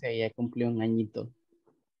 15 ya cumplió un añito.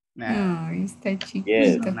 Ay, está chiquito.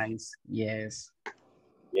 Yes. So nice. Yes.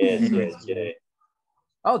 Yes.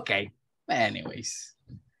 Okay. Anyways.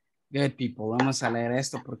 Good people. Vamos a leer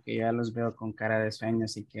esto porque ya los veo con cara de sueño,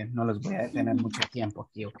 así que no los voy a detener mucho tiempo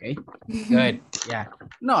aquí, ¿ok? Good. Yeah.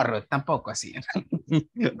 No, Ruth, tampoco así.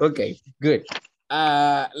 Okay, good.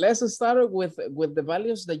 Let's start with the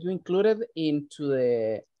values that you included into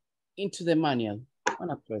the manual. I'm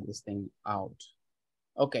gonna clear this thing out.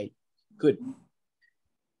 Okay, good.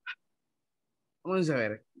 Vamos a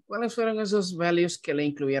ver. ¿Cuáles fueron esos values que le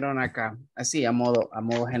incluyeron acá? Así, a modo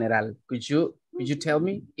general. Could you tell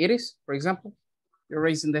me, Iris, for example? You're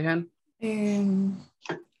raising the hand.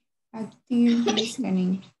 Active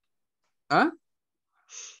listening. Huh?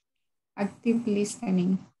 Active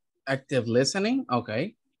listening. Active listening,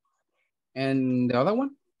 okay. And the other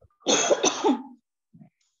one?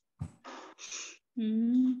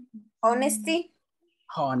 Honesty.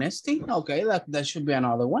 Honesty, okay, that should be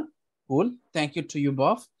another one. Cool, thank you to you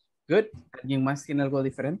both. Good. ¿Alguien más tiene algo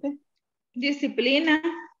diferente? Disciplina.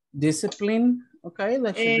 Discipline, okay,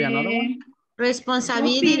 that should be another one.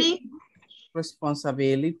 Responsibility.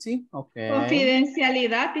 Responsibility, okay.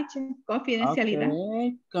 Confidencialidad, teacher. Confidencialidad.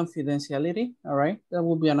 Okay, confidentiality, all right, that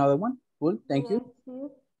will be another one. Cool, thank you.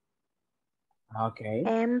 Okay.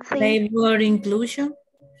 Labor inclusion.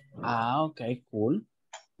 Okay, cool.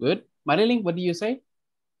 Good. Marilyn, what do you say?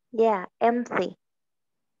 Yeah, empathy.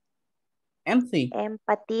 Empathy.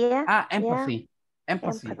 Empatía. Empathy. Yeah.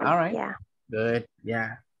 Empathy. All right. Yeah. Good.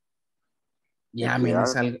 Yeah. Yeah, I mean,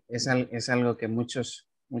 es algo que muchos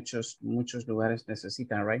lugares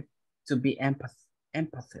necesitan, right? To be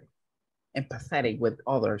empathetic with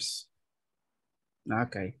others.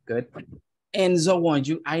 Okay, good. And so on.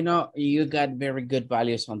 I know you got very good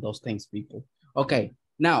values on those things, people. Okay,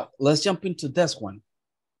 now let's jump into this one.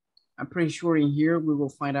 I'm pretty sure in here we will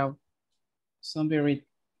find out some very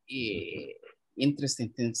interesting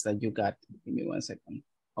things that you got. Give me 1 second.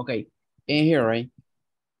 Okay, in here, right?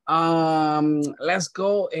 Let's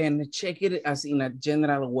go and check it as in a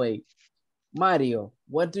general way. Mario,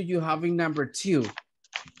 what do you have in number 2?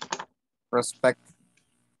 Respect.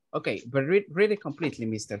 Okay, but read it completely,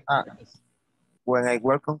 mister. When I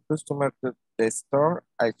welcome customer to the store,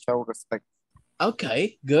 I show respect.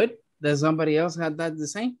 Okay, good. Does somebody else have that the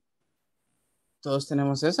same? ¿Todos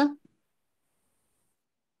tenemos esa?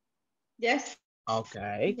 Yes.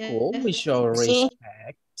 Okay, cool. We show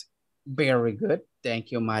respect. Very good.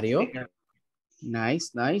 Thank you, Mario.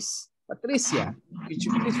 Nice. Patricia, could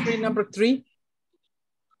you please read number 3?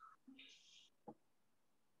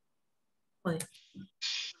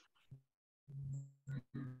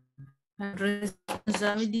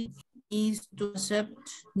 Responsibility is to accept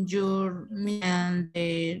your and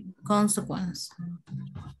the consequence.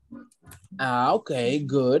 Okay,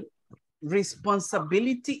 good.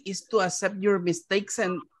 Responsibility is to accept your mistakes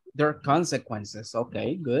and their consequences.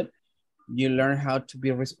 Okay, good. You learn how to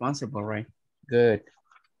be responsible, right? Good.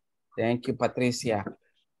 Thank you, Patricia.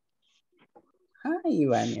 Hi,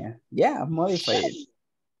 Ivania. Yeah, modify it.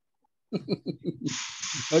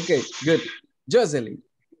 Okay, good. Jocelyn.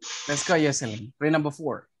 Let's go, Jocelyn. Read number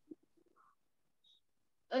 4.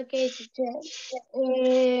 Okay, teacher.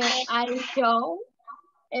 I show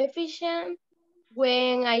efficient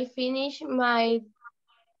when I finish my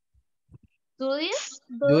duties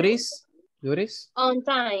on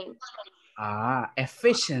time.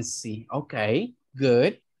 Efficiency. Okay,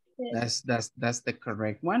 good. Yes. That's the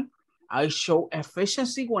correct one. I show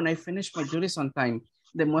efficiency when I finish my duties on time.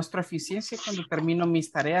 Demuestro eficiencia cuando termino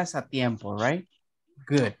mis tareas a tiempo, right?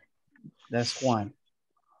 Good. That's one.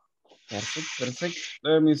 Perfect.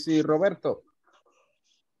 Let me see, Roberto.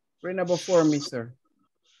 Read number 4, mister.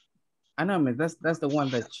 I know, man, that's the one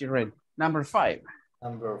that she read. Number 5.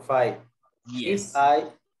 Number 5. Yes. If I,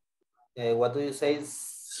 what do you say?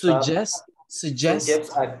 Suggest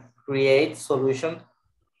a create solution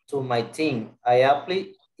to my team. I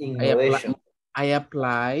apply innovation. I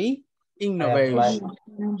apply innovation.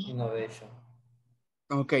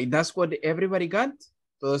 Okay, that's what everybody got.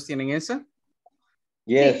 ¿Todos tienen esa?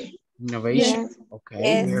 Yes. Innovation. Yes. Okay,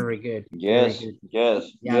 Yes. very good. Yes, Very good.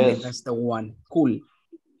 yes, Yeah, I mean, yes. that's the one. Cool.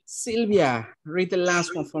 Sylvia, read the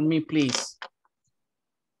last one for me, please.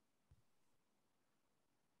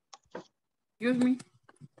 Excuse me.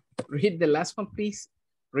 Read the last one, please.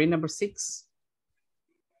 Read number 6.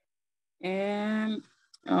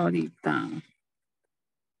 Ahorita.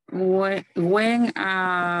 When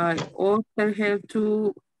I offer help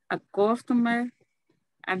to a customer,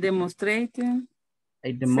 a demonstrating,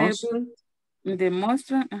 service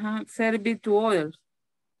to others.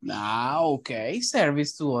 Ah, okay,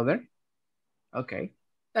 service to other. Okay,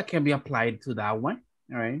 that can be applied to that one.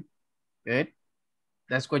 All right, good.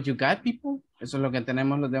 That's what you got, people. Eso es lo que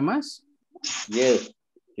tenemos los demás. Yes,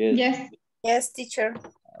 yes. Yes. Yes, teacher.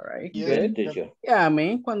 All right, Yes, good. teacher. Yeah, I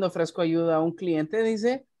mean, cuando ofrezco ayuda a un cliente,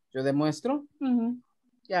 dice, yo demuestro.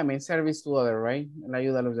 Yeah, I mean, service to other, right? La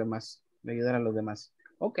ayuda a los demás. La ayudar a los demás.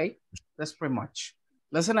 Okay, that's pretty much.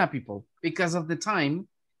 Listen up, people. Because of the time,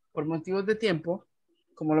 por motivos de tiempo,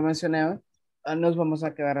 como lo mencioné, nos vamos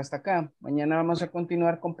a quedar hasta acá. Mañana vamos a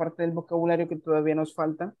continuar con parte del vocabulario que todavía nos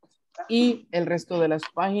falta y el resto de las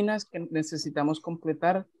páginas que necesitamos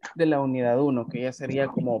completar de la unidad 1, que ya sería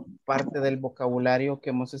como parte del vocabulario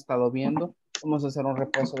que hemos estado viendo. Vamos a hacer un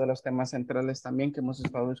repaso de los temas centrales también que hemos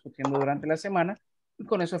estado discutiendo durante la semana y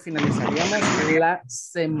con eso finalizaríamos la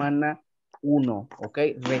semana 1, ¿ok?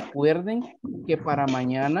 Recuerden que para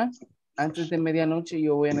mañana, antes de medianoche,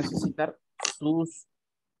 yo voy a necesitar sus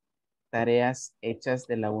tareas hechas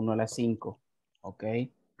de la 1 a la 5, ¿ok?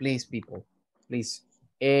 Please, people, please.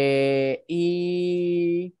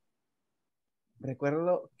 Y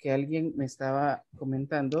recuerdo que alguien me estaba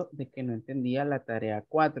comentando de que no entendía la tarea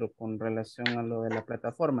 4 con relación a lo de la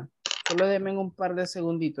plataforma. Solo denme un par de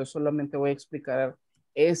segunditos, solamente voy a explicar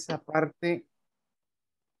esa parte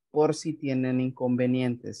por si tienen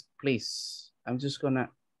inconvenientes. Please, I'm just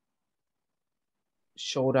gonna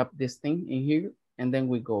show up this thing in here and then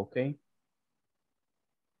we go, okay?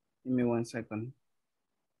 Give me 1 second.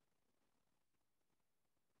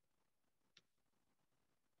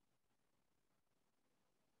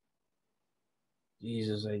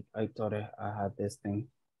 Jesus, I thought I had this thing.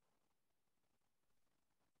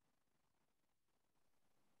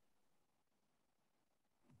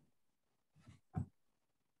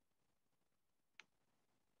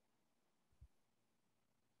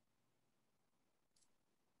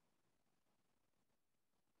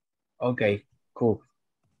 Okay, cool.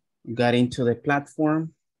 Got into the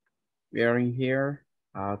platform. We are in here.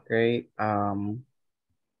 Okay.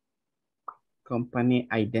 Company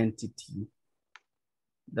identity.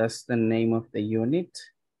 That's the name of the unit.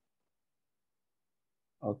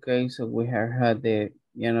 Okay, so we have had the,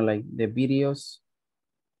 like the videos.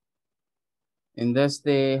 And that's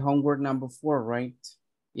the homework number 4, right?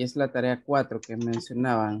 Y es la tarea 4 que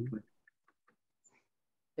mencionaban.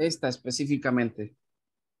 Esta específicamente.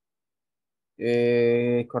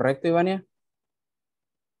 ¿Correcto, Ivania?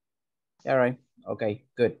 All right. Okay,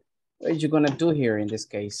 good. What are you going to do here in this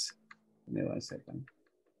case? Give me 1 second.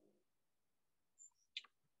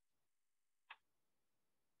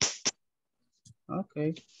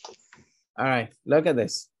 Okay. All right, look at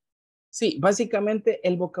this. Sí, básicamente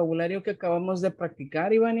el vocabulario que acabamos de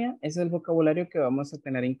practicar, Ivania, es el vocabulario que vamos a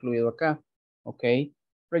tener incluido acá. Ok.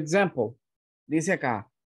 For example, dice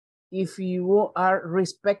acá, if you are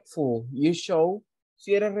respectful, you show.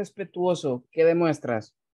 Si eres respetuoso, ¿qué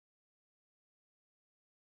demuestras?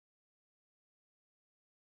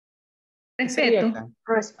 Respeto.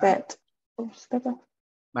 Respeto.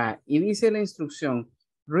 Va, y dice la instrucción,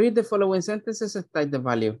 read the following sentences and type the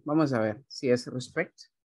value. Vamos a ver si es respect.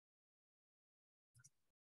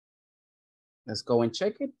 Let's go and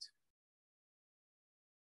check it.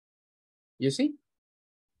 You see?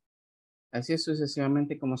 Así es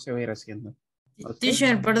sucesivamente como se va a ir haciendo. Okay.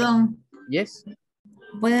 Teacher, perdón. Yes.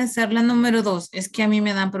 Puede ser la número 2. Es que a mí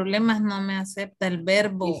me dan problemas, no me acepta el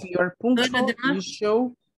verbo. If you are punctual, you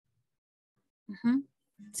show.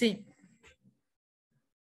 Sí.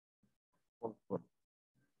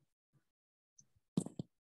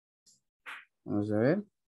 Vamos a ver.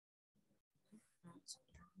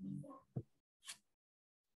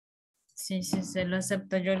 Sí, se lo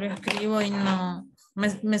acepto. Yo lo escribo y no,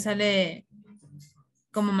 me sale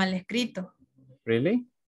como mal escrito. Really?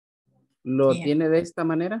 ¿Lo tiene de esta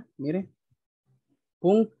manera? Mire.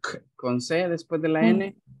 Punk con C después de la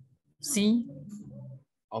N. Sí.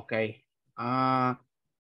 Ok.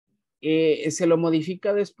 ¿Se lo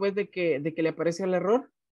modifica después de que le aparece el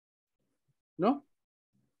error? ¿No?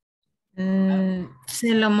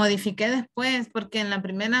 Se lo modifiqué después porque en la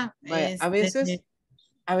primera... Vaya,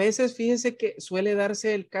 a veces fíjese que suele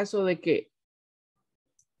darse el caso de que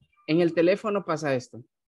en el teléfono pasa esto.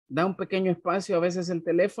 Da un pequeño espacio a veces el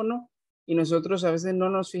teléfono y nosotros a veces no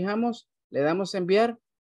nos fijamos, le damos a enviar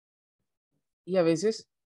y a veces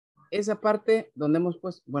esa parte donde hemos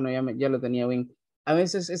puesto, bueno, ya lo tenía bien. A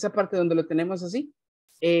veces esa parte donde lo tenemos así,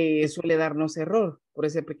 suele darnos error por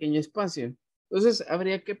ese pequeño espacio. Entonces,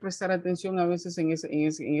 habría que prestar atención a veces en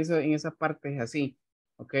esa parte así,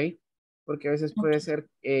 ¿ok? Porque a veces puede ser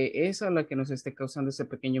esa la que nos esté causando ese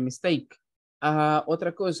pequeño mistake.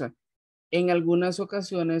 Otra cosa, en algunas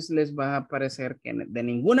ocasiones les va a parecer que de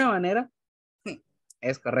ninguna manera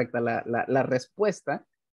es correcta la respuesta,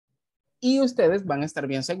 y ustedes van a estar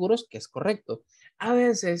bien seguros que es correcto. A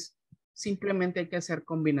veces simplemente hay que hacer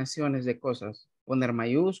combinaciones de cosas. Poner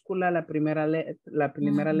mayúscula la primera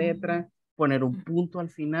letra, poner un punto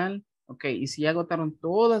al final. Ok, y si ya agotaron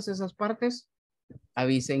todas esas partes,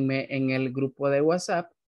 avísenme en el grupo de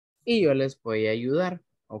WhatsApp y yo les voy a ayudar.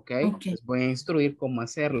 Ok, les voy a instruir cómo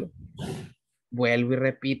hacerlo. Vuelvo y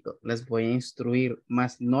repito, les voy a instruir,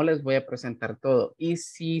 más no les voy a presentar todo. Y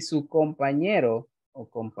si su compañero o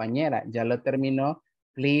compañera ya lo terminó,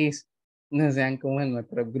 please, no sean como en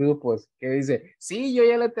otros grupos que dice, sí, yo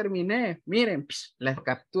ya lo terminé. Miren, la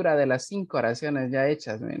captura de las 5 oraciones ya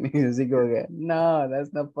hechas. Man. Y así como que, no,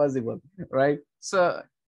 that's not possible, right? So,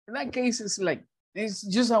 in that case, it's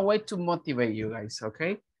just a way to motivate you guys,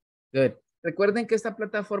 okay? Good. Recuerden que esta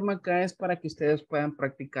plataforma acá es para que ustedes puedan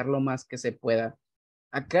practicar lo más que se pueda.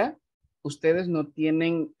 Acá ustedes no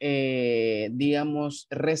tienen, digamos,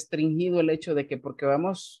 restringido el hecho de que porque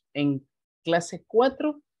vamos en clase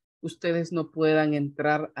 4, ustedes no puedan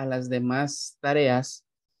entrar a las demás tareas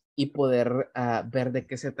y poder ver de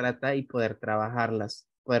qué se trata y poder trabajarlas,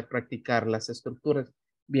 poder practicar las estructuras.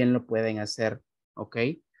 Bien lo pueden hacer, ¿ok?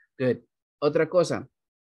 Good. Otra cosa,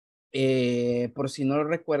 por si no lo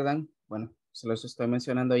recuerdan, bueno, se los estoy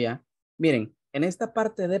mencionando ya. Miren, en esta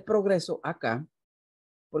parte de progreso acá,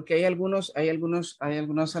 porque hay algunos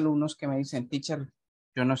alumnos que me dicen, teacher,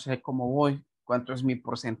 yo no sé cómo voy, cuánto es mi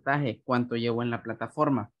porcentaje, cuánto llevo en la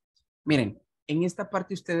plataforma. Miren, en esta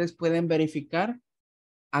parte ustedes pueden verificar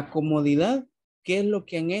a comodidad qué es lo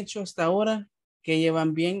que han hecho hasta ahora, qué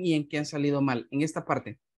llevan bien y en qué han salido mal. En esta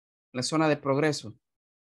parte, la zona de progreso,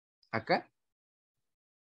 acá,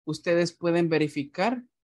 ustedes pueden verificar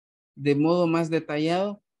de modo más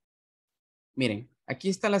detallado. Miren, aquí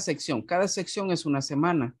está la sección. Cada sección es una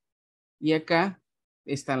semana. Y acá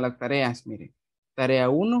están las tareas. Miren, tarea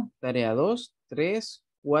 1, tarea 2, 3,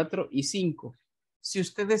 4 y 5. Si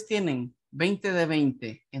ustedes tienen 20 de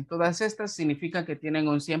 20 en todas estas, significa que tienen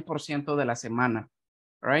un 100% de la semana.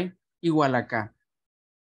 Right? Igual acá.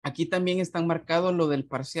 Aquí también están marcados lo del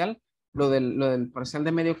parcial, lo del parcial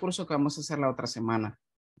de medio curso que vamos a hacer la otra semana.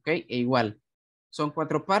 ¿Ok? E igual. Son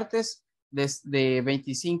 4 partes de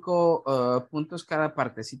 25 puntos cada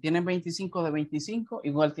parte. Si tienen 25 de 25,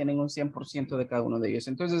 igual tienen un 100% de cada uno de ellos.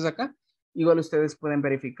 Entonces acá, igual ustedes pueden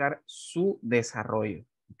verificar su desarrollo.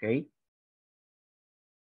 ¿Ok?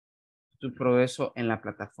 Su progreso en la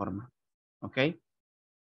plataforma. ¿Ok?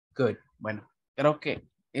 Good. Bueno, creo que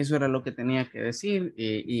eso era lo que tenía que decir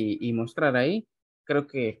y mostrar ahí. Creo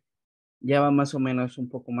que ya va más o menos un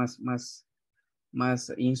poco más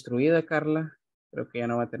instruida, Carla. Creo que ya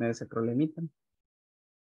no va a tener ese problemita.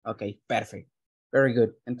 Okay, perfect. Very good.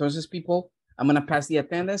 Entonces, people, I'm going to pass the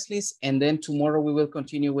attendance list, and then tomorrow we will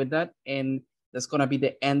continue with that, and that's going to be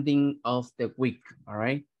the ending of the week, all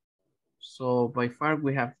right? So by far,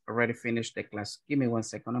 we have already finished the class. Give me 1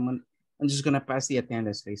 second. I'm just going to pass the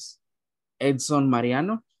attendance list. Edson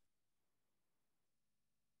Mariano.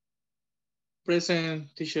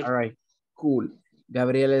 Present, teacher. All right, cool.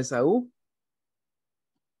 Gabriel Esaú.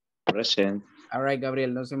 Present. All right,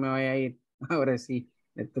 Gabriel, no se me vaya a ir. Ahora sí,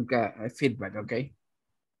 le toca feedback, okay?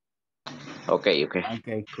 Okay.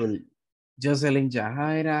 Okay, cool. Jocelyn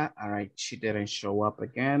Jahaira. All right, she didn't show up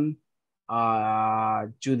again.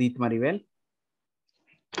 Judith Maribel.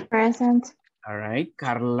 Present. All right,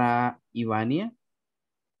 Carla Ivania.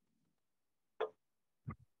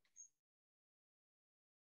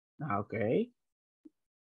 Okay.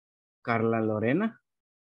 Carla Lorena.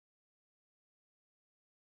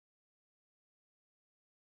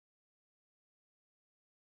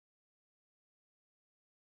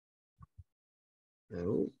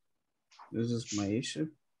 Oh, this is my issue.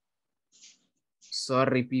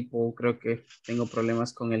 Sorry, people. Creo que tengo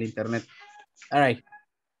problemas con el internet. All right.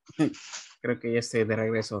 Creo que ya estoy de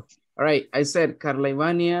regreso. All right, I said Carla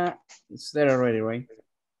Ivania is there already, right?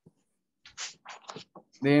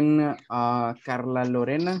 Then Carla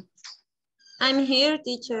Lorena. I'm here,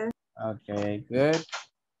 teacher. Okay, good.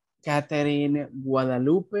 Catherine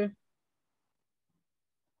Guadalupe.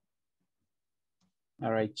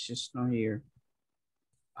 All right, she's not here.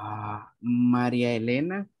 Maria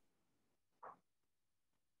Elena.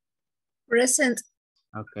 Present.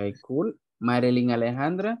 Okay, cool. Marilyn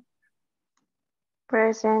Alejandra.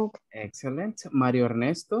 Present. Excellent. Mario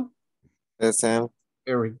Ernesto. Present.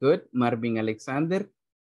 Very good. Marvin Alexander.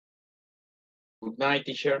 Good night,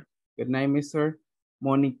 teacher. Good night, mister.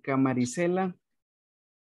 Mónica Marisela.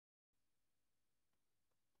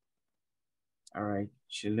 All right,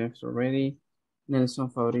 she left already. Nelson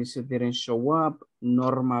Fabricio didn't show up.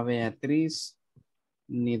 Norma Beatriz.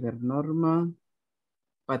 Neither Norma.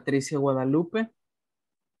 Patricia Guadalupe.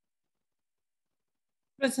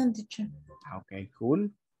 Present, teacher. Okay, cool.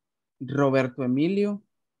 Roberto Emilio.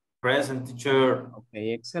 Present, teacher.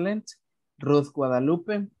 Okay, excellent. Ruth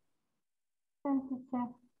Guadalupe.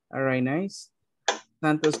 All right, nice.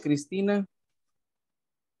 Santos Cristina.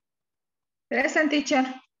 Present, teacher.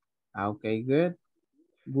 Okay, good.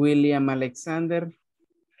 William Alexander.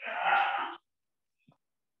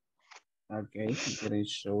 Okay, he didn't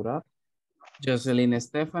show up. Jocelyn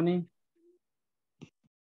Stephanie.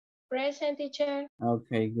 Present, teacher.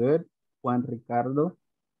 Okay, good. Juan Ricardo.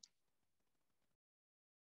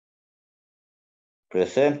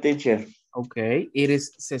 Present, teacher. Okay,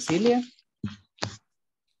 Iris Cecilia.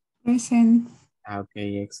 Present.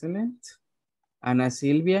 Okay, excellent. Ana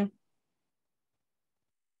Silvia.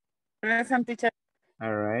 Present, teacher.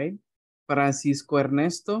 All right. Francisco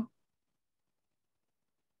Ernesto.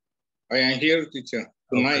 I am here, teacher.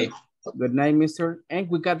 Good Okay. night. Good night, mister. And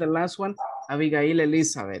we got the last one, Abigail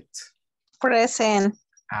Elizabeth. Present.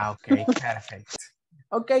 Okay, perfect.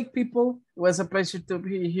 Okay, people, it was a pleasure to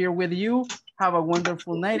be here with you. Have a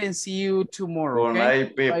wonderful night and see you tomorrow. Good Okay?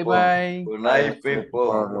 night, people. Bye-bye. Good night,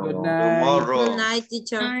 people. Good night. Tomorrow. Good night,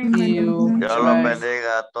 teacher. See you. Dios los Bye.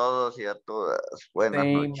 bendiga a todos y a todas. Buenas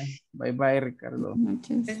Same. noches. Bye-bye, Ricardo.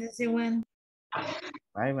 Ese sí, bueno.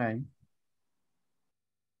 Bye-bye.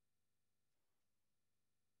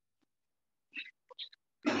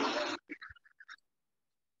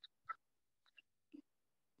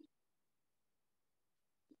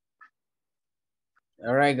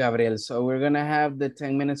 All right, Gabriel. So we're gonna have the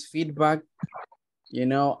 10 minutes feedback. You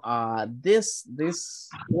know, this,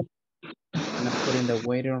 I'm gonna put in the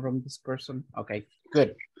waiting room this person. Okay,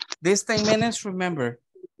 good. This 10 minutes, remember,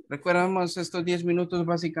 recordamos estos 10 minutos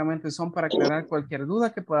básicamente son para aclarar cualquier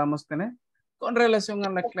duda que podamos tener con relación a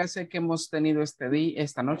la clase que hemos tenido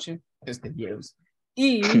esta noche, este viernes,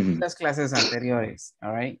 y las clases anteriores,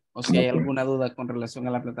 all right? O si hay alguna duda con relación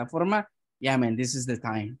a la plataforma, llamen, this is the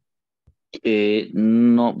time.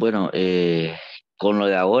 No, bueno, con lo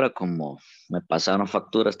de ahora, como me pasaron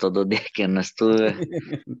facturas estos 2 días que no estuve,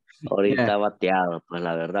 ahorita bateado, pues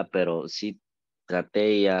la verdad, pero sí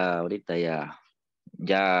traté y ahorita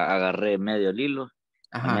ya agarré medio el hilo.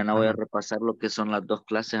 Mañana voy a repasar lo que son las 2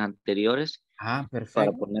 clases anteriores. Perfecto.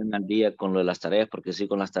 Para ponerme al día con lo de las tareas, porque sí,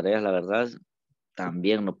 con las tareas, la verdad,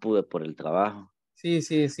 también no pude por el trabajo. Sí,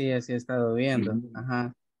 así he estado viendo.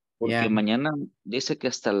 Ajá. Porque mañana dice que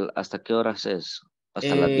hasta qué horas es,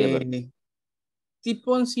 hasta las 10, ¿verdad?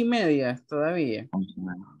 Tipo 11:30 todavía.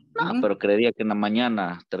 No, pero creería que en la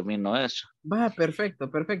mañana termino eso. Va,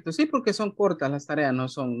 perfecto. Sí, porque son cortas las tareas, no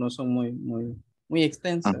son muy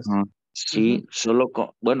extensas. Sí, solo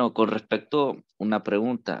con respecto a una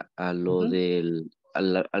pregunta a lo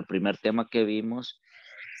al primer tema que vimos,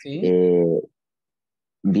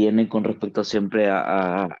 viene con respecto siempre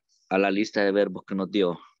a la lista de verbos que nos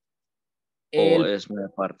dio. ¿O es muy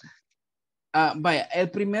aparte? Vaya,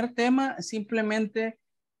 el primer tema simplemente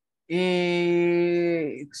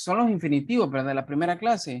son los infinitivos, ¿verdad? La primera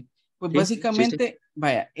clase. Pues básicamente,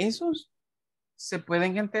 vaya, esos se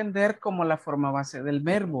pueden entender como la forma base del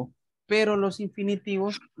verbo, pero los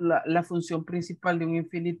infinitivos, la función principal de un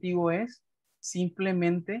infinitivo es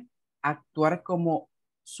simplemente actuar como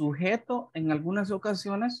sujeto en algunas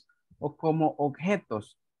ocasiones o como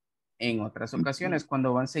objetos en otras ocasiones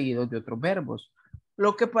cuando van seguidos de otros verbos.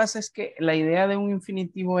 Lo que pasa es que la idea de un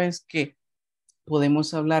infinitivo es que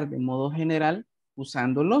podemos hablar de modo general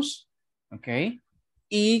usándolos, ¿ok?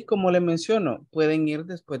 Y como le menciono, pueden ir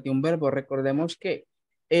después de un verbo. Recordemos que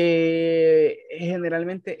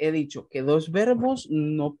generalmente he dicho que 2 verbos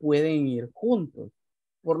no pueden ir juntos.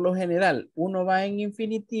 Por lo general, uno va en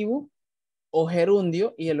infinitivo o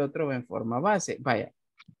gerundio y el otro va en forma base. Vaya,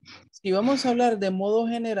 si vamos a hablar de modo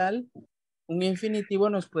general, un infinitivo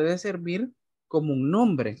nos puede servir como un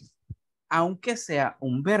nombre. aunque sea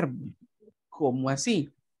un verbo. ¿Cómo así?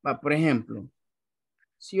 Va, por ejemplo,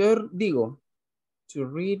 si yo digo, to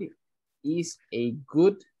read is a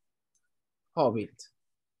good habit.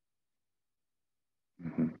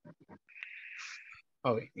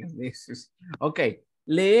 Ok,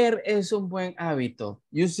 leer es un buen hábito.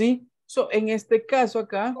 You see? So, en este caso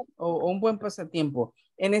acá, o un buen pasatiempo,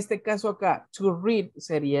 en este caso acá, to read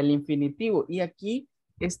sería el infinitivo y aquí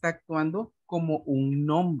está actuando como un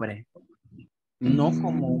nombre, no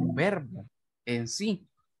como un verbo en sí.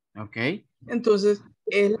 Ok, entonces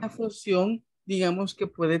es la función, digamos que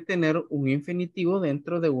puede tener un infinitivo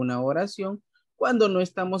dentro de una oración cuando no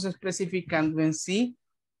estamos especificando en sí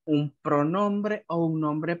un pronombre o un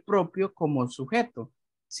nombre propio como sujeto.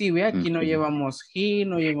 Si ve, aquí no llevamos he,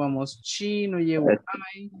 no llevamos she, no llevo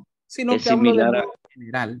I, sino Es que hablo de similar modo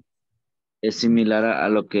general. es similar a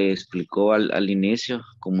lo que explicó al inicio,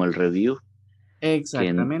 como el review,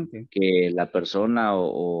 Exactamente. que la persona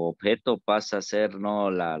o objeto pasa a ser, no,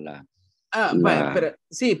 Vaya, pero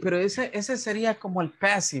sí, pero ese sería como el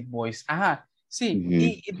passive voice. Ajá, sí.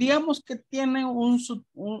 Y digamos que tiene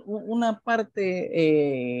una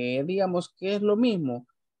parte, digamos que es lo mismo.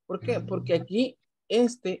 ¿Por qué? Porque aquí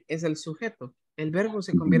este es el sujeto. El verbo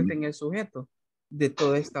se convierte en el sujeto de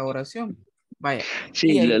toda esta oración. Vaya.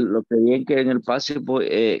 Sí, Y ahí, lo que vi que en el pasivo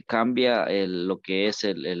cambia lo que es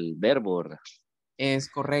el verbo, ¿verdad? es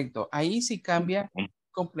correcto. Ahí sí cambia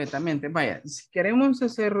completamente. Vaya, si queremos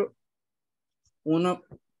hacer uno,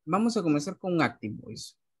 vamos a comenzar con un active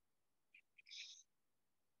voice.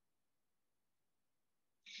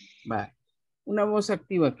 Va. Una voz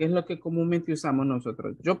activa, que es lo que comúnmente usamos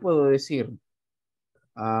nosotros. Yo puedo decir,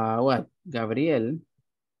 Gabriel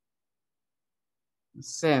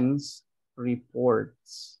sends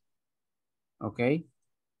reports. ¿Ok?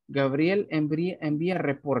 Gabriel envía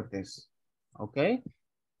reportes. ¿Ok?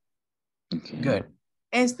 Good.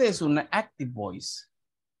 Este es una active voice.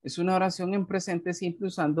 Es una oración en presente simple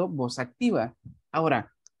usando voz activa.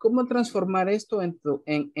 Ahora, ¿cómo transformar esto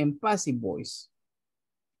en passive voice?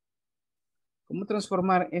 ¿Cómo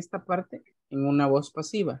transformar esta parte en una voz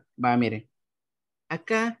pasiva? Va, mire.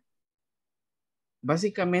 Acá,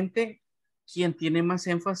 básicamente, quien tiene más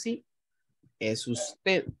énfasis es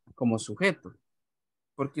usted como sujeto,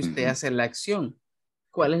 porque usted hace la acción.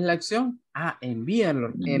 ¿Cuál es la acción? Envía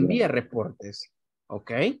reportes.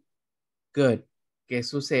 ¿Ok? Good. ¿Qué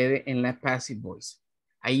sucede en la passive voice?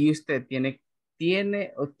 Ahí usted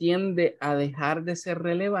tiene o tiende a dejar de ser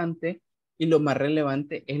relevante y lo más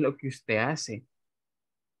relevante es lo que usted hace.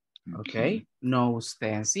 ¿Ok? No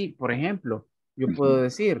usted en sí. Por ejemplo, yo puedo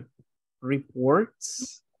decir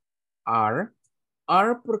reports are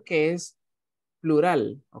porque es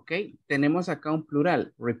plural. ¿Ok? Tenemos acá un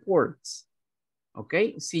plural, reports. ¿Ok?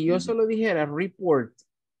 Si yo solo dijera report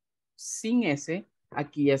sin S,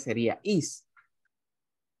 aquí ya sería is.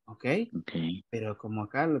 ¿Ok? Pero como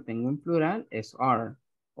acá lo tengo en plural, es are.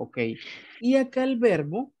 ¿Ok? Y acá el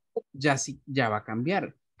verbo ya va a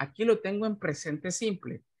cambiar. Aquí lo tengo en presente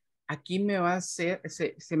simple. Aquí me va a hacer,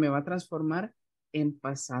 se me va a transformar en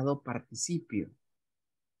pasado participio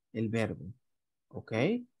el verbo. ¿Ok?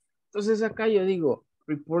 Entonces acá yo digo,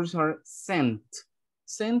 reports are sent.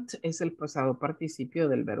 Sent es el pasado participio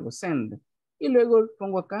del verbo send. Y luego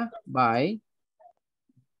pongo acá, by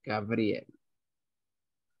Gabriel.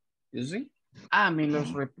 ¿You see?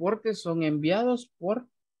 Los reportes son enviados por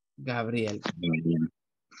Gabriel.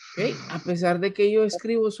 ¿Ok? A pesar de que yo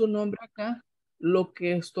escribo su nombre acá, lo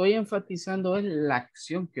que estoy enfatizando es la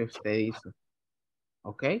acción que usted hizo.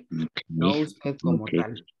 ¿Ok? No usted como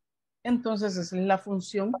tal. Entonces esa es la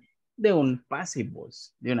función de un passive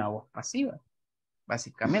voice, de una voz pasiva,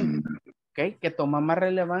 básicamente. ¿Ok? Que toma más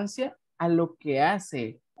relevancia a lo que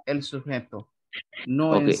hace el sujeto,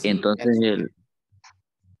 no en sí entonces el sujeto.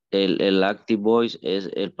 el active voice es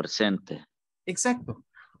el presente. Exacto.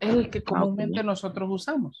 Es el que comúnmente nosotros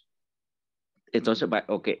usamos. Entonces,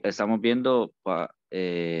 estamos viendo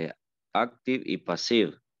active y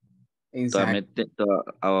passive.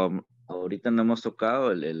 Ahorita no hemos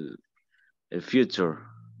tocado el future.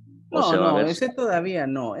 No, ese todavía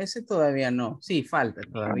no. Ese todavía no. Sí, falta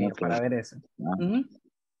todavía para ver eso.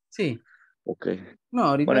 Sí. Ok. No,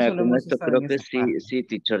 ahorita Bueno, ya solo con hemos esto estado creo en que esa parte. sí,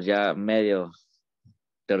 teacher, ya medio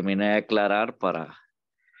terminé de aclarar para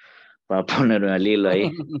ponerme al hilo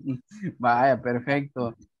ahí. Vaya,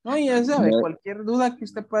 perfecto. No, ya sabe, cualquier duda que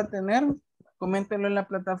usted pueda tener, coméntelo en la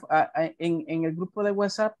plataforma, en el grupo de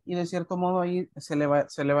WhatsApp y de cierto modo ahí se le va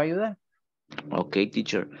a ayudar. Ok,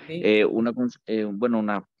 teacher. Sí. Una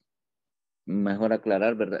mejor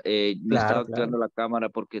aclarar, ¿verdad? No estaba Claro. activando la cámara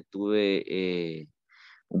porque tuve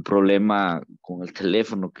un problema con el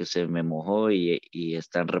teléfono que se me mojó y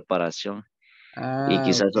está en reparación. Y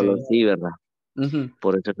quizás ok. solo sí, ¿verdad? Ujú.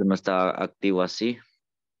 Por eso que no está activo así.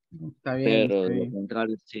 Está bien, Pero está de lo bien.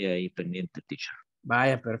 contrario, sí, ahí pendiente, teacher.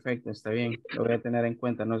 Vaya, perfecto, está bien. Lo voy a tener en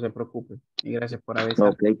cuenta, no se preocupe. Y gracias por avisar.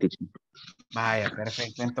 Ok, teacher. Vaya,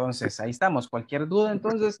 perfecto. Entonces, ahí estamos. Cualquier duda,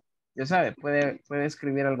 entonces, ya sabe, puede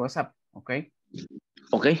escribir al WhatsApp, ¿ok?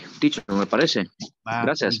 Ok, teacher, me parece. Va, muy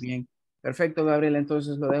Gracias. bien. Perfecto, Gabriel.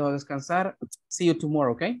 Entonces lo dejo descansar. See you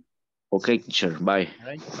tomorrow, ¿ok? Ok, teacher, bye. All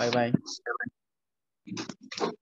right. Bye, bye.